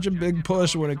 I'm such a big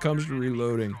puss when it comes to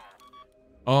reloading.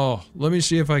 Oh, let me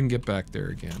see if I can get back there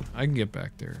again. I can get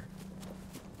back there.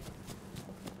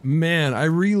 Man, I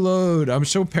reload. I'm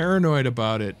so paranoid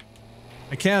about it.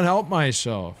 I can't help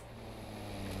myself.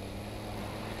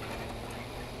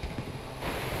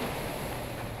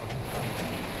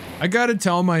 I gotta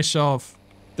tell myself,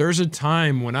 there's a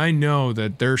time when I know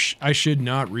that I should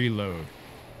not reload.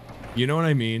 You know what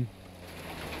I mean?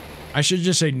 I should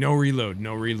just say no reload,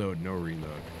 no reload, no reload.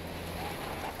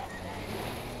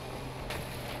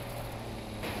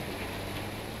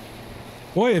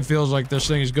 Boy, it feels like this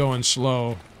thing is going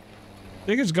slow.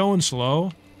 Think it's going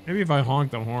slow? Maybe if I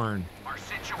honk the horn. Our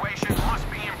situation must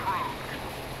be improved.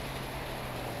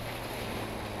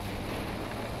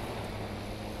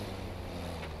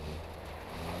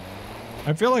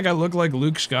 I feel like I look like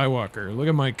Luke Skywalker. Look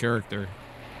at my character.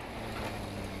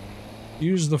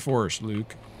 Use the Force,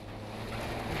 Luke.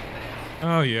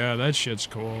 Oh yeah, that shit's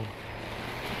cool.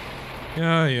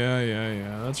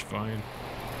 Yeah, that's fine.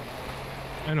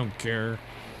 I don't care.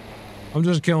 I'm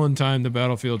just killing time to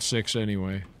Battlefield 6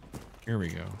 anyway. Here we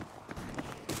go.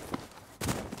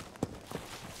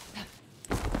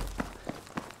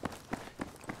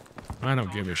 I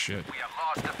don't give a shit.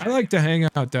 I like to hang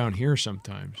out down here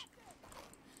sometimes.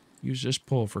 Use this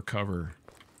pole for cover.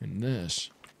 And this.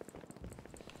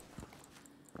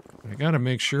 I gotta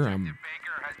make sure I'm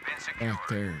back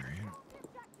there.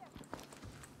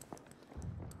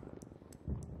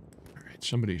 Alright,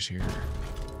 somebody's here.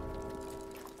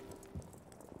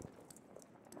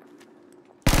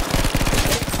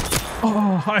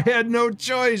 Oh, I had no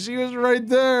choice. He was right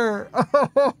there.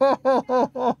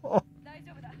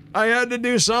 I had to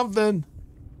do something.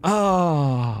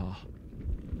 Oh.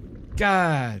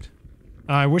 God.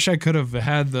 I wish I could have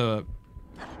had the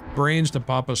brains to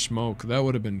pop a smoke. That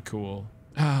would have been cool.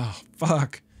 Oh,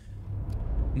 fuck.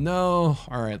 No.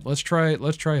 Alright, let's try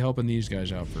helping these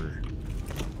guys out for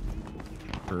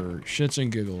shits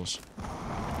and giggles.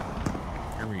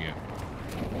 Here we go.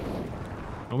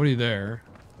 Nobody there.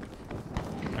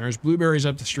 There's blueberries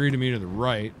up the street of me to the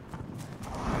right.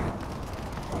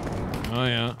 Oh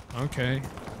yeah, okay.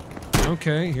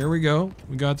 Okay, here we go.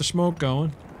 We got the smoke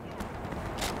going.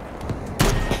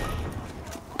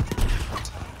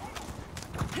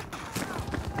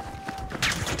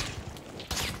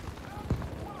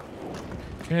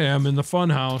 Okay, I'm in the fun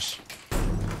house.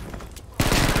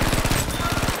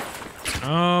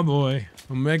 Oh boy,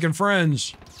 I'm making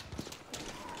friends.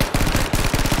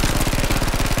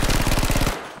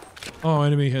 Oh,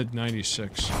 enemy hit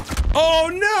 96. Oh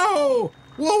no!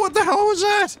 Whoa, what the hell was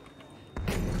that?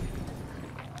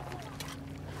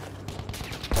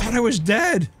 I thought I was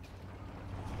dead.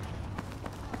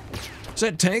 Is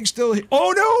that tank still here?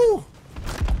 Oh no!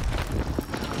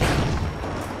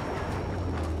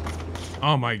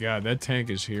 Oh my god, that tank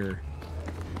is here.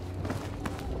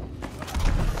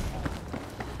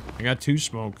 I got 2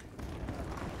 smoke.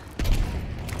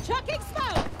 Chucking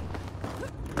smoke!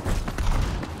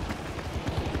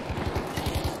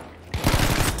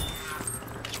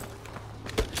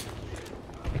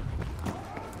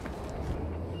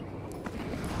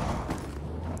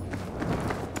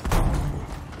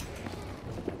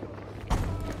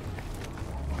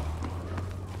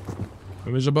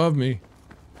 It was above me.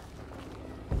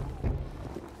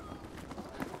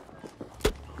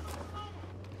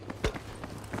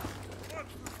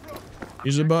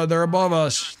 He's above, they're above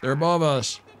us. They're above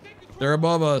us. They're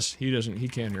above us. He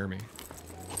can't hear me.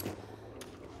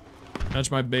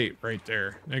 That's my bait right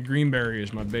there. That green berry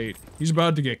is my bait. He's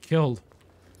about to get killed.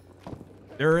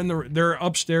 They're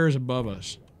upstairs above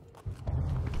us.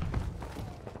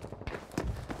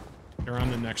 They're on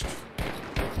the next.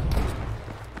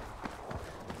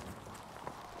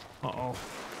 Uh-oh.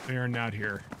 They are not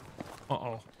here.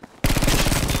 Uh-oh.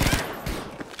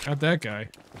 Got that guy.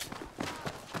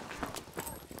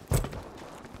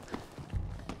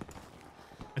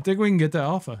 I think we can get the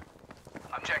Alpha.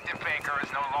 Objective Baker is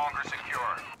no longer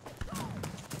secure.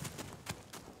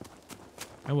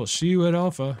 I will see you at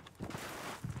Alpha.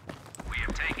 We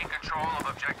have taken control of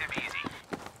Objective Easy.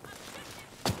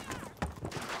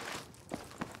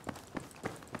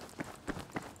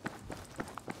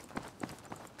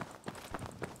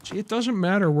 See, it doesn't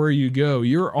matter where you go.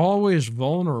 You're always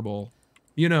vulnerable.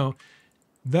 You know,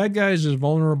 that guy's as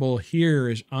vulnerable here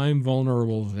as I'm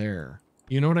vulnerable there.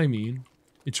 You know what I mean?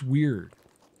 It's weird.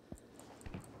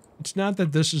 It's not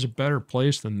that this is a better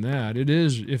place than that. It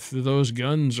is if those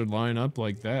guns are lined up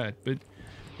like that. But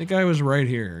the guy was right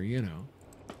here, you know.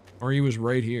 Or he was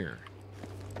right here.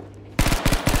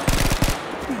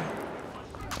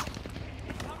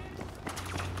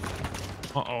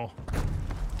 Uh-oh.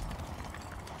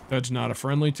 That's not a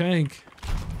friendly tank.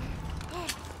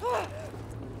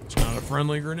 It's not a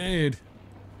friendly grenade.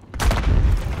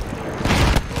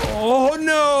 Oh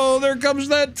no! There comes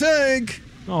that tank!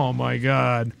 Oh my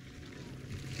god.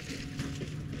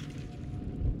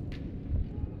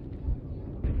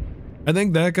 I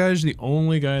think that guy's the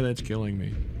only guy that's killing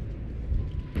me.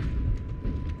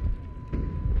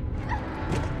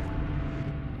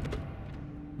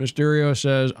 Mysterio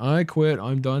says, I quit.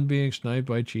 I'm done being sniped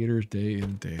by cheaters day in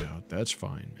and day out. That's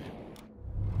fine, man.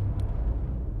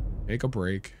 Take a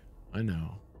break. I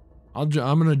know. I'm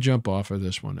gonna jump off of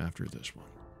this one after this one.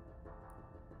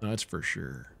 That's for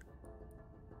sure.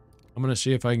 I'm gonna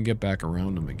see if I can get back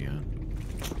around them again.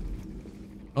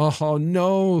 Oh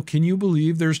no! Can you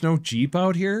believe there's no Jeep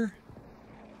out here?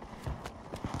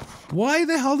 Why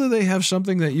the hell do they have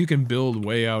something that you can build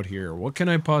way out here? What can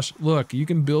I look, you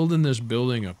can build in this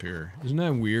building up here. Isn't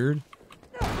that weird?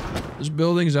 This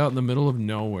building's out in the middle of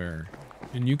nowhere.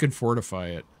 And you can fortify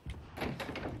it.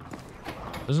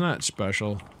 Isn't that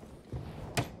special?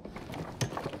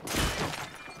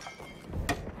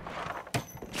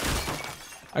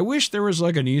 I wish there was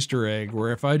like an Easter egg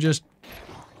where if I just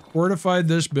fortified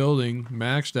this building,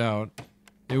 maxed out,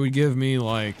 it would give me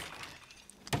like,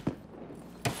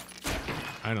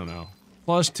 I don't know,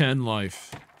 plus 10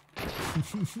 life.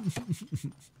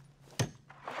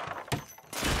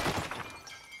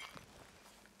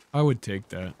 I would take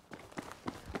that.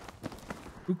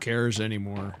 Who cares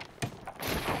anymore?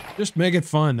 Just make it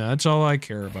fun. That's all I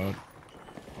care about.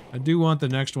 I do want the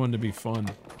next one to be fun.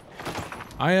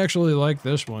 I actually like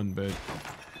this one, but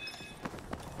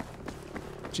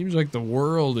it seems like the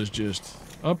world is just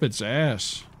up its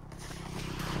ass.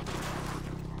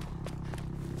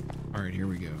 Alright, here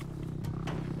we go.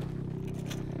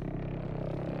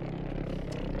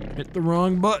 Hit the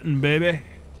wrong button, baby.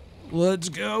 Let's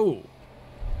go.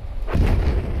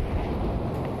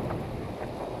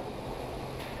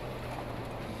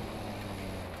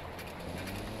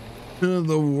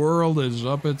 The world is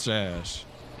up its ass.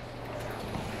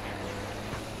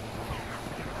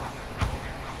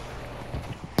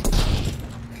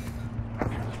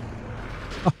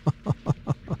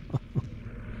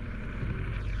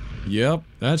 Yep,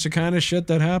 that's the kind of shit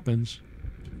that happens.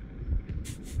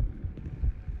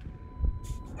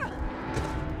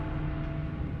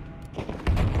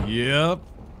 Yep.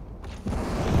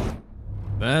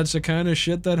 That's the kind of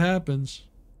shit that happens.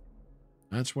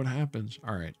 That's what happens.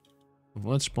 Alright.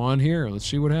 Let's spawn here. Let's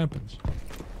see what happens.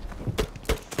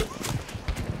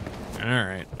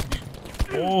 Alright.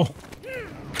 Oh.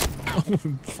 Oh,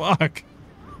 fuck.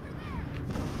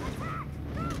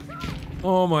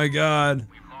 Oh my god.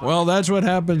 Well, that's what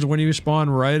happens when you spawn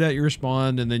right at your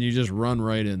spawn and then you just run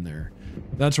right in there.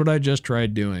 That's what I just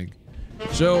tried doing.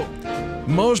 So,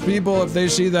 most people, if they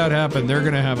see that happen, they're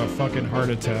gonna have a fucking heart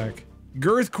attack.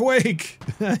 Girthquake!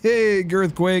 Hey,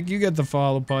 Girthquake, you get the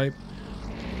follow pipe.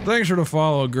 Thanks for the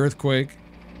follow, Girthquake.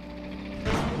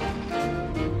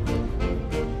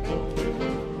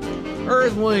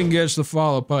 Earthling gets the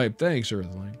follow pipe. Thanks,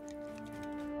 Earthling.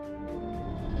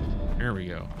 There we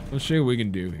go. Let's see what we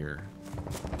can do here.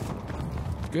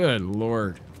 Good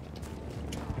Lord.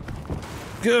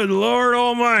 Good Lord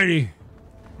Almighty.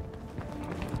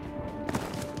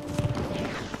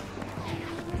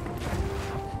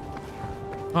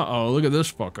 Uh-oh, look at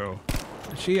this fucko.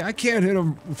 See, I can't hit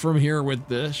him from here with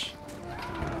this.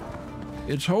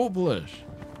 It's hopeless.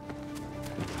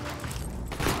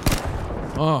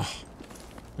 Oh,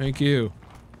 thank you.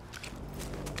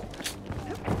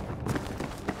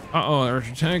 Uh-oh, there's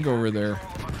a tank over there.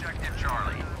 Objective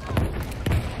Charlie.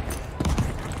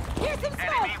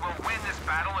 Enemy will win this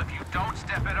battle if you don't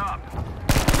step it up.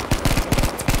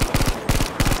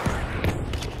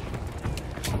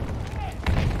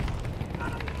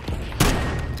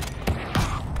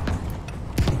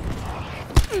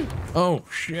 Oh,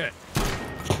 shit.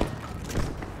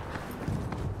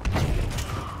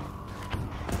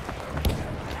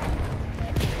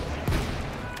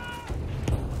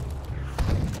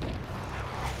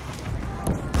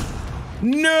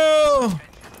 No!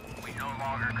 We no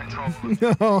longer control.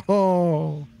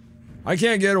 No! I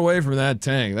can't get away from that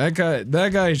tank. That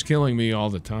guy's killing me all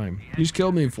the time. He's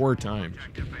killed me 4 times.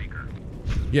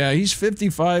 Yeah, he's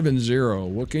 55-0.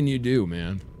 What can you do,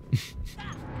 man?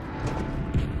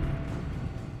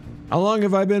 How long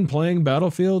have I been playing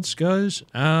Battlefield, Scuzz?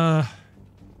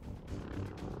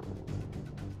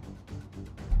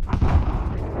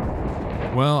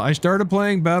 Well, I started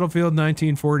playing Battlefield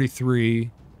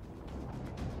 1943.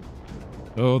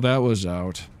 Oh, that was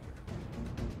out.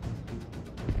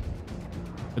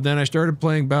 But then I started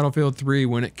playing Battlefield 3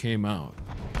 when it came out.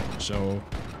 So,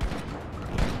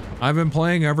 I've been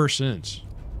playing ever since.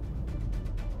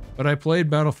 But I played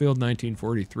Battlefield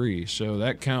 1943, so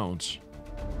that counts.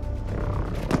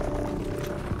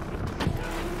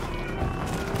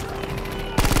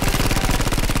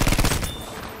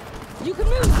 You can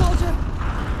move, soldier.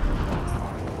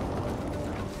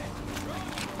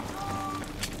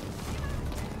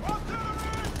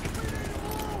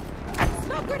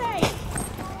 Smoke grenade.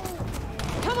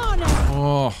 Come on now.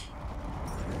 Oh.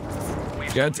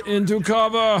 Get into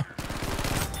cover.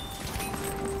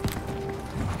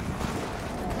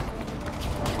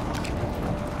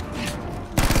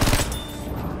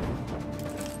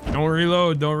 Don't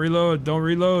reload, don't reload, don't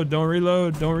reload, don't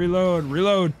reload, don't reload,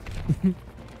 reload.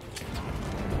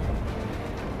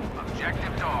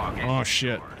 Objective dog. Oh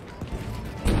shit.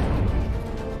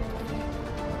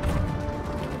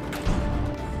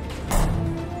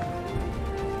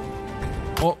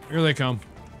 Oh, here they come.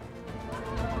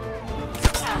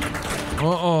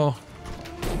 Uh-oh.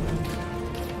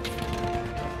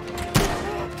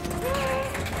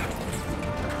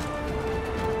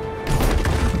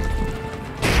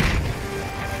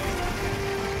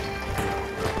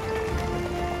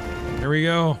 Here we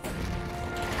go.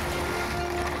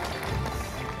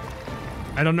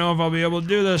 I don't know if I'll be able to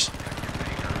do this.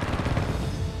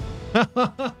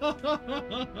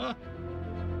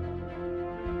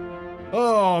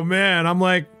 Oh man, I'm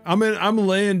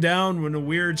laying down in a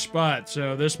weird spot,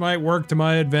 so this might work to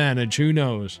my advantage, who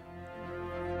knows.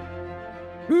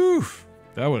 Whew,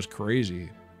 that was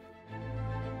crazy.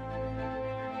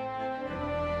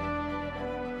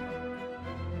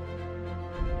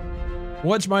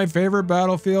 What's my favorite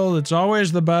Battlefield? It's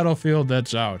always the Battlefield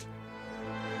that's out.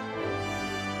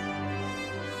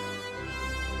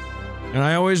 And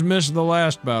I always miss the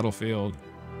last Battlefield.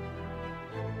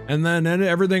 And then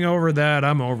everything over that,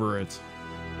 I'm over it.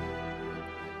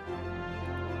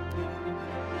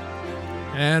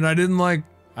 And I didn't like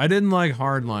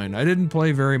Hardline. I didn't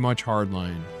play very much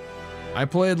Hardline. I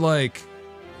played like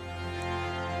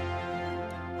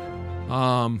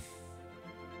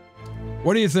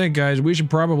what do you think, guys? We should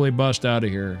probably bust out of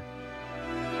here.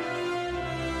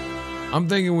 I'm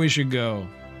thinking we should go.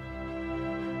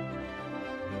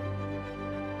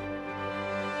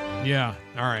 Yeah,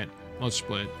 alright. Let's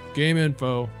split. Game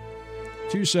info.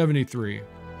 273.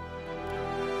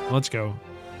 Let's go.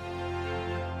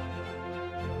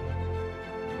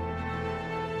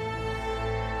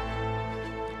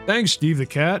 Thanks, Steve the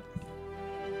Cat.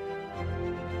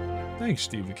 Thanks,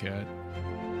 Steve the Cat.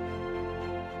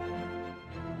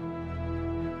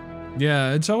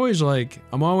 Yeah, it's always like,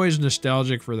 I'm always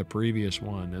nostalgic for the previous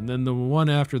one. And then the one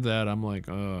after that, I'm like,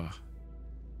 ugh.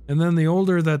 And then the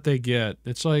older that they get,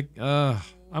 it's like, I'm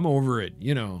over it,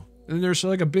 you know. And there's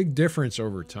like a big difference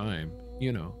over time,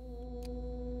 you know.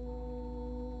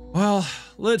 Well,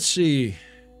 let's see.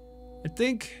 I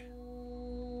think...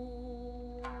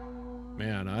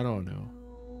 Man, I don't know.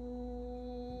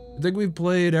 I think we've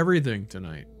played everything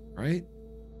tonight, right?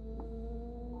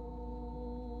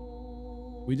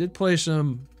 We did play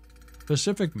some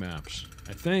Pacific maps,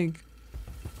 I think.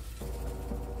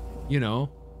 You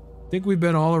know, I think we've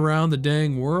been all around the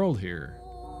dang world here.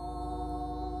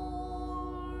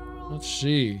 Let's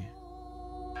see.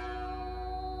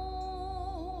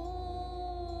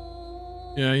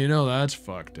 Yeah, you know, that's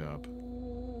fucked up.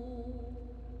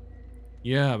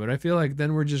 Yeah, but I feel like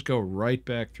then we'll just go right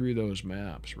back through those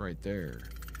maps right there.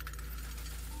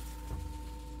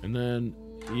 And then,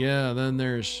 yeah, then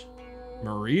there's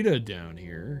Marita down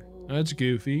here. That's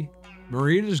goofy.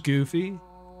 Marita's goofy.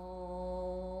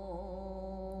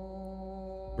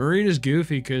 Marita's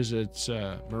goofy because it's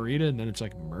Marita and then it's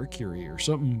like Mercury or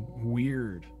something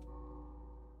weird.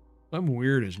 Something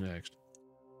weird is next.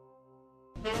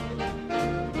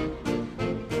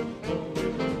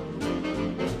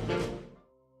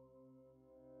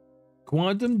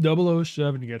 Quantum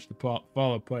 007 gets the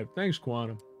follow pipe. Thanks,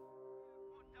 Quantum.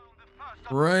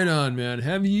 Right on, man.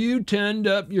 Have you tenned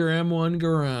up your M1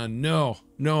 Garand? No.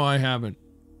 No, I haven't.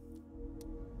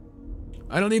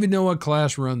 I don't even know what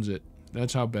class runs it.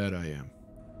 That's how bad I am.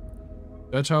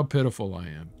 That's how pitiful I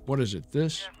am. What is it?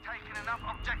 This? taken enough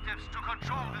objectives to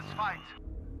control this fight.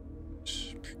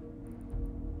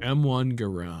 M1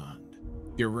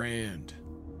 Garand.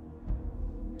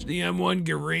 It's the M1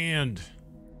 Garand.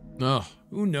 Oh,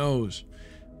 who knows?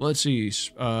 Let's see.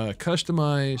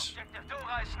 Customize. Objective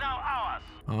Dora is now ours.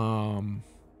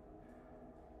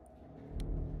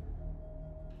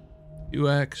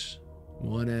 2x,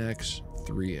 1x,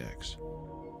 3x.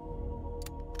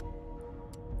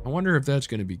 I wonder if that's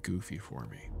going to be goofy for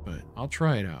me, but I'll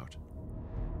try it out.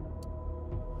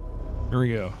 Here we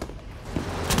go.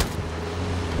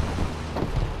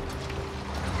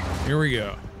 Here we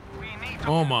go. We need to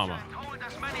Oh, mama. hold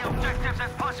as many objectives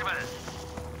as possible.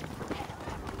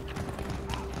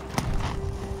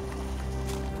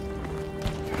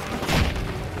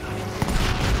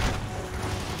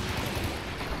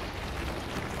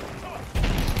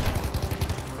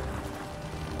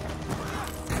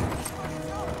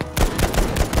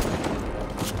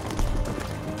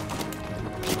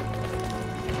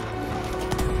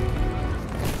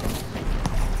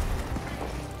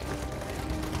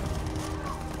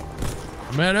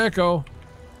 I'm at Echo.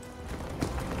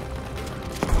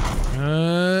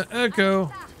 Echo.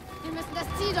 Wir müssen das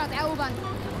Ziel dort erobern.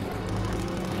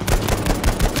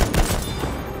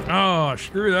 Oh,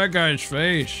 screw that guy's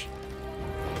face.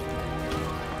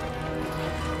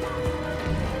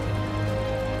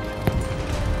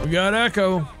 We got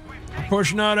Echo. We're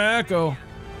pushing out of Echo.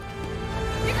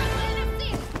 Wir können rein das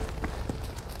Ziel.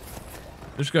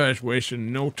 This guy's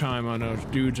wasting no time on those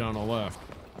dudes on the left.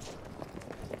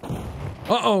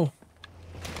 Uh-oh.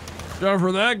 Down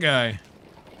for that guy.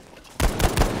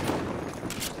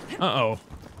 Uh-oh.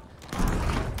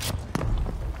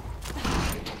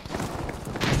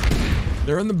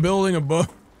 They're in the building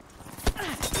above.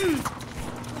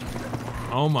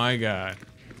 Oh my god.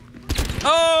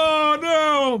 Oh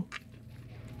no!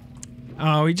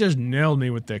 Oh, he just nailed me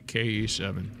with that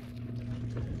KE7.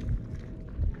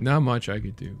 Not much I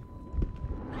could do.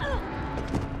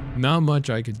 Not much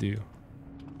I could do.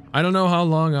 I don't know how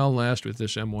long I'll last with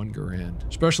this M1 Garand,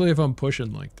 especially if I'm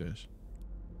pushing like this.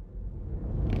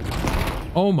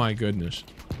 Oh my goodness.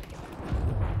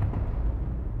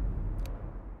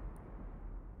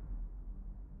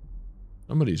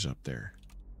 Somebody's up there.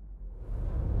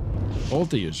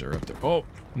 Both of yous are up there. Oh,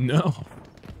 no.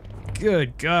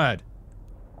 Good God.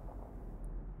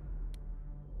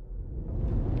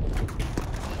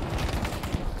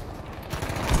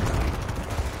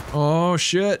 Oh,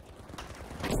 shit.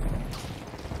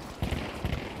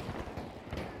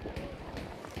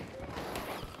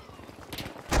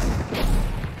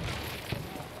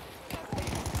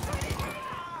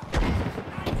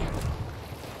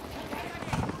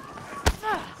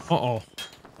 Uh-oh.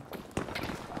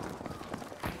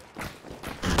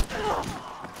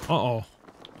 Uh-oh.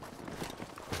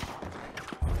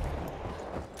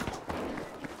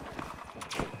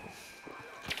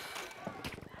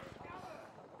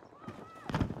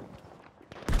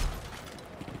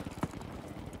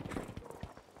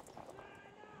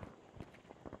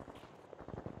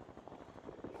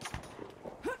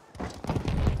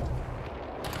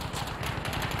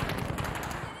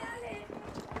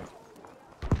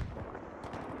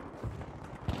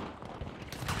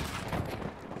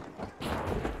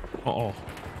 Uh-oh.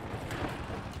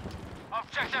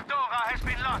 Objective Dora has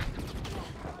been lost.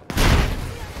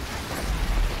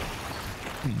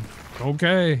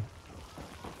 Okay.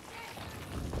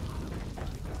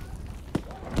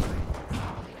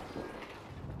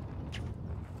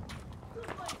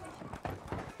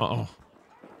 Uh-oh.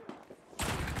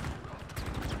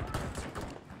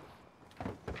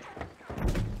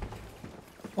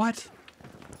 What?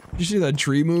 Did you see that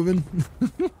tree moving?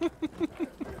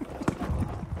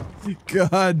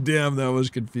 God damn, that was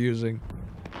confusing.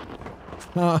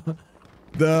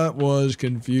 That was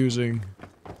confusing.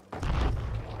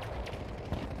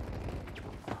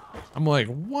 I'm like,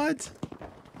 what?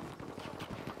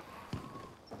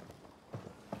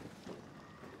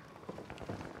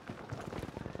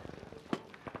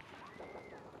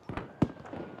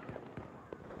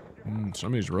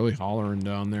 Somebody's really hollering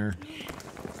down there.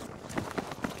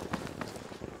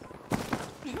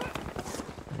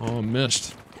 Oh,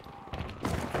 missed.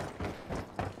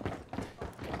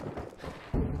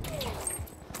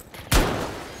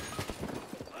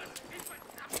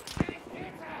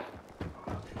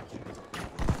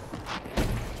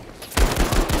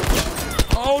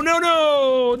 Oh, no,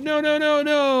 no! No, no, no,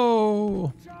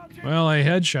 no! Well, I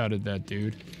headshotted that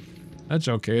dude. That's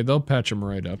okay, they'll patch him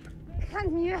right up.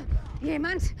 Kann mir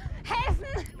jemand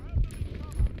helfen?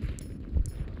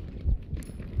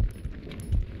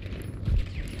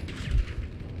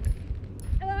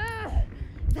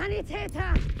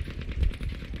 Sanitäter!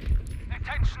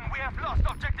 Attention, we have lost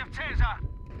objective Caesar.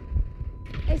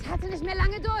 Ich hatte nicht mehr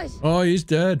lange durch. Oh, he's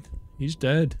dead. He's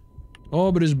dead.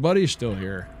 Oh, but his buddy's still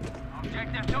here.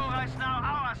 Objective Tora is now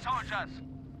our soldiers.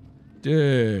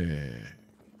 Dick.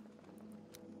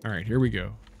 All right, here we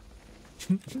go.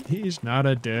 He's not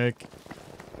a dick.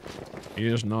 He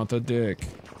is not a dick.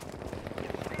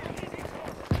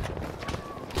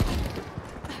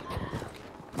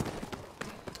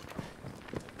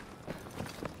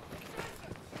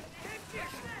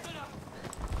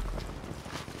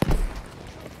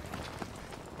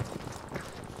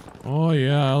 Oh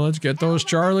yeah, let's get those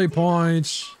Charlie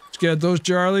points. Let's get those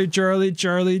Charlie points.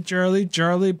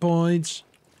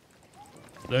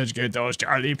 Let's get those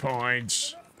Charlie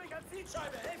points.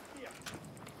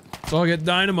 Let's all get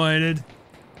dynamited.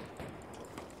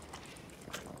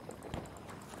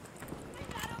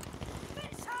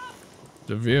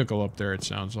 The vehicle up there, it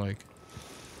sounds like.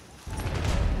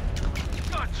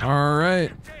 All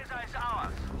right.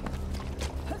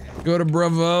 Go to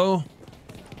Bravo.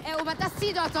 Erobert das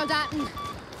Ziel dort, Soldaten.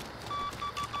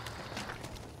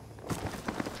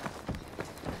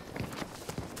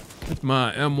 That's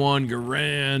my M1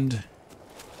 Garand.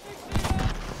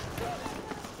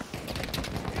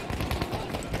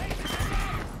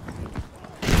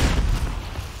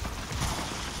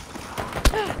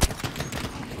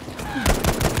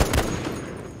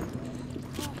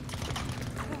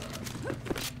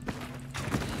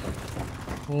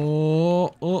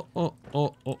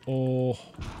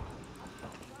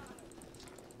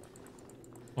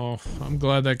 Oh, I'm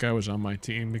glad that guy was on my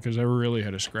team because I really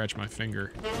had to scratch my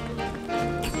finger.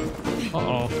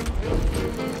 Uh-oh.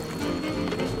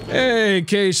 Hey,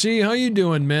 KC, how you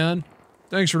doing, man?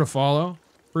 Thanks for the follow.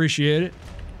 Appreciate it.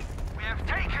 We have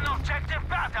taken objective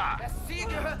Bata.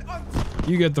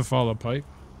 You get the follow pipe.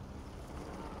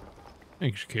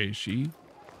 Thanks, KC.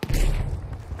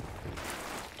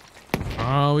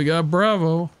 Oh, we got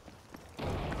Bravo.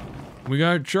 We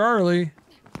got Charlie.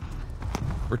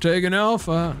 We're taking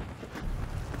Alpha.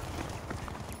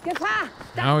 Gefahr!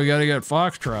 Now we gotta get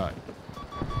Foxtrot.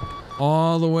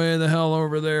 All the way the hell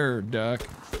over there, Duck.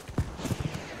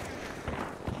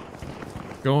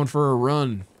 Going for a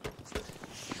run.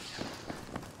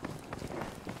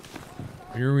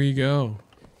 Here we go.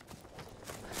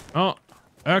 Oh,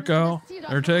 Echo.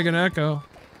 They're taking Echo.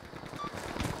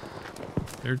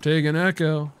 They're taking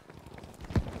Echo.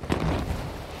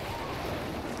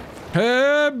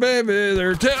 Hey, baby,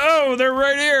 they're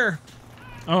right here.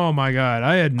 Oh my God,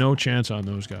 I had no chance on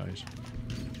those guys.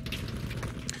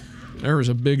 There was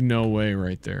a big no way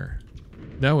right there.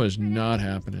 That was not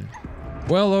happening.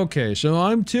 Well, okay, so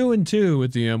I'm 2-2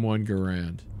 with the M1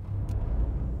 Garand.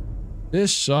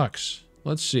 This sucks.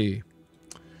 Let's see.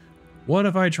 What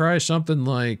if I try something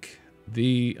like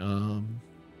the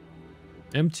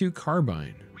M2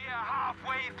 Carbine? We are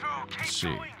halfway through. Keep Let's see.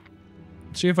 going.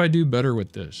 Let's see if I do better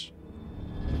with this.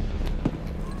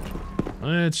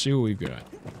 Let's see what we've got.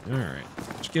 Alright,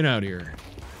 let's get out of here.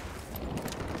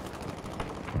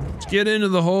 Let's get into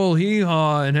the whole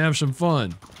hee-haw and have some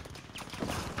fun.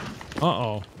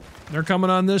 Uh-oh. They're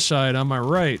coming on this side, on my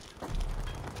right.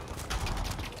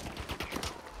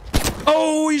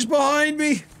 Oh, he's behind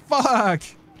me! Fuck!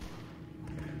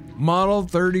 Model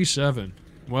 37.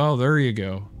 Well, there you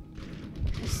go.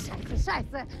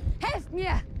 Scheiße! Helft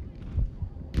mir!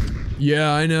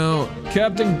 Yeah, I know.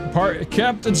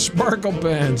 Captain Sparkle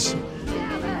Pants.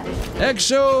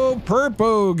 Exo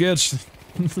Purpo gets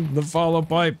the follow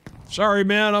pipe. Sorry,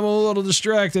 man, I'm a little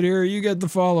distracted here. You get the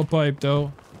follow pipe,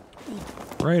 though.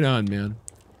 Right on, man.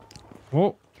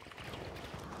 Whoa.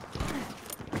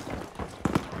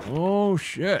 Oh,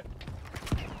 shit.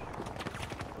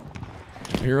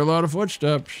 I hear a lot of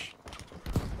footsteps.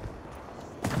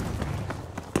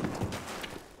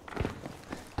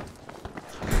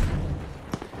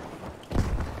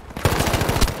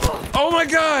 Oh my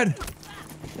God!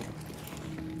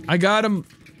 I got him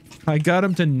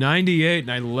to 98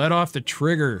 and I let off the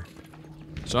trigger.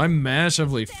 So I'm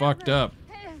massively fucked up.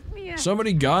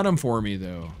 Somebody got him for me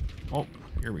though. Oh,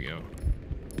 here we go.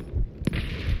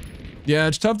 Yeah,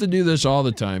 it's tough to do this all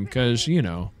the time because, you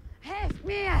know. Helft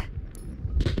mir!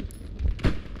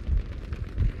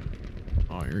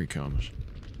 Oh, here he comes.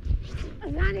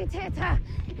 Sanitäter!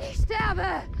 Ich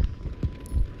sterbe!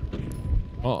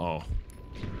 Uh-oh.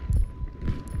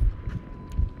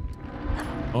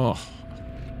 Oh.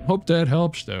 Hope that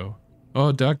helps, though.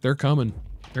 Oh, Duck, they're coming.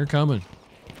 They're coming.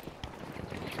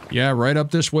 Yeah, right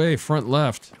up this way, front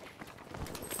left.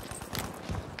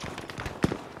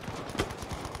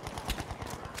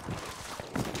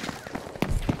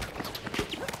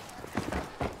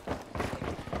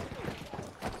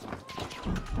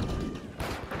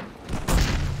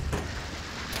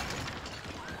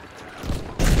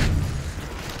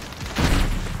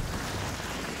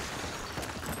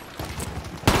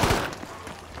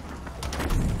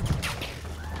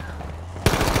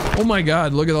 Oh my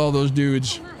god, look at all those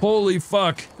dudes. Holy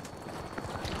fuck.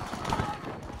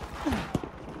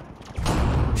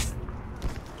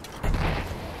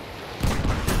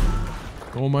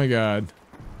 Oh my god.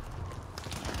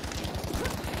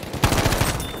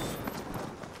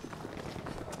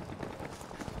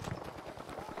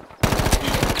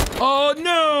 Oh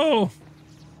no!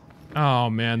 Oh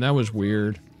man, that was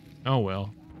weird. Oh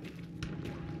well.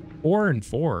 4 and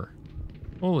 4.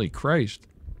 Holy Christ.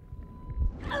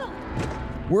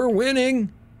 We're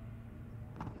winning!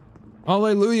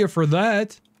 Hallelujah for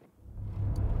that.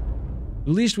 At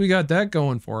least we got that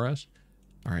going for us.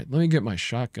 Alright, let me get my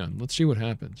shotgun. Let's see what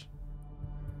happens.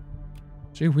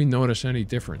 See if we notice any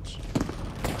difference.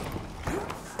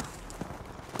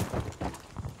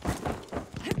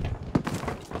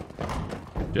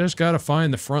 Just gotta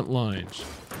find the front lines.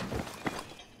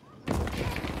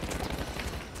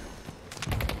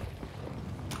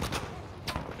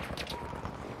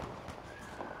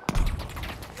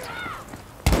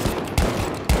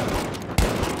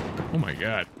 Oh my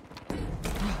god.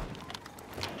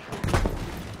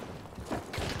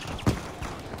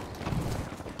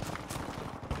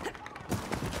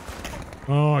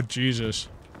 Oh, Jesus.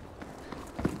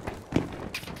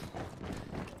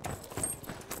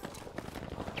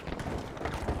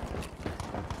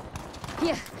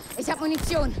 Hier, ich hab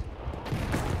Munition.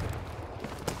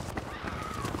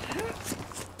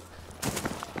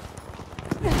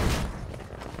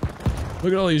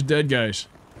 Look at all these dead guys.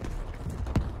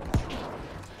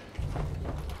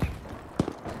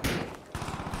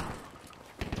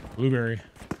 Blueberry.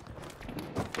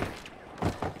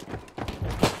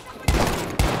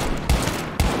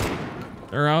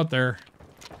 They're out there.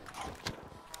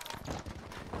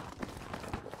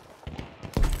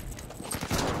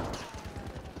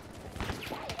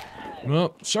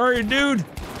 Well, sorry, dude.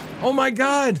 Oh my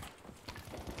god.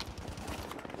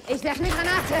 Ich werf eine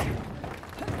Granate.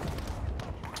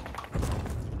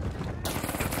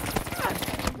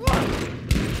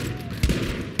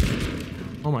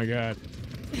 Oh my god.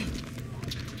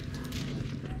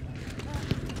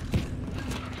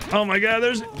 Oh my god,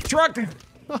 there's a truck!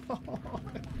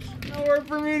 Nowhere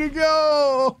for me to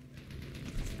go!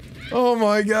 Oh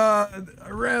my god, I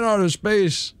ran out of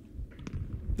space.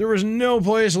 There was no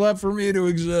place left for me to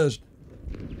exist.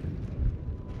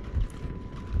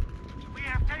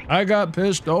 I got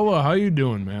Pistola, how you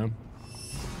doing, man?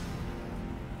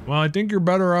 Well, I think you're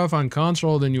better off on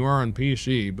console than you are on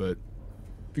PC, but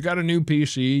if you got a new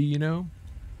PC, you know,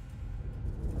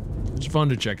 it's fun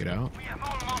to check it out.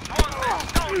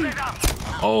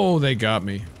 Oh, they got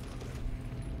me.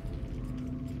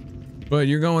 But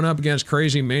you're going up against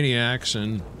crazy maniacs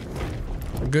and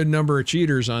a good number of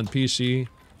cheaters on PC.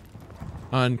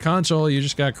 On console, you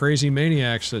just got crazy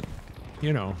maniacs that,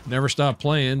 you know, never stop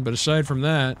playing. But aside from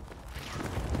that,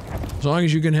 as long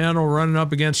as you can handle running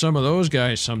up against some of those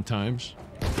guys sometimes,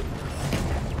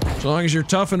 as long as you're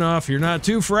tough enough, you're not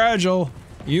too fragile,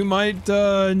 you might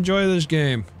enjoy this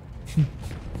game.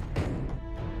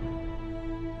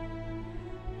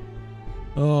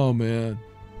 Oh, man.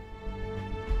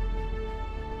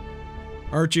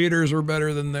 Our cheaters were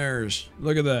better than theirs.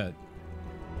 Look at that.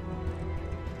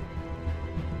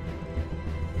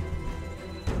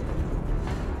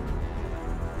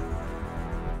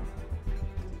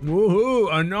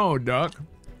 Woohoo! I know, Duck.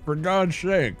 For God's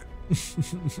sake.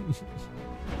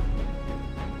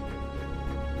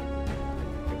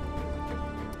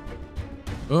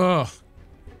 Ugh.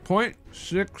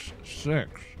 0.66.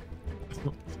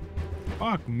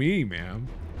 Fuck me, man.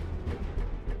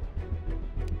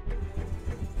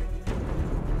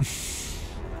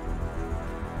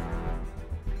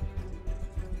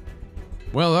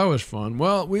 Well, that was fun.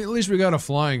 Well, at least we got a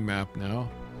flying map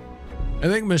now. I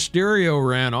think Mysterio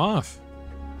ran off.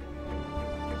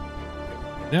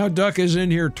 Now Duck is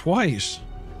in here twice.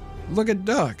 Look at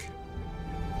Duck.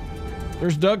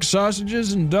 There's duck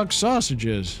sausages and duck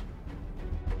sausages.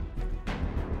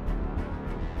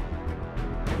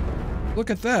 Look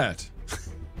at that.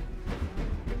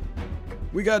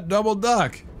 We got double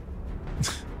Duck.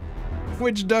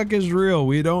 Which Duck is real?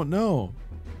 We don't know.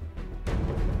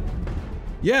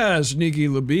 Yeah, Sneaky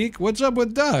LeBeak. What's up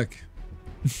with Duck?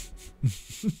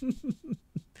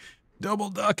 Double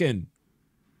ducking.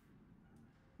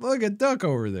 Look at Duck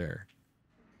over there.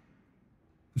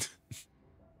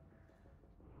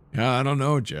 Yeah, I don't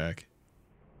know, Jack.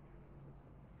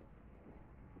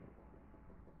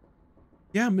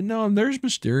 Yeah, but no, there's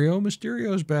Mysterio.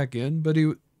 Mysterio's back in, but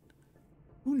who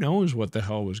knows what the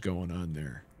hell was going on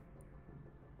there?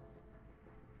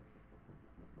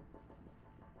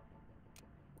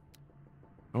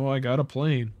 Oh, I got a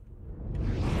plane.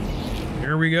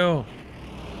 Here we go.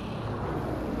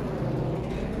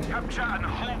 Capture and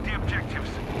hold the objectives.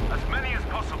 As many as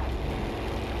possible.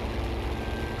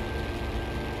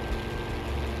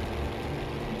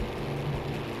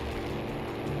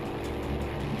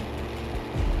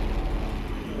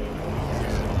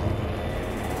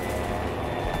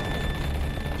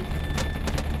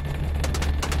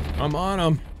 I'm on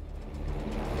them.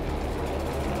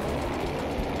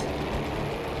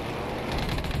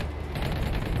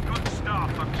 Good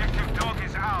stuff. Objective dog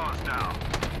is ours now.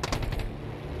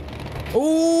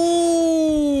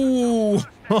 Ooh!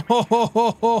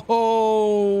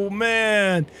 Oh,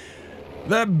 man.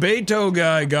 That Beto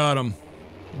guy got him.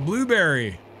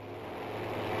 Blueberry.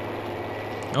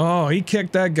 Oh, he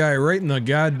kicked that guy right in the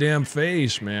goddamn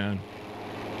face, man.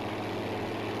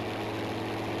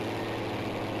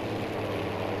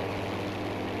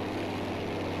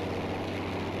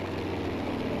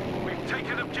 We've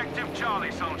taken objective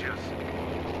Charlie, soldiers.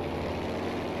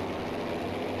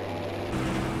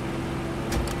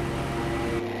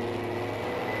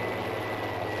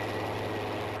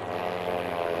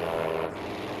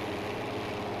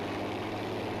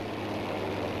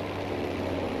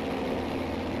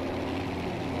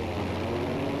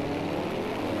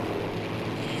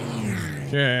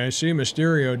 Okay, I see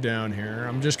Mysterio down here.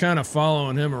 I'm just kind of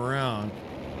following him around.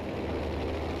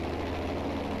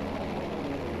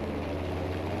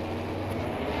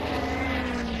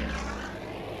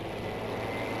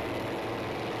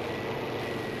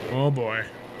 Oh boy.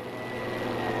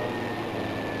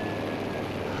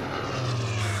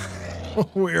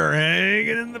 We are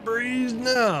hanging in the breeze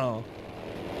now.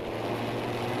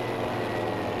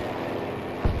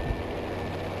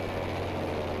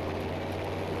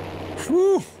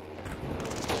 Whew.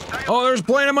 Oh, there's a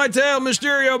plane on my tail.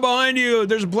 Mysterio behind you.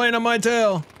 There's a plane on my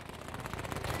tail.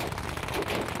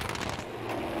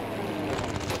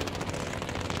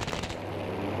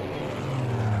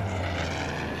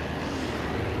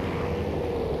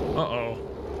 Uh-oh.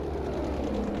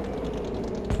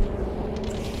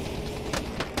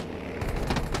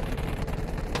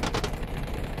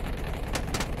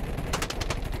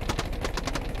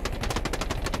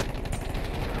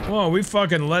 Oh, we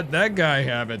fucking let that guy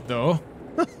have it, though.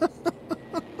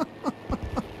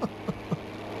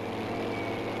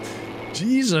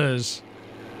 Jesus.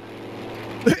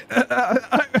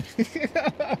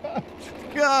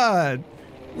 God.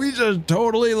 We just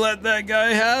totally let that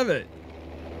guy have it.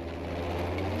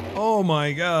 Oh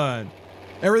my God.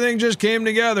 Everything just came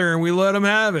together and we let him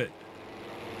have it.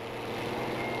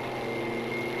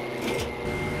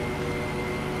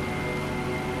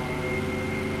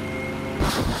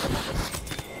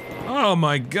 Oh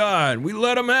my God, we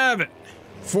let him have it.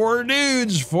 4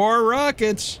 dudes, 4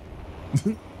 rockets.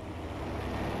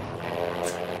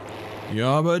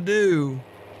 Yabba do.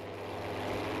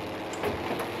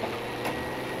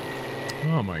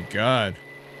 Oh my God.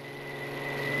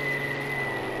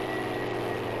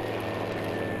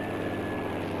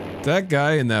 That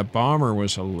guy in that bomber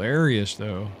was hilarious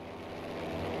though.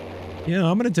 Yeah,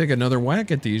 I'm gonna take another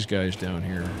whack at these guys down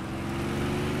here.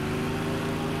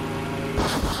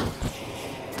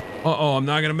 Uh-oh, I'm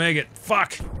not gonna make it.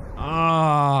 Fuck!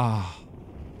 Ah.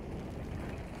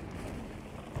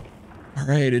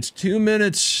 Alright, it's 2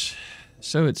 minutes.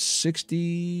 So it's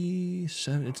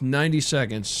 67, it's 90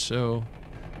 seconds, so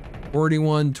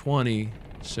 41:20.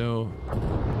 So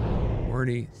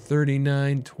 40,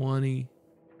 39:20,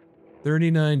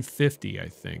 39:50, I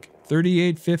think.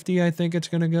 38:50, I think it's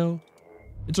gonna go.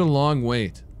 It's a long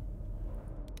wait.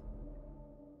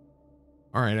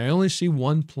 Alright, I only see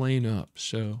 1 plane up,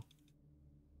 so.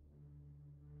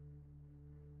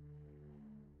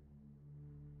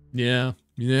 Yeah,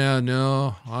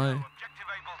 no,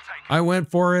 I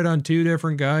went for it on 2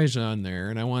 different guys on there,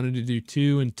 and I wanted to do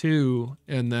 2 and 2,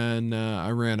 and then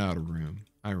I ran out of room.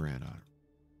 I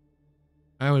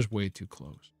was way too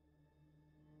close.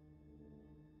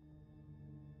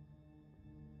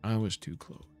 I was too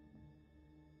close.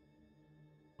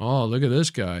 Oh, look at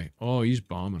this guy. Oh, he's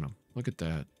bombing him. Look at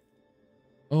that.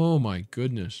 Oh my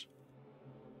goodness.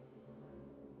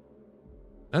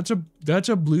 That's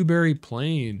a blueberry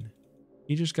plane.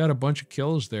 He just got a bunch of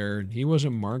kills there, and he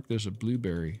wasn't marked as a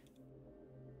blueberry.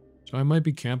 So I might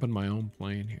be camping my own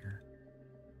plane here.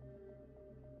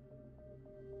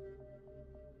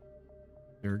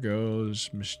 There goes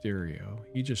Mysterio.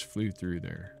 He just flew through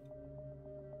there.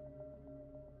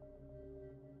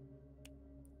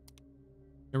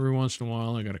 Every once in a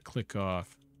while, I gotta click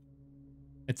off.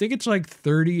 I think it's like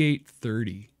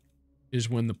 38:30 is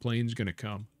when the plane's gonna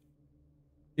come.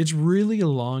 It's really a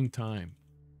long time.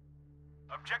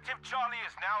 Objective Charlie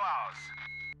is now ours.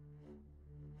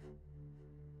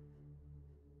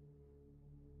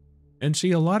 And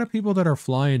see, a lot of people that are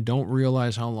flying don't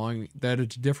realize how long that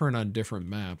it's different on different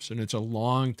maps, and it's a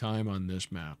long time on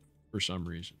this map for some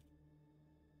reason.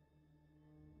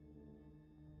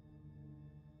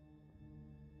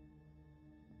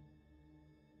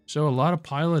 So a lot of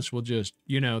pilots will just,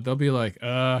 you know, they'll be like,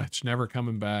 it's never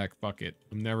coming back. Fuck it.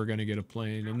 I'm never going to get a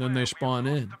plane. And then they spawn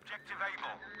in.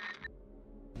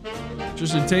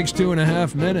 Just it takes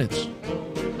 2.5 minutes.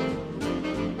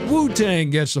 Wu-Tang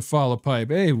gets the follow pipe.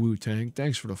 Hey, Wu-Tang.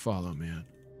 Thanks for the follow, man.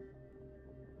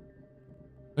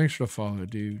 Thanks for the follow,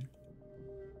 dude.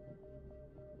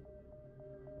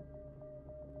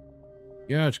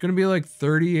 Yeah, it's going to be like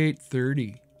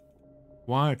 38:30.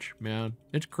 Watch, man.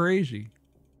 It's crazy.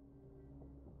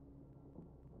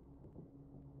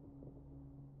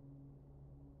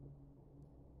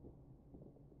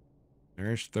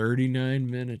 There's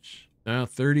 39 minutes. Now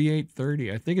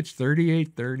 38:30. I think it's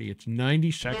 38:30. It's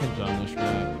 90 seconds on this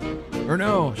map. Or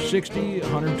no, 60,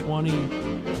 120,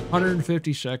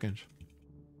 150 seconds.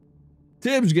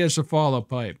 Tibbs gets the follow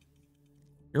pipe.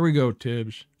 Here we go,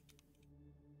 Tibbs.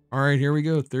 All right, here we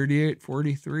go.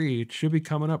 38:43. It should be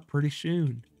coming up pretty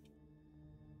soon.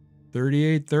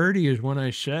 38:30 is when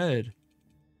I said.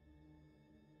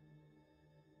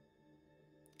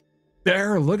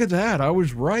 There, look at that. I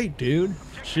was right, dude.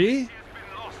 See?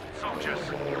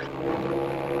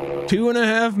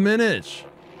 2.5 minutes.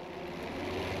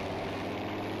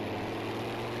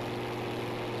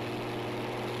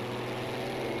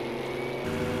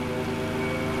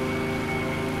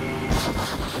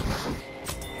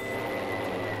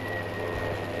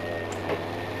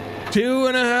 Two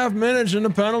and a half minutes in the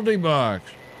penalty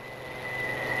box.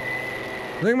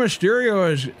 I think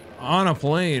Mysterio is on a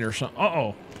plane or something.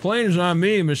 Uh-oh. Plane is on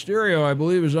me. Mysterio, I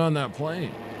believe, is on that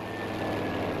plane.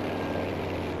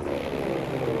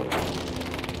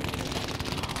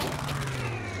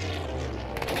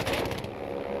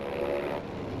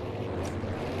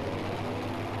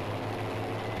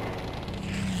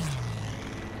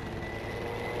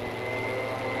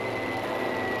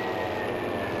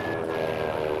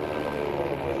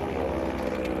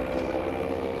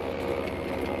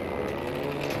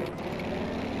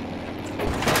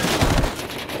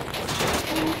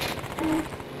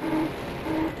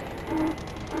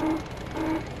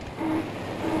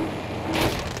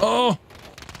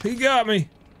 He got me.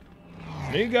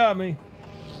 He got me.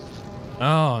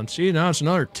 Oh, and see, now it's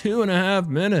another 2.5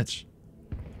 minutes.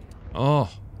 Oh.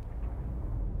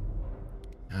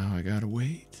 Now I gotta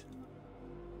wait.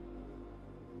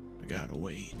 I gotta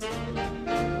wait.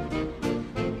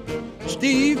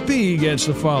 Steve P gets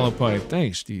the follow pipe.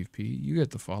 Thanks, Steve P. You get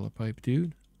the follow pipe,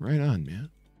 dude. Right on, man.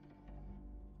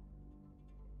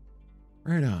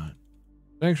 Right on.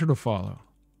 Thanks for the follow.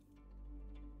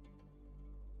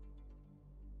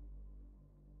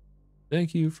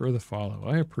 Thank you for the follow.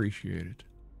 I appreciate it.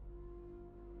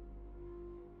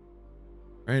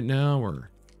 Right now I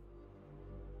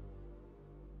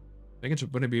think it's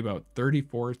going to be about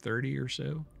 34:30 or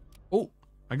so. Oh,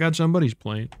 I got somebody's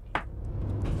plane.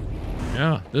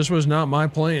 Yeah, this was not my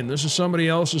plane. This is somebody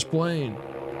else's plane.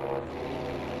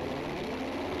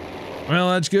 Well,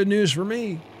 that's good news for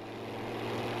me.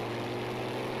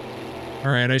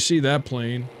 All right, I see that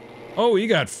plane. Oh, he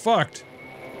got fucked.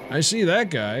 I see that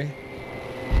guy.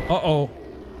 Uh-oh.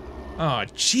 Oh,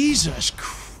 Jesus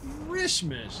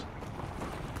Christmas.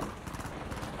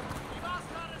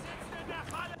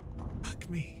 Fuck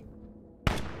me.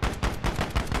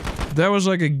 That was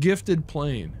like a gifted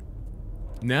plane.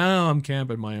 Now I'm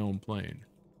camping my own plane.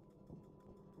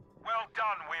 Well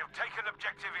done. We have taken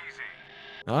objective easy.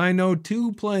 I know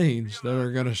 2 planes that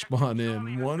are going to spawn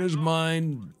in. One is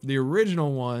mine, the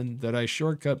original one that I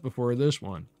shortcut before this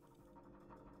one.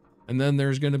 And then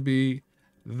there's going to be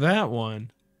that one.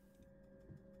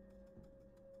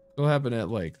 It'll happen at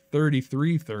like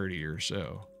 33:30 or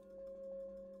so.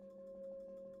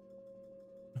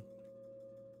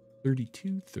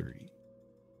 32:30.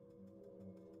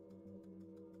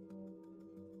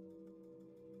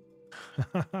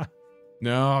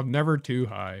 No, I'm never too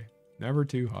high. Never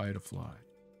too high to fly.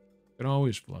 Can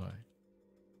always fly.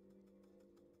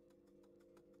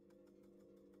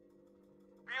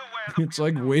 It's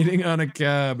like waiting on a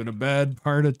cab in a bad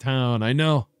part of town. I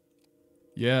know.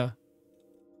 Yeah.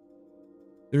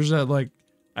 There's that, like,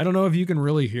 I don't know if you can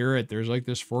really hear it. There's like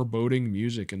this foreboding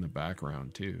music in the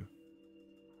background too.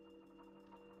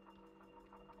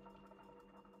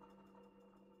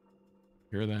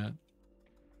 Hear that?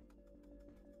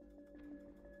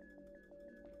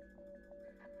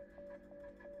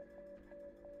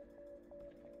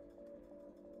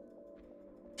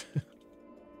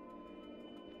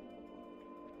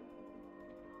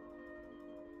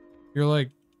 You're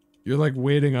like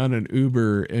waiting on an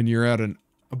Uber and you're at an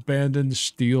abandoned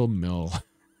steel mill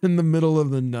in the middle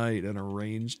of the night in a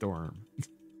rainstorm.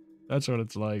 That's what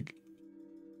it's like.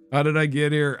 How did I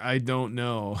get here? I don't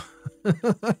know.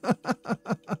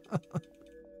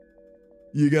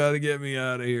 You gotta get me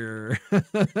out of here.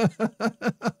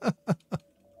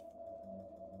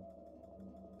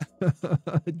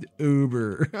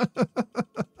 Uber.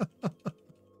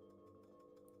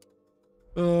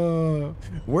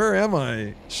 Where am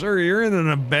I? Sir, you're in an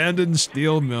abandoned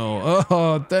steel mill.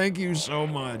 Oh, thank you so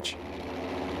much.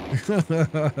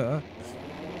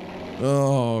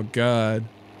 Oh, God.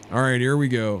 All right, here we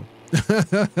go.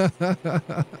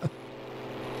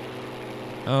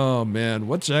 Oh, man.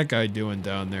 What's that guy doing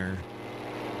down there?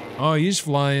 Oh, he's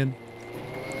flying.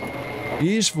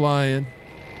 He's flying.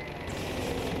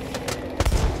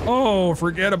 Oh,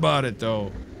 forget about it,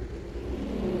 though.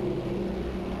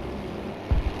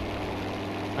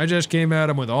 I just came at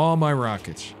him with all my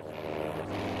rockets.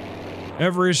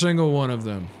 Every single one of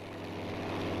them.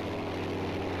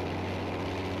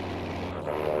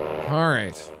 All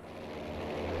right.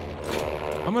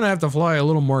 I'm gonna have to fly a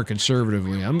little more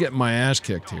conservatively. I'm getting my ass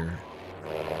kicked here.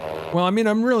 Well, I mean,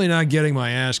 I'm really not getting my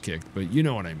ass kicked, but you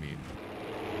know what I mean.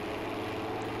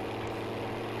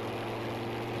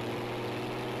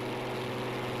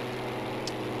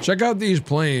 Check out these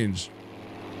planes.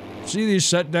 See these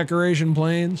set decoration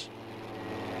planes?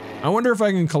 I wonder if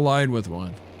I can collide with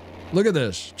one. Look at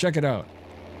this. Check it out.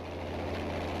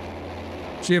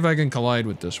 See if I can collide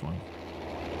with this one.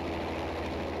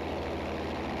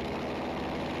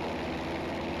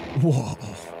 Whoa.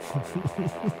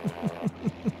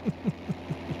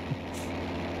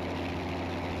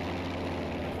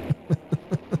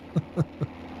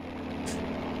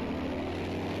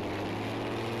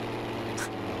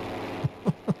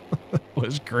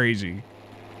 Was crazy.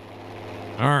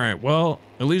 All right, well,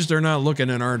 at least they're not looking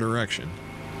in our direction.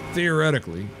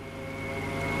 Theoretically.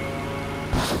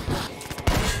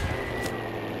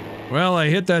 Well, I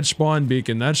hit that spawn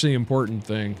beacon. That's the important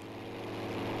thing.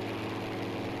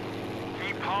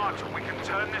 Keep hard, we can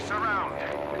turn this around.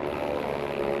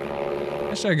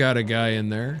 Guess I got a guy in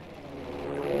there.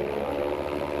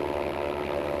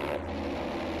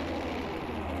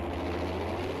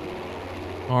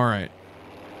 All right.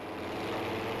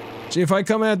 See, if I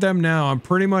come at them now, I'm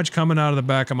pretty much coming out of the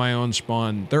back of my own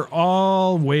spawn. They're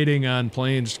all waiting on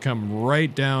planes to come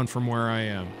right down from where I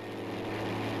am.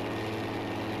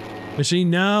 But see,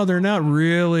 now they're not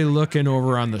really looking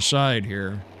over on the side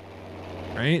here.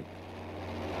 Right?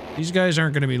 These guys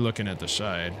aren't going to be looking at the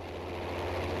side.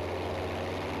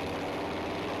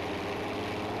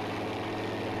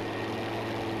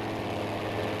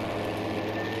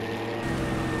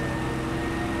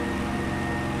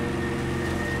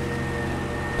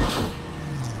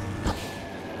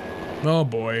 Oh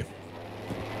boy.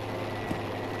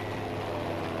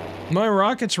 My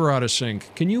rockets were out of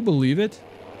sync. Can you believe it?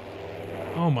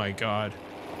 Oh my god.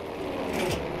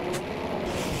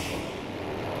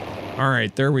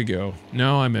 Alright, there we go.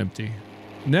 Now I'm empty.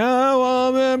 Now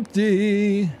I'm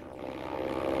empty.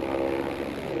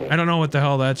 I don't know what the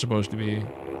hell that's supposed to be.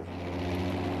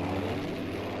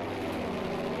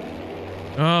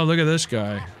 Oh, look at this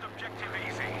guy.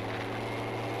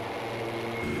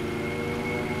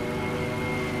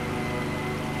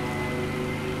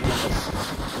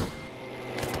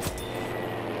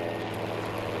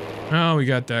 Oh, we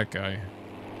got that guy.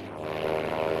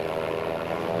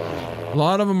 A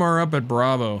lot of them are up at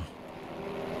Bravo.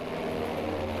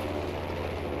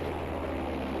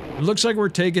 It looks like we're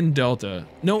taking Delta.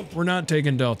 Nope, we're not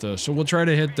taking Delta, so we'll try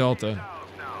to hit Delta.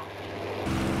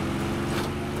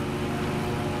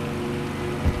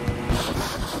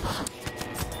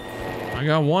 I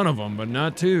got one of them, but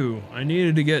not two. I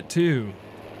needed to get two.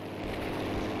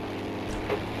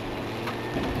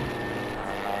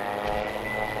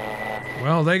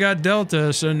 Well, they got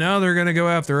Delta, so now they're going to go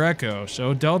after Echo.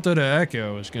 So Delta to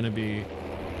Echo is going to be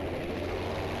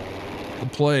the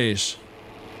place.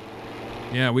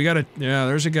 Yeah, we got to... Yeah,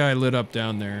 there's a guy lit up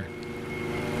down there.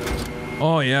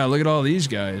 Oh, yeah, look at all these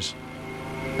guys.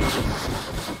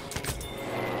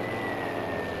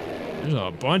 There's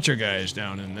a bunch of guys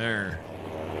down in there.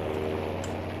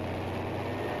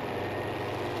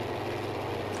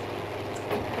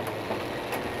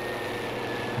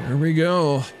 There we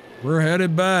go. We're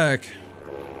headed back.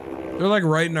 They're like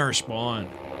right in our spawn.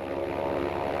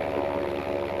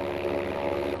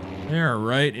 They are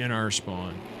right in our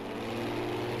spawn.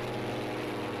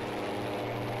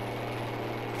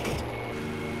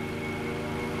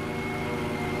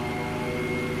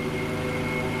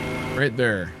 Right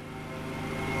there.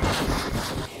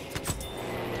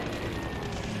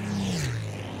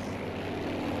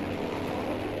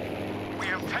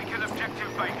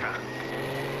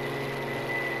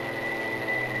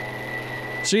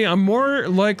 See, I'm more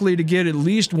likely to get at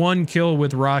least one kill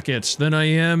with rockets than I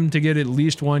am to get at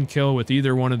least one kill with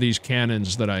either one of these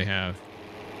cannons that I have.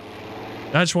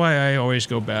 That's why I always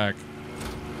go back.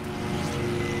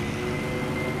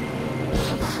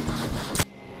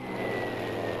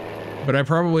 But I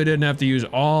probably didn't have to use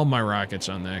all my rockets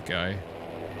on that guy.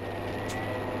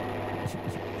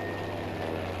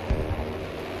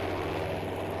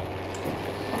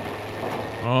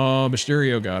 Oh,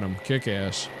 Mysterio got him. Kick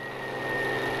ass.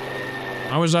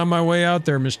 I was on my way out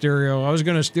there, Mysterio. I was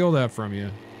gonna steal that from you.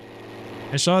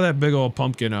 I saw that big old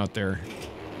pumpkin out there.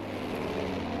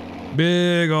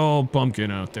 Big old pumpkin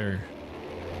out there.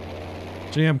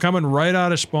 See, I'm coming right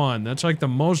out of spawn. That's like the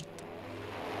most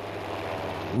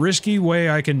risky way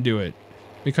I can do it.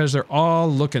 Because they're all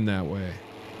looking that way.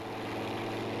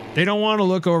 They don't want to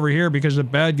look over here because the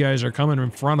bad guys are coming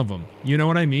in front of them. You know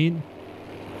what I mean?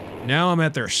 Now I'm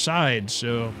at their side,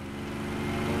 so...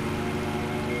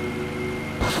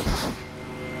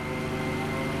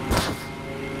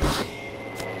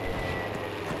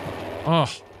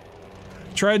 Oh.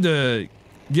 Tried to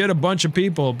get a bunch of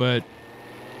people, but...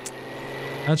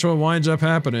 that's what winds up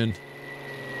happening.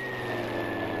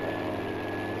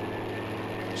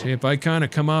 See, if I kind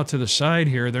of come out to the side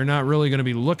here, they're not really going to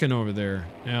be looking over there.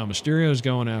 Now, Mysterio's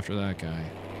going after that guy.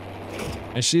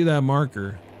 I see that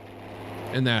marker.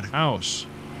 In that house.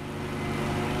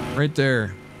 Right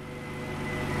there.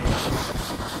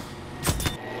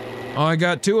 Oh, I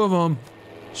got two of them.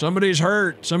 Somebody's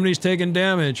hurt. Somebody's taking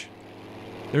damage.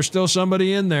 There's still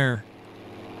somebody in there.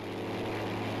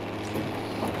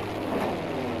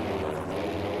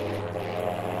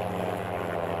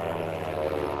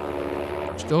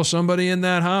 Still somebody in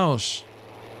that house.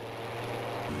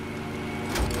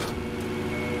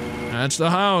 That's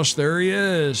the house. There he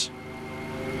is.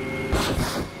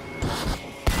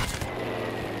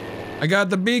 I got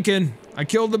the beacon. I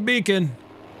killed the beacon.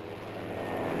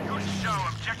 Good show.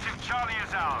 Objective Charlie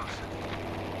is ours.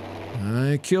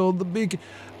 I killed the beacon.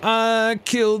 I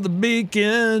killed the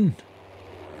beacon.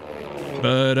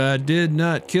 But I did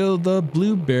not kill the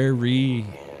blueberry.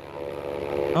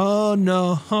 Oh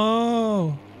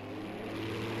no.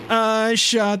 I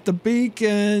shot the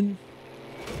beacon.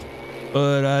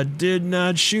 But I did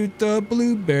not shoot the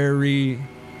blueberry.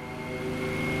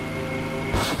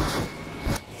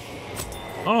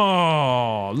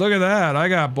 Oh, look at that. I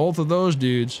got both of those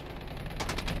dudes.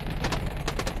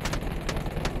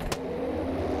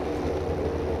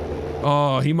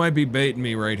 Oh, he might be baiting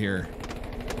me right here.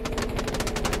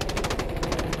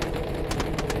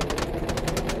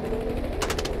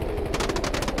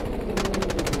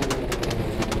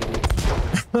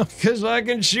 Because I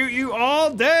can shoot you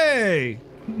all day.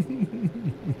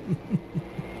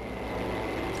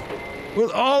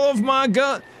 With all of my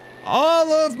guns.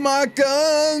 All of my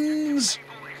guns.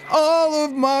 All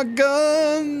of my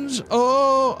guns.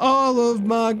 Oh, all of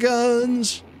my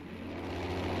guns.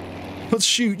 Let's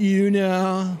shoot you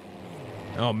now.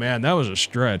 Oh man, that was a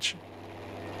stretch.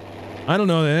 I don't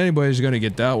know that anybody's gonna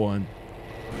get that one.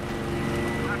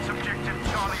 That's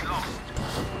objective Charlie lost.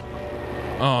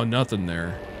 Oh, nothing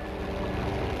there.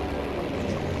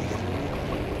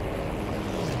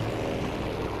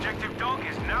 Objective Dog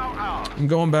is now ours. I'm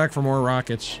going back for more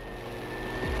rockets.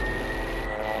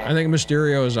 I think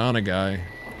Mysterio is on a guy.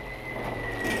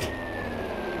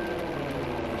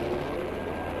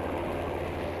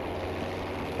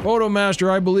 Photomaster,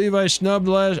 I believe I subbed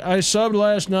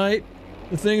last night.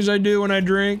 The things I do when I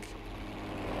drink.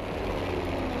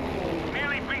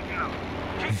 Nearly beaten them.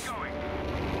 Keep going.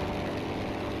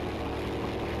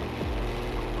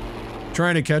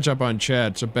 Trying to catch up on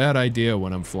chat. It's a bad idea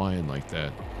when I'm flying like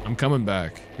that. I'm coming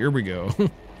back. Here we go. Be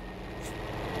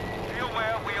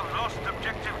aware we have lost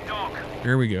objective Dog.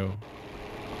 Here we go.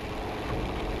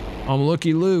 I'm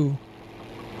Looky Lou.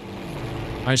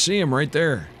 I see him right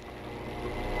there.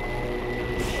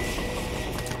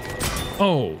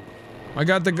 Oh, I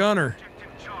got the gunner.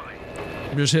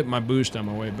 I'm just hitting my boost on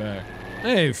my way back.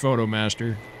 Hey,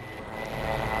 Photomaster.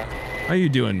 How you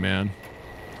doing, man?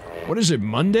 What is it,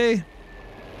 Monday?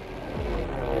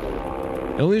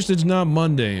 At least it's not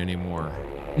Monday anymore.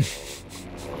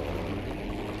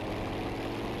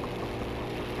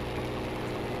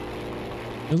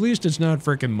 At least it's not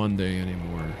frickin' Monday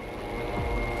anymore.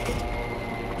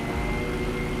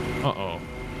 Uh-oh.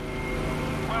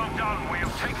 Well done. We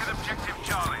have taken objective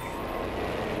Charlie.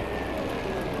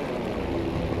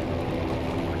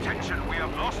 Attention, we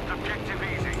have lost objective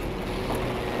Easy.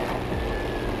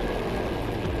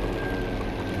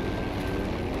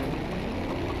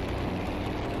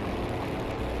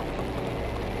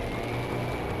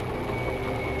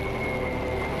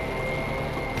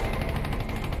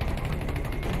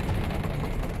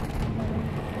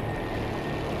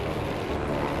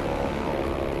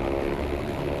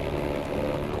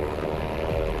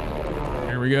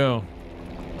 we go.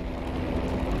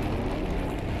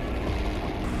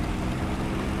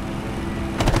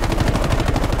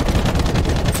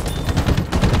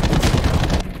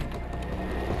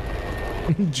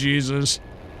 Jesus,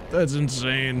 that's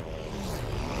insane.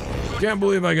 Can't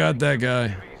believe I got that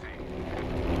guy.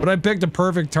 But I picked a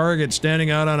perfect target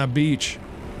standing out on a beach.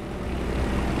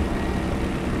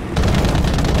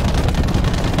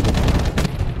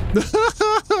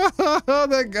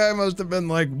 That guy must have been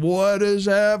like, what is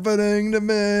happening to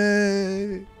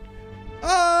me?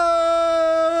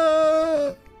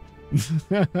 Ah!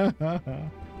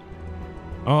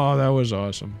 Oh, that was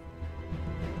awesome.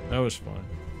 That was fun.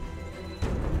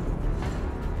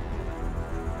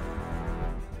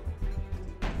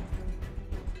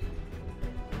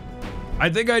 I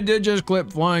think I did just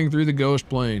clip flying through the ghost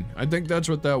plane. I think that's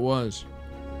what that was.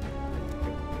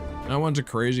 That one's a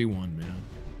crazy one, man.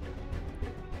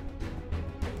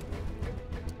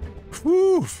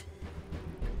 Whew.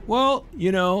 Well,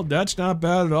 you know, that's not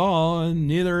bad at all, and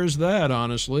neither is that,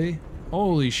 honestly.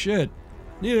 Holy shit.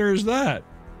 Neither is that.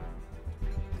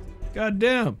 God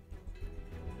damn.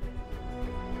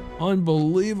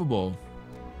 Unbelievable.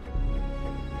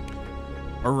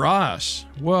 Arras.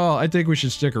 Well, I think we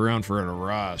should stick around for an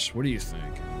Arras. What do you think?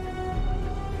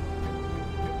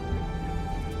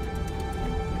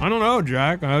 I don't know,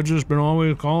 Jack. I've just been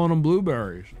always calling them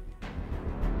blueberries.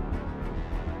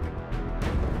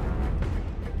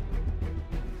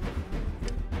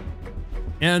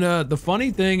 And the funny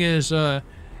thing is,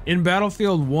 in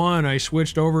Battlefield 1, I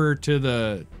switched over to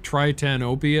the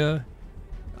Tritanopia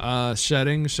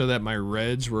setting so that my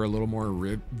reds were a little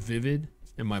more vivid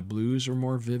and my blues are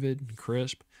more vivid and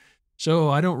crisp. So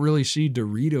I don't really see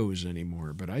Doritos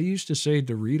anymore, but I used to say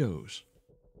Doritos.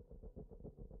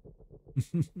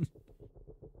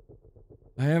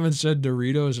 I haven't said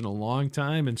Doritos in a long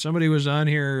time, and somebody was on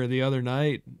here the other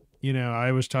night. You know,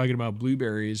 I was talking about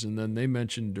blueberries, and then they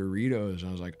mentioned Doritos. And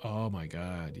I was like, oh my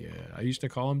God, yeah. I used to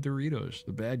call them Doritos,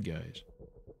 the bad guys.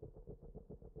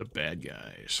 The bad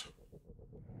guys.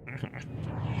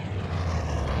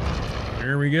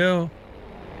 There we go.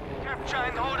 Capture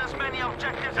and hold as many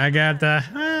objectives. I got the...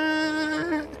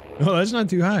 Oh, that's not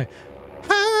too high.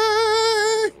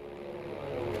 High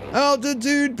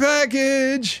altitude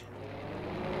package.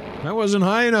 That wasn't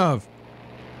high enough.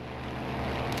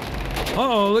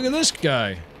 Oh, look at this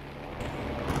guy.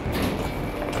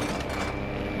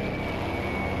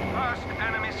 First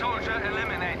enemy soldier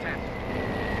eliminated.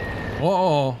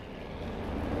 Uh-oh.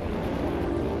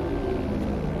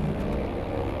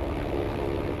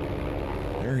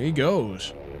 There he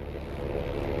goes.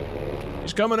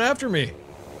 He's coming after me.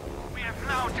 We have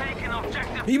now taken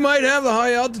objective. He might have the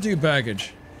high altitude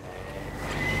package.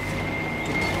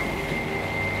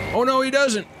 Oh no, he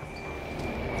doesn't.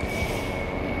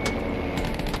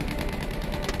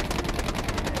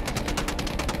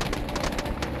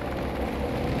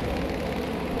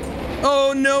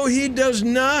 Oh no, he does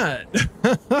not.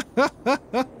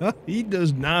 He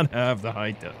does not have the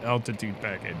high altitude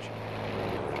package.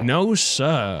 No,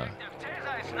 sir.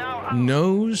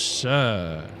 No,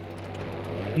 sir.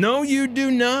 No, you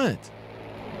do not.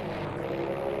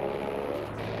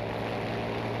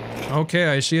 Okay,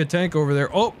 I see a tank over there.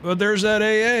 Oh, but there's that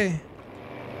AA.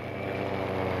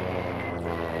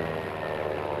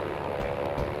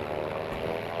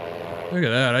 Look at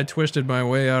that. I twisted my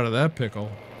way out of that pickle.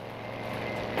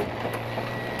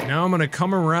 Now I'm going to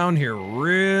come around here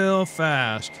real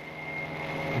fast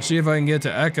and see if I can get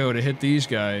to Echo to hit these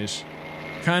guys.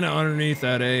 Kind of underneath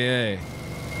that AA.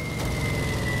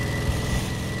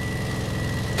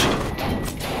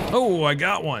 Oh, I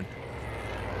got one.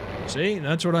 See,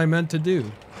 that's what I meant to do.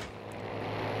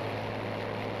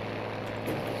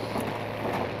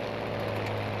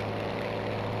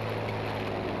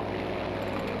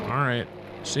 All right.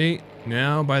 See,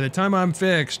 now by the time I'm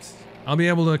fixed, I'll be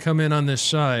able to come in on this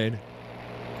side.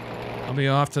 I'll be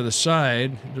off to the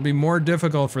side. It'll be more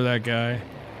difficult for that guy.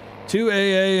 2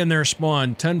 AA in their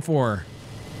spawn, 10-4.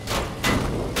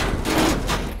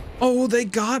 Oh, they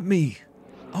got me.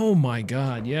 Oh my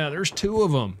God, yeah, there's 2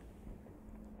 of them.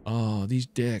 Oh, these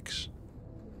dicks.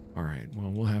 All right,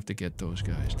 well, we'll have to get those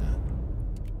guys then.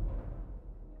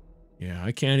 Yeah,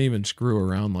 I can't even screw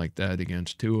around like that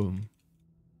against 2 of them.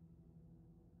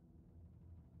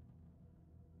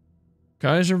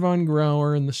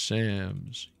 KaiserVonGrauer and the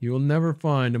Sams. You will never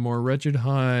find a more wretched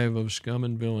hive of scum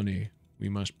and villainy. We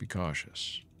must be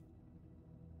cautious.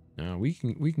 Now, we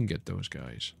can get those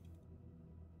guys.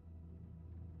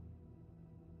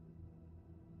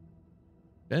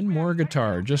 Ben Moore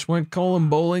Guitar just went Colin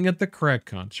bowling at the Crack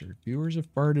concert. Viewers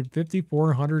have farted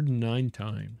 5,409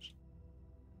 times.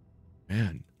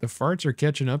 Man, the farts are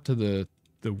catching up to the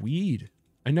weed.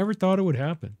 I never thought it would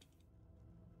happen.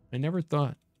 I never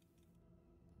thought.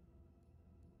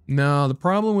 No, the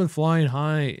problem with flying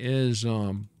high is,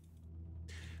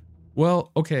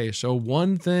 well, okay, so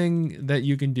one thing that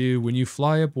you can do when you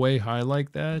fly up way high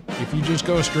like that, if you just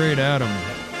go straight at them,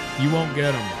 you won't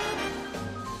get them.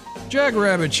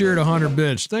 Jackrabbit cheered 100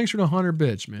 bits. Thanks for the 100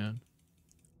 bits, man.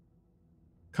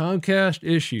 Comcast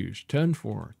issues,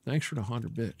 10-4. Thanks for the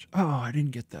 100 bits. Oh, I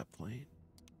didn't get that plane.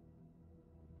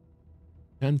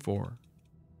 10-4.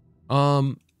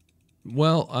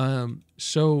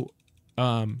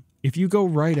 If you go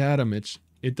right at them, it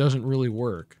doesn't really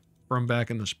work from back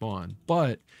in the spawn.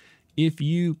 But if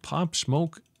you pop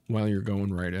smoke while you're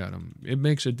going right at them, it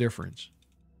makes a difference.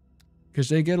 Because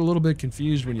they get a little bit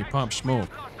confused when you pop smoke.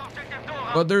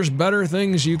 But there's better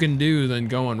things you can do than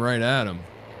going right at them.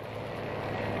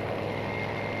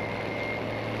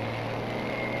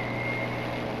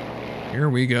 Here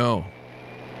we go.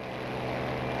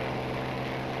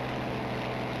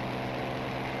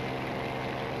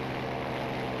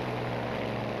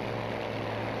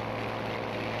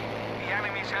 The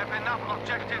enemies have enough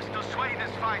objectives to sway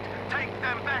this fight. Take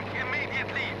them back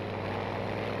immediately.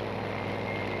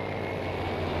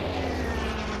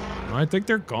 I think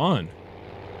they're gone.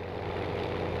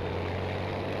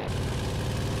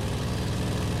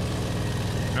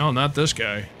 No, not this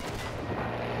guy.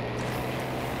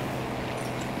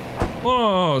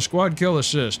 Whoa, squad kill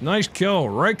assist. Nice kill,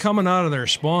 right coming out of their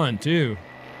spawn, too.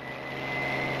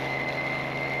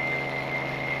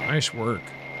 Nice work.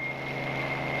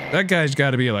 That guy's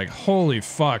got to be like, holy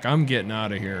fuck, I'm getting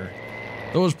out of here.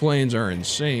 Those planes are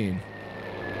insane.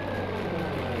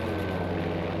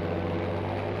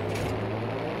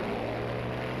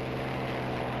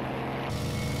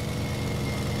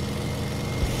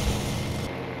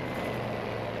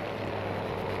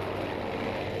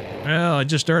 Well, I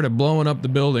just started blowing up the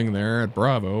building there at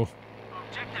Bravo.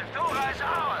 Objective Dora is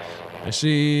ours. I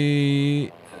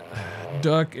see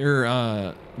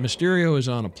Mysterio is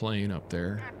on a plane up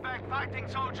there. Get back fighting,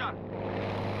 soldier.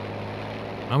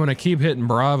 I'm gonna keep hitting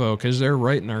Bravo because they're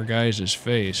right in our guys'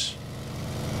 face.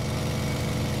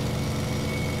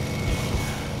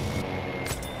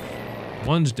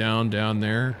 One's down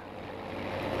there.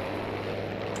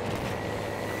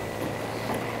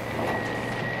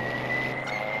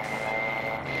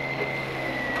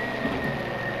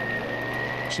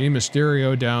 See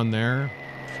Mysterio down there.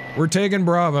 We're taking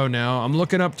Bravo now. I'm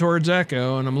looking up towards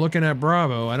Echo, and I'm looking at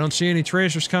Bravo. I don't see any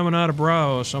tracers coming out of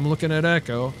Bravo, so I'm looking at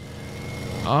Echo.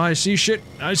 Oh, I see shit.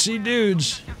 I see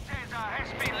dudes.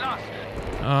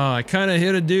 Oh, I kind of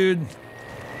hit a dude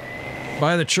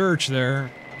by the church there.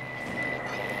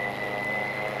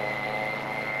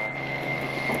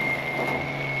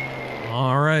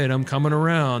 All right, I'm coming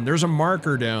around. There's a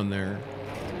marker down there.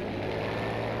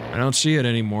 I don't see it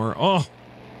anymore. Oh!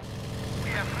 We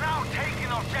have now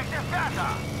taken objective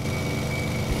Beta.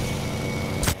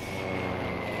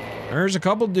 There's a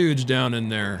couple dudes down in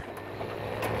there.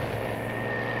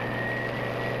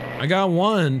 I got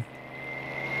one.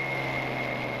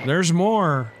 There's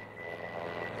more.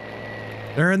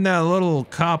 They're in that little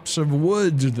copse of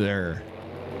woods there.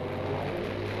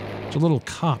 It's a little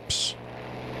copse.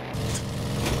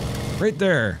 Right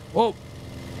there. Whoa.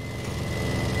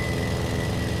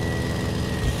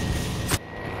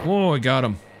 Whoa, I got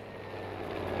him.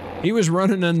 He was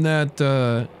running in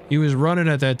that, he was running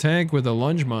at that tank with a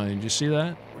lunge mine. Did you see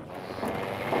that?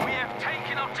 We have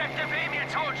taken objective Emil,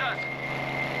 soldiers.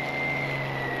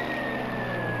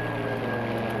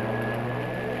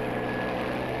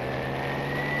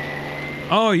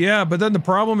 Oh, yeah, but then the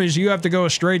problem is you have to go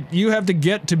straight, you have to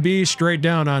get to be straight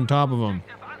down on top of him.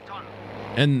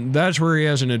 And that's where he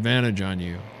has an advantage on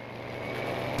you.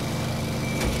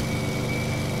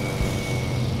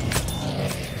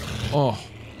 Oh.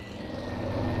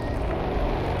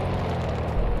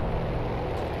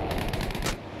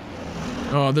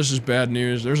 Oh, this is bad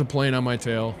news. There's a plane on my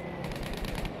tail.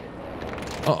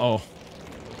 Uh-oh.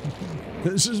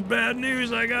 This is bad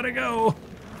news. I gotta go.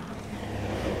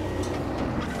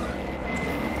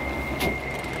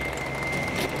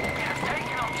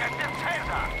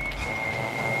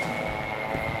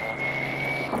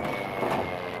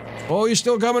 Oh, he's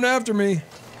still coming after me.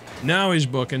 Now he's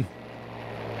booking.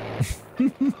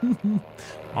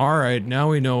 All right, now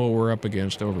we know what we're up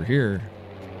against over here.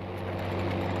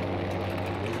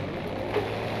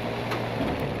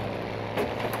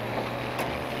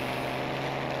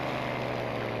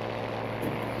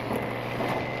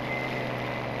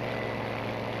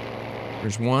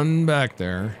 There's one back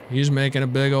there. He's making a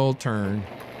big old turn.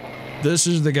 This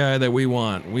is the guy that we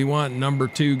want. We want number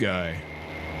 2 guy.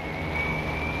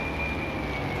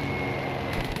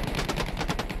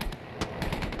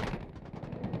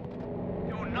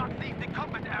 Do not leave the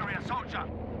combat area, soldier.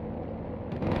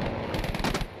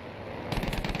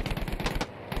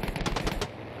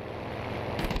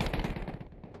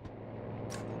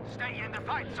 Stay in the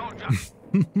fight, soldier.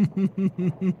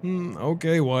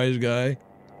 Okay, wise guy.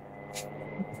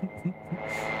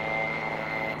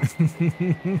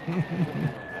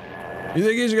 You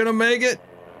think he's gonna make it?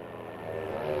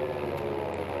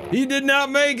 He did not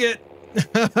make it.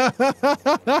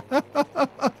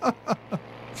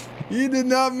 He did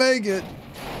not make it.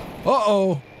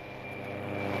 Uh-oh.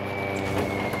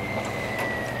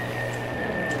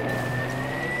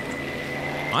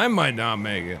 I might not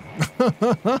make it.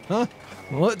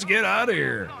 Let's get out of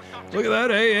here. Look at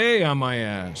that AA on my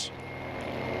ass.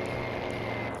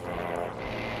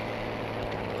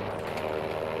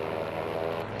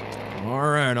 All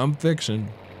right, I'm fixing.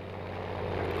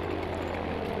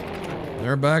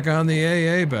 They're back on the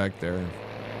AA back there.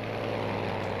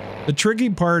 The tricky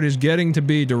part is getting to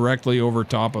be directly over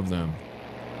top of them.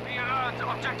 We learned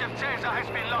objective Caesar has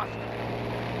been lost.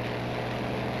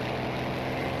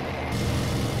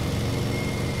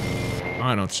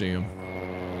 I don't see him.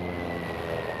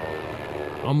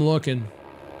 I'm looking.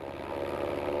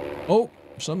 Oh,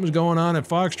 something's going on at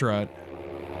Foxtrot.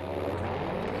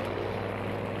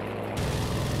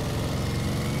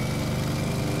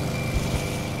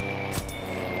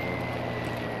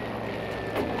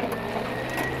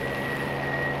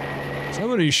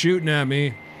 Somebody's shooting at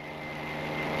me.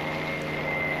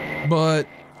 But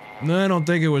I don't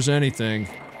think it was anything.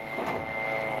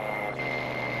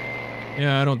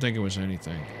 Yeah, I don't think it was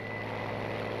anything.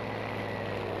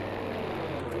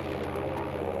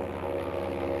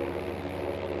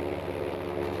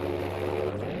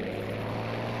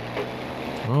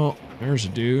 Oh, there's a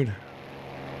dude.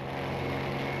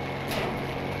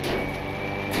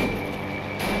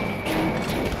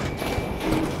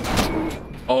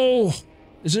 Oh!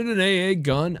 Is it an AA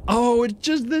gun? Oh, it's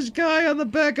just this guy on the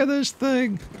back of this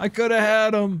thing. I could have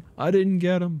had him. I didn't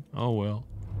get him. Oh well.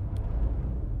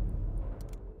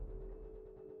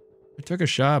 I took a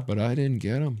shot, but I didn't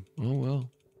get him. Oh well.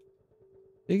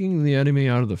 Taking the enemy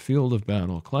out of the field of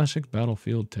battle. Classic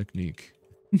battlefield technique.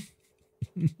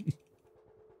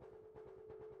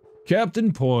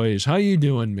 Captain Poise, how you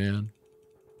doing, man?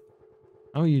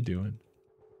 How you doing?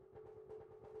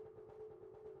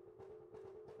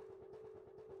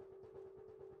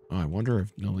 Oh, I wonder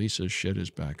if Nalisa's shit is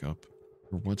back up,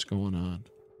 or what's going on.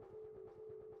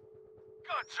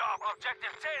 Good job,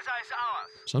 objective Caesar is ours.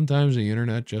 Sometimes the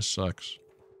internet just sucks.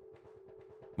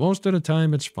 Most of the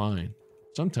time it's fine.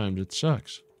 Sometimes it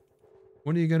sucks.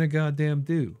 What are you gonna goddamn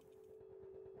do?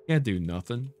 Can't do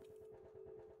nothing.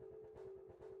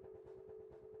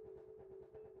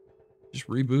 Just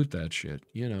reboot that shit,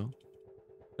 you know.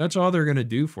 That's all they're gonna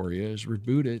do for you is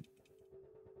reboot it.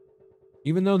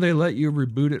 Even though they let you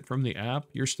reboot it from the app,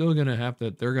 you're still gonna have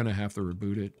to, they're gonna have to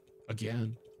reboot it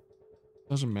again.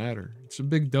 Doesn't matter. It's a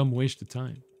big dumb waste of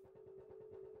time.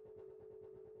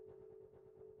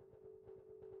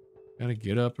 Gotta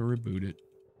get up and reboot it.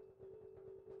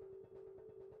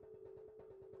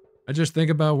 I just think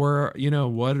about where, you know,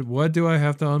 what do I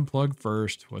have to unplug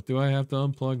first? What do I have to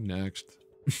unplug next?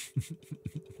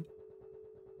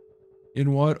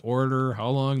 In what order? How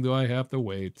long do I have to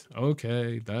wait?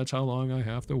 Okay, that's how long I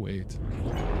have to wait.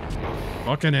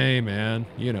 Fucking A, man.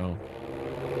 You know.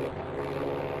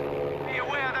 Be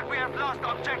aware that we have lost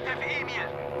objective Emil.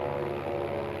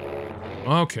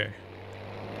 Okay.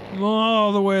 I'm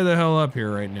all the way the hell up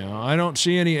here right now. I don't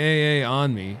see any AA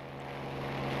on me.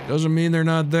 Doesn't mean they're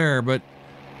not there, but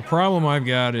the problem I've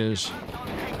got is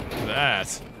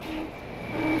that.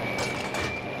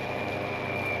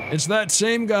 It's that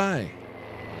same guy.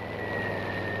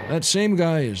 That same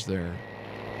guy is there.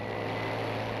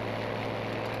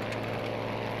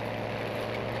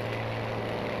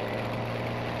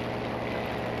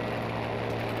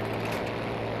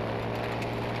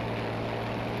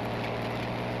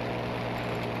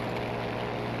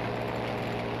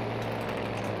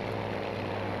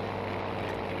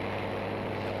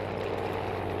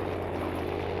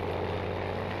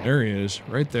 There he is,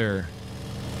 right there.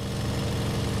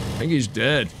 I think he's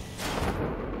dead.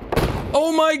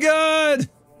 Oh my god!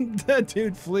 That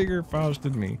dude Flieger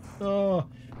Fausted me. Oh,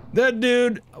 that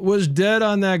dude was dead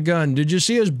on that gun. Did you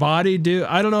see his body do?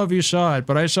 I don't know if you saw it,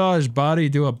 but I saw his body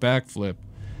do a backflip.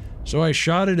 So I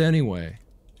shot it anyway.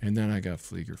 And then I got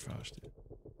Flieger Fausted.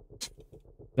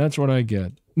 That's what I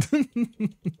get.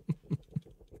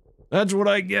 That's what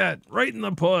I get. Right in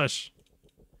the puss.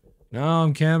 Now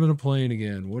I'm camping a plane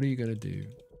again. What are you gonna do?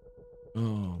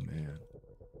 Oh man.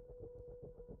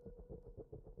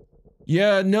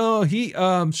 Yeah, no,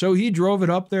 so he drove it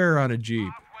up there on a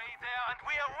Jeep. Halfway there and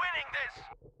we are winning this.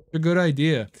 A good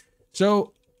idea.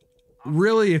 So,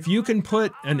 really, if you can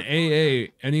put an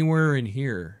AA anywhere in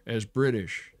here as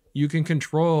British, you can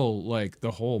control, like,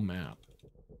 the whole map.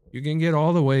 You can get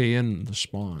all the way in the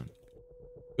spawn.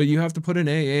 But you have to put an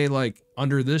AA, like,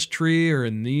 under this tree or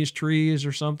in these trees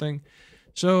or something.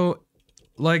 So,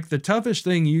 like, the toughest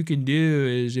thing you can do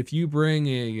is if you bring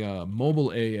a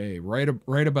mobile AA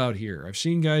right about here. I've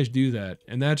seen guys do that,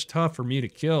 and that's tough for me to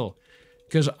kill.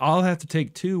 Because I'll have to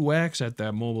take 2 whacks at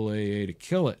that mobile AA to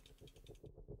kill it.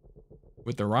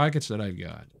 With the rockets that I've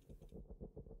got.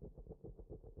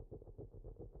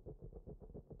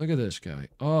 Look at this guy.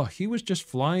 Oh, he was just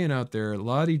flying out there.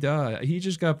 La-di-da. He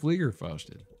just got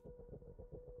Fliegerfausted.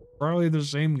 Probably the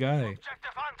same guy.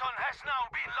 Objective Anton has now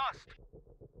been lost.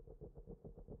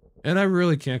 And I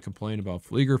really can't complain about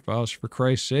Fliegerfaust for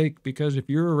Christ's sake, because if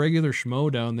you're a regular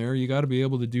schmo down there, you got to be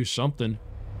able to do something.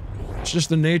 It's just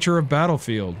the nature of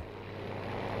Battlefield.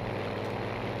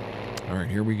 All right,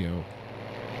 here we go.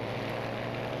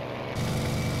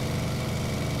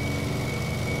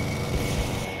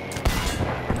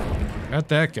 Got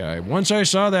that guy. Once I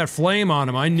saw that flame on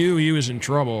him, I knew he was in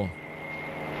trouble.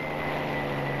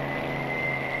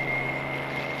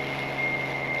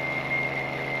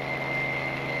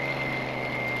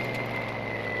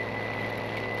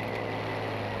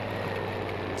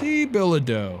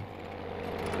 T-Billado.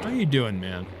 How you doing,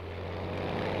 man?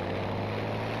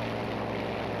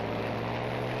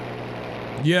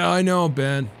 Yeah, I know,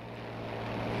 Ben.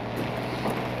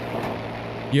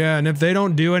 Yeah, and if they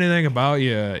don't do anything about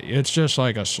you, it's just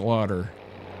like a slaughter.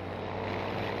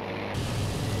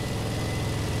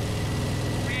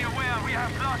 Be aware, we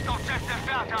have lost objective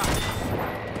data.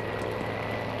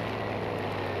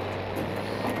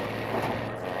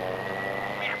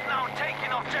 We have now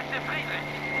taken objective Friedrich.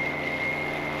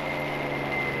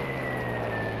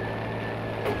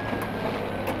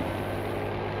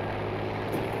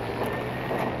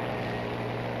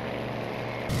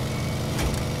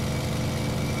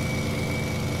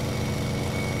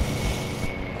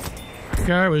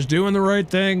 Guy was doing the right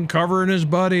thing, covering his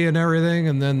buddy and everything,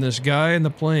 and then this guy in the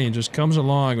plane just comes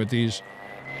along with these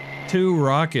 2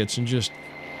 rockets and just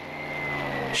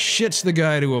shits the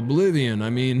guy to oblivion.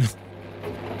 I mean...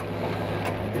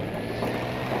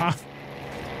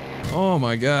 oh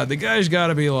my god, the guy's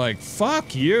gotta be like,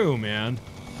 fuck you, man.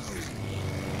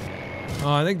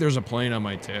 Oh, I think there's a plane on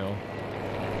my tail.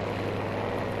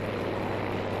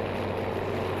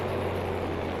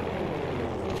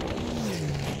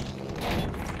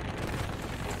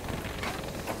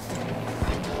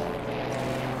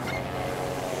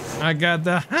 I got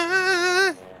the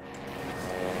high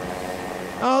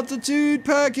altitude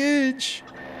package.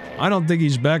 I don't think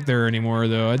he's back there anymore,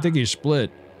 though. I think he's split.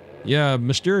 Yeah,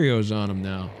 Mysterio's on him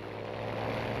now.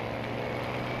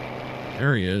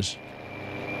 There he is.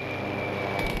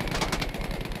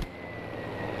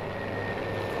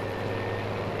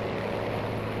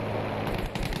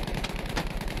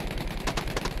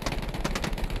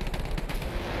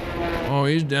 Oh,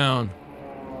 he's down.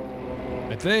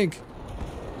 I think.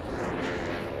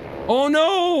 Oh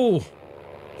no!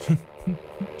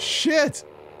 Shit!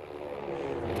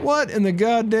 What in the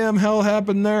goddamn hell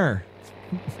happened there?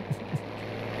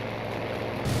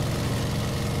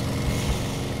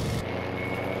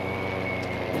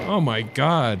 Oh my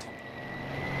god.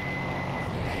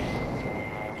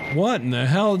 What in the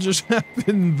hell just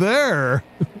happened there?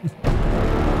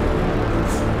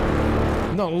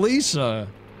 No, Lisa.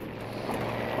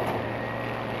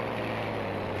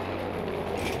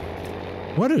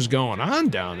 What is going on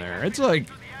down there? It's like,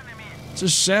 it's a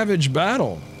savage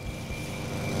battle.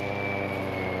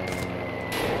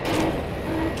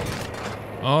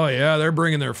 Oh yeah, they're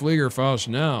bringing their Fliegerfaust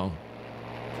now.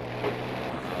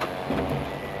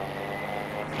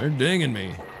 They're dinging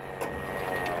me.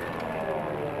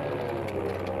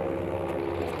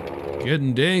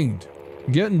 Getting dinged.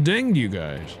 Getting dinged, you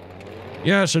guys.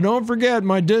 Yeah, so don't forget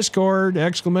my Discord, !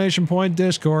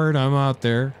 Discord, I'm out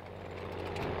there.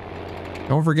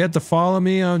 Don't forget to follow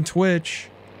me on Twitch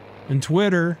and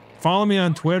Twitter. Follow me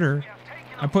on Twitter.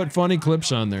 I put funny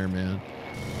clips on there, man.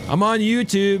 I'm on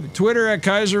YouTube, Twitter at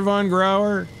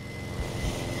KaiserVonGrauer.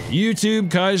 YouTube,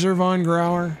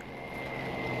 KaiserVonGrauer.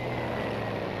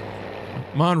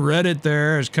 I'm on Reddit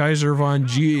there as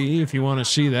KaiserVonG if you want to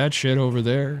see that shit over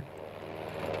there.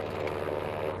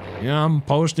 Yeah, I'm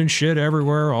posting shit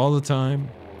everywhere all the time.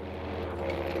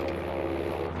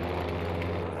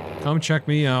 Come check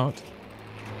me out.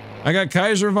 I got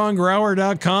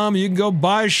KaiserVonGrauer.com. You can go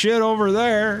buy shit over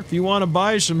there if you want to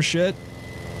buy some shit.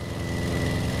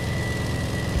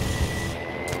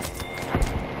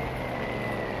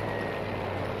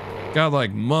 Got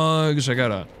like mugs. I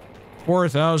got a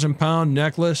 4,000-pound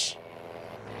necklace.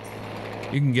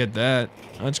 You can get that.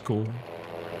 That's cool.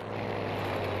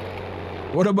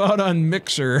 What about on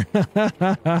Mixer?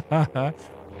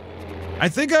 I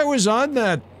think I was on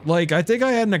that. Like, I think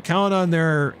I had an account on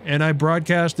there and I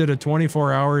broadcasted a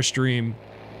 24-hour stream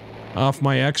off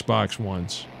my Xbox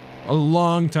once. A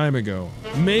long time ago.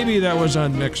 Maybe that was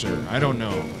on Mixer. I don't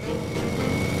know.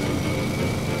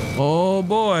 Oh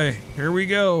boy. Here we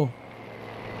go.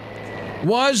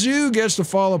 Wazoo gets the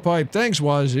follow pipe. Thanks,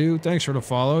 Wazoo. Thanks for the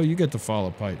follow. You get the follow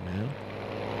pipe, man.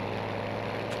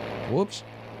 Whoops.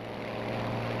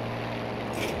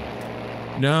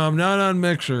 No, I'm not on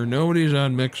Mixer. Nobody's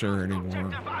on Mixer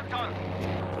anymore.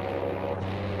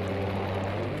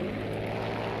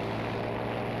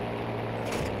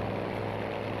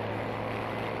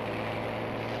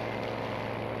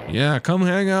 Yeah, come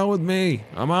hang out with me.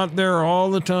 I'm out there all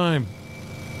the time.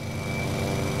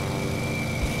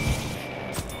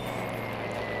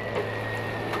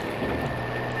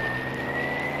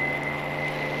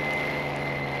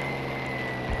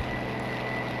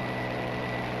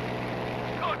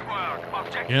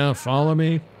 Yeah, follow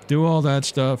me, do all that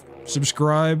stuff,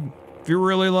 subscribe. If you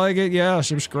really like it, yeah,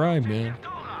 subscribe, man.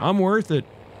 I'm worth it.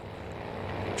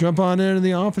 Jump on into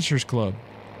the Officers Club.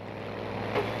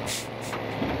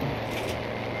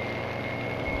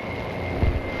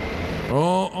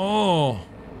 Oh.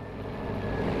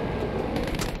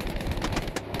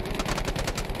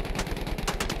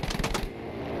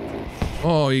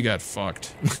 Oh, you got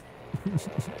fucked.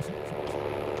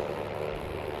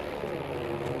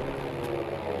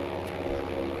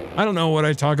 I don't know what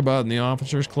I talk about in the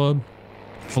Officers Club.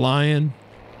 Flying.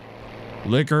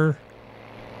 Liquor.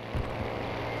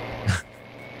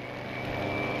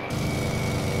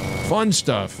 Fun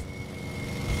stuff.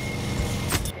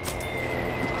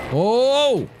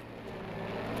 Oh!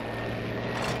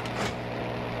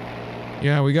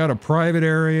 Yeah, we got a private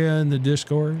area in the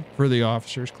Discord for the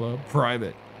Officers Club.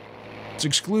 Private. It's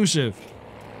exclusive.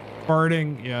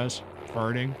 Farting, yes.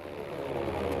 Farting.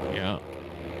 Yeah.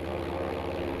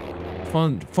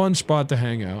 Fun spot to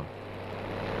hang out.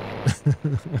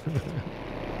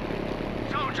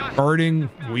 Farting,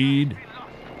 weed.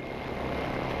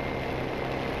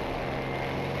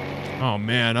 Oh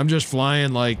man, I'm just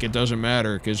flying like it doesn't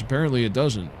matter, because apparently it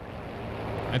doesn't.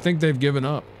 I think they've given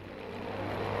up.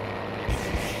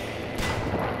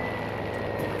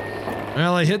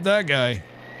 Well, I hit that guy.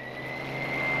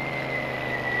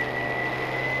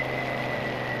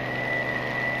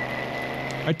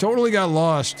 I totally got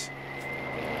lost.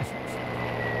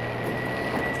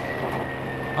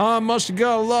 I must have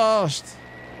got lost.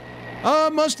 I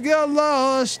must have got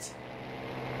lost.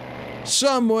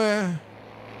 Somewhere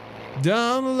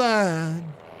down the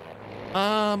line.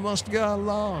 I must have got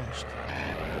lost.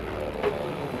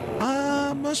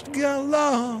 I must have got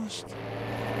lost.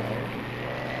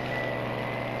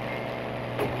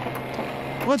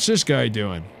 What's this guy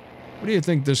doing? What do you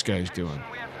think this guy's doing?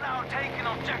 We have now taken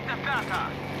objective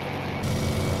Beta.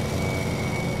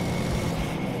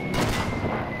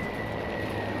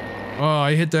 Oh,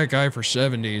 I hit that guy for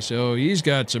 70, so he's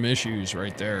got some issues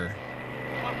right there.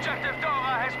 Objective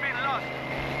Dora has been lost.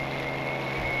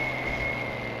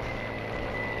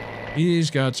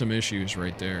 He's got some issues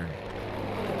right there.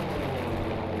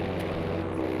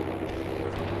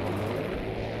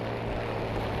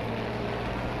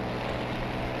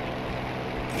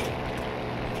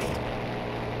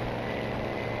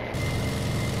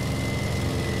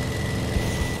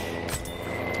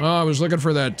 Oh, I was looking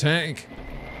for that tank.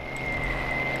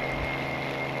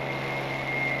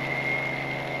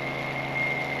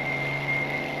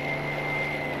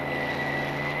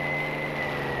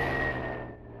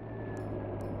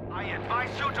 I advise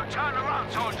you to turn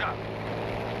around, soldier.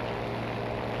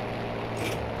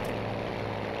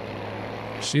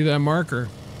 See that marker?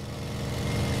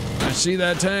 I see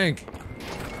that tank.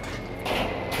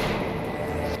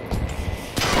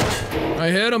 I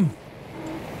hit him.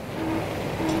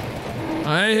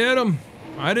 I hit him.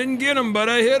 I didn't get him, but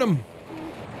I hit him.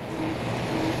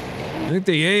 I think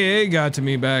the AA got to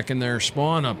me back in their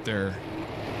spawn up there.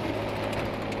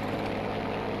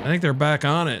 I think they're back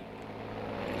on it.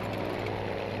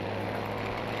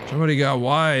 Somebody got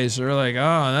wise. They're like,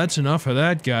 oh, that's enough of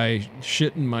that guy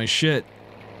shitting my shit.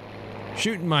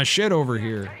 Shooting my shit over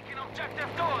here. Taking objective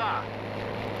Dora.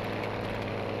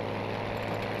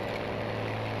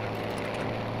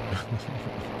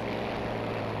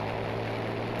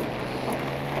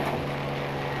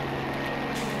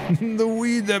 The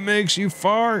weed that makes you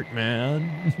fart, man.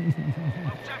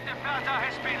 Objective Bertha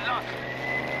has been lost.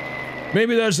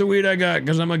 Maybe that's the weed I got,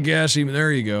 because I'm a gassy.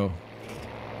 There you go.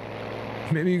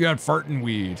 Maybe you got farting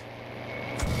weed.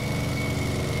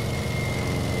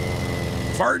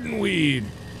 Farting weed.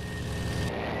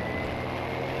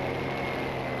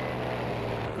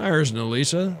 There's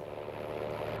Nelisa.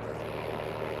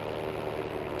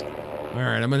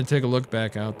 Alright, I'm going to take a look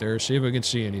back out there, see if I can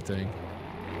see anything.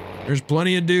 There's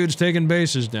plenty of dudes taking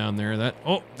bases down there.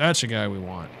 Oh, that's the guy we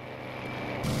want.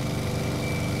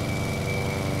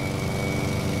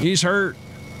 He's hurt.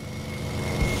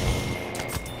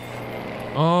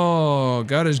 Oh,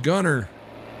 got his gunner.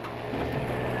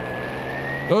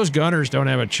 Those gunners don't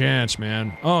have a chance,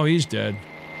 man. Oh, he's dead.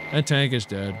 That tank is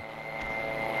dead.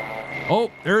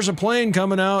 Oh, there's a plane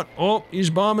coming out. Oh, he's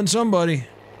bombing somebody.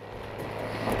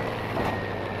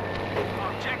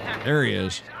 There he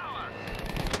is.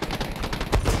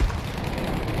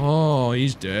 Oh,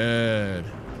 he's dead.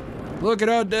 Look at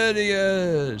how dead he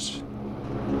is.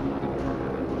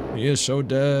 He is so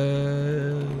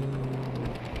dead.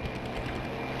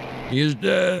 He is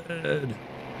dead.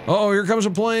 Uh-oh, here comes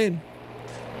a plane.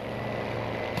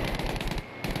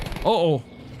 Uh-oh.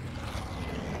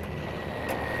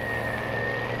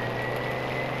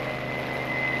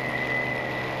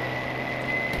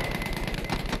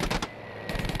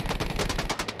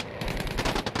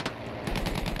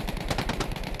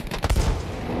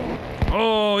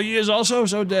 Oh, he is also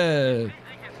so dead.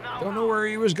 Don't know where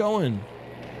he was going.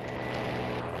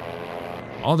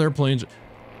 All their planes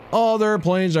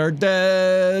are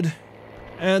dead,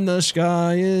 and the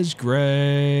sky is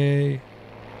gray.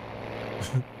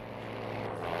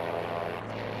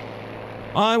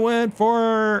 I went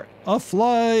for a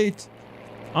flight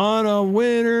on a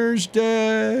winter's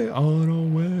day, on a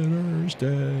winter's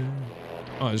day.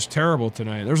 Oh, it's terrible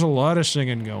tonight. There's a lot of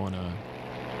singing going on.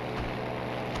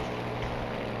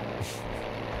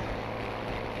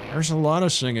 There's a lot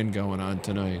of singing going on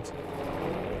tonight.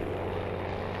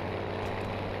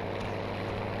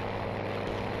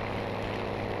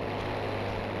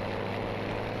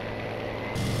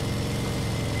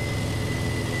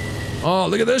 Oh,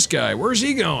 look at this guy. Where's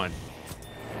he going?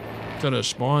 To the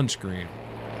spawn screen.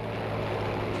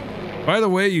 By the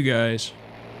way, you guys,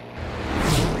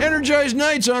 Energized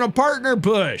Nights on a partner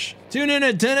push. Tune in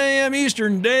at 10 a.m.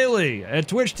 Eastern daily at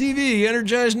Twitch TV,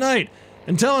 Energized Night,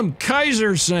 and tell him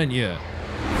Kaiser sent you.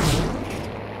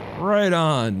 Right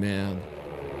on, man.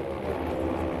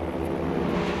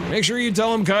 Make sure you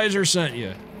tell him Kaiser sent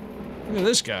you. Look at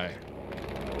this guy.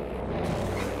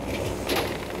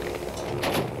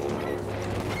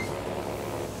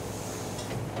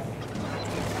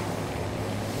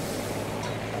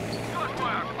 Good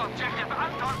work. Objective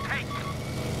Anton taken.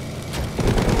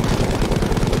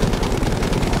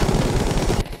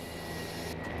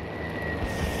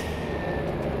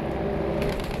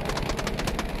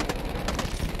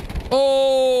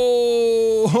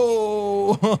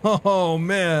 Oh,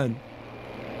 man.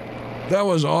 That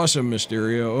was awesome,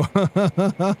 Mysterio.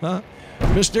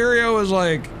 Mysterio was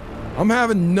like, I'm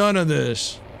having none of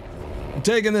this. I'm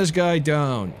taking this guy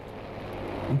down.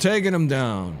 I'm taking him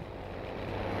down.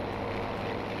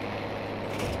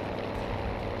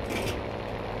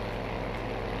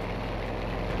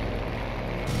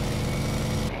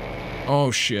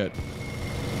 Oh, shit.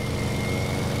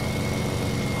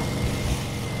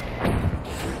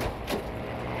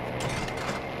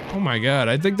 Oh my god,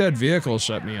 I think that vehicle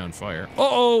set me on fire.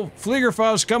 Uh-oh!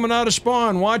 Fliegerfaust coming out of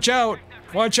spawn! Watch out!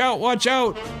 Watch out, watch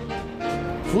out!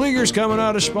 Flieger's coming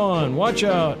out of spawn! Watch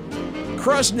out!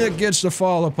 Krusnik gets the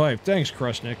follow pipe. Thanks,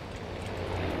 Krusnik.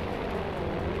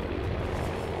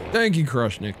 Thank you,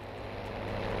 Krusnik.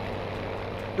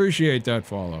 Appreciate that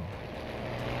follow.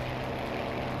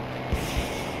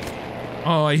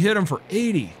 Oh, I hit him for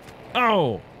 80.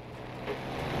 Oh!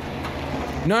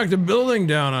 Knocked the building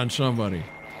down on somebody.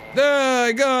 There,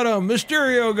 I got him!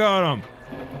 Mysterio got him!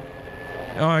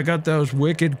 Oh, I got those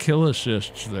wicked kill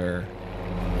assists there.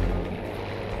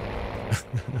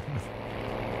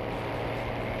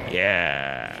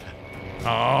 Yeah.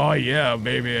 Oh, yeah,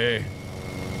 baby.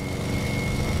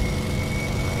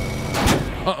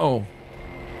 Uh-oh.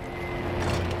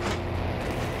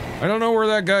 I don't know where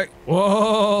that guy...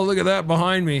 Whoa, look at that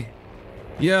behind me.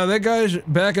 Yeah, that guy's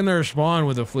back in their spawn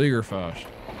with a Fliegerfaust.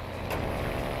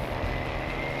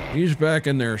 He's back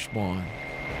in their spawn.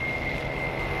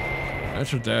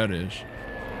 That's what that is.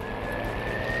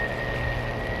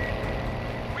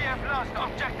 We have lost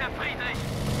objective Friedrich.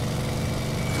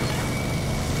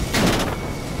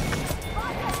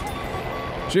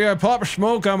 See, I popped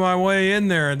smoke on my way in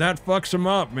there, and that fucks him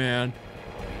up, man.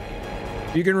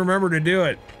 You can remember to do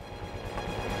it.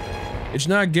 It's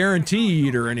not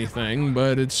guaranteed or anything,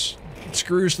 but it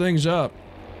screws things up.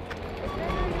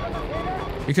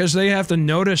 Because they have to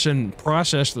notice and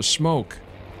process the smoke.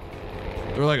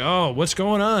 They're like, oh, what's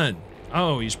going on?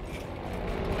 Oh, it's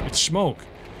smoke.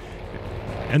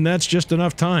 And that's just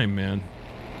enough time, man.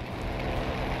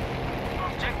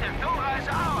 Objective Dora is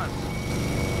ours.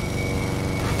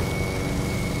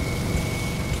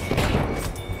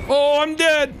 Oh, I'm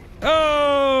dead!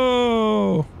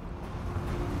 Oh!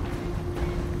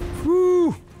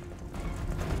 Whew.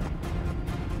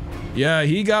 Yeah,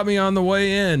 he got me on the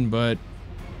way in, but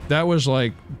that was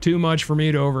like too much for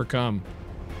me to overcome.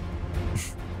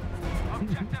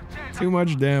 Too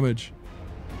much damage.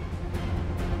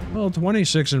 Well,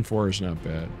 26 and 4 is not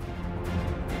bad.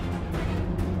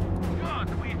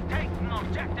 Good, we've taken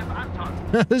objective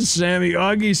Anton. Sammy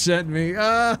Augie sent me.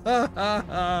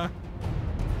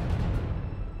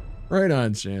 Right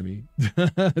on, Sammy.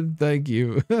 Thank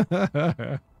you.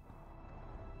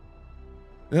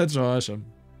 That's awesome.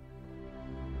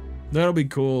 That'll be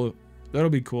cool. That'll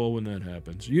be cool when that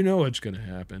happens. You know it's gonna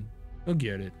happen. He'll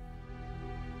get it.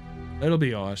 That'll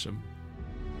be awesome.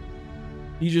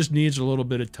 He just needs a little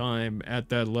bit of time at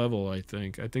that level, I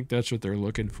think. I think that's what they're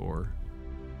looking for.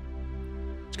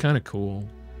 It's kind of cool.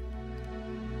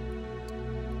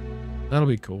 That'll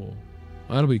be cool.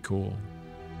 That'll be cool.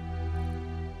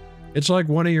 It's like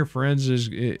one of your friends is,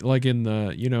 like in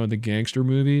the, you know, the gangster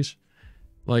movies,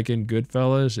 like in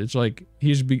Goodfellas, it's like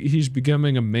he's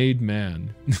becoming a made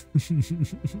man.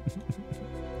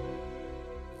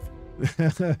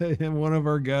 And one of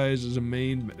our guys is a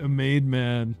made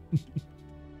man.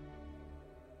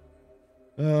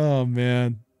 Oh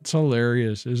man, it's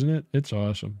hilarious, isn't it? It's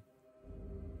awesome.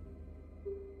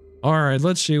 All right,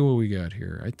 let's see what we got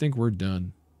here. I think we're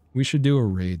done. We should do a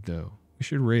raid though. We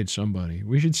should raid somebody.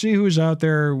 We should see who's out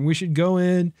there. We should go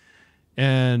in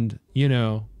and, you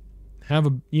know, have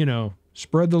a, you know,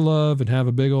 spread the love and have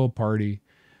a big old party.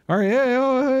 All right,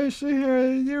 hey, see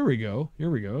here we go.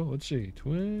 Here we go. Let's see.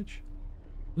 Twitch.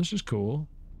 This is cool.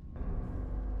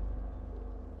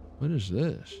 What is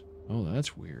this? Oh,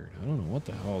 that's weird. I don't know what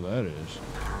the hell that is.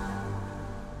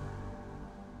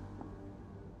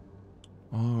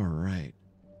 All right.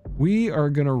 We are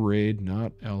going to raid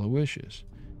Not Aloysius.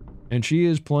 And she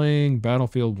is playing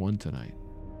Battlefield 1 tonight.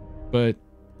 But,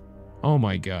 oh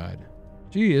my god.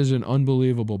 She is an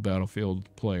unbelievable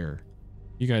Battlefield player.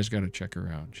 You guys got to check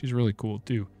her out. She's really cool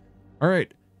too. All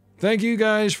right. Thank you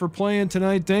guys for playing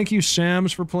tonight. Thank you,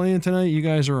 Sams, for playing tonight. You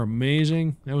guys are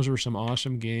amazing. Those were some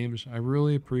awesome games. I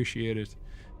really appreciate it.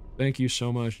 Thank you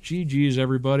so much. GG's,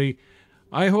 everybody.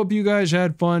 I hope you guys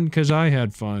had fun, because I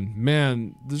had fun.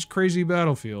 Man, this crazy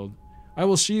Battlefield. I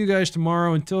will see you guys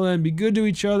tomorrow. Until then, be good to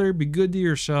each other. Be good to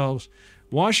yourselves.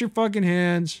 Wash your fucking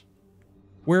hands.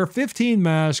 Wear 15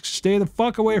 masks. Stay the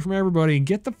fuck away from everybody. And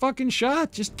get the fucking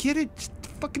shot. Just get it. Just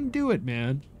fucking do it,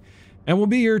 man. And we'll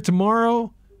be here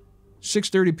tomorrow.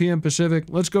 6:30 p.m. Pacific.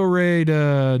 Let's go raid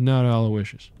Not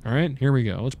Aloysius. All right, here we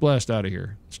go. Let's blast out of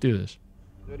here. Let's do this.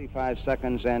 35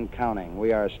 seconds and counting.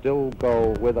 We are still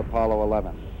go with Apollo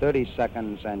 11. 30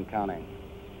 seconds and counting.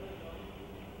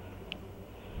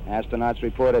 Astronauts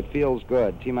report it feels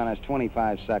good. T-minus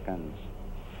 25 seconds.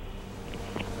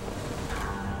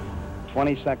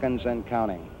 20 seconds and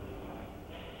counting.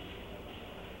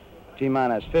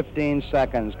 T-minus 15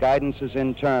 seconds. Guidance is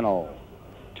internal.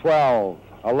 12.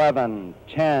 11,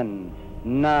 10,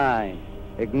 9.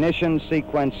 Ignition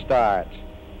sequence start.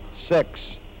 6,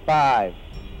 5,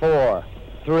 4,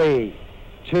 3,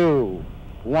 2,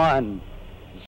 1.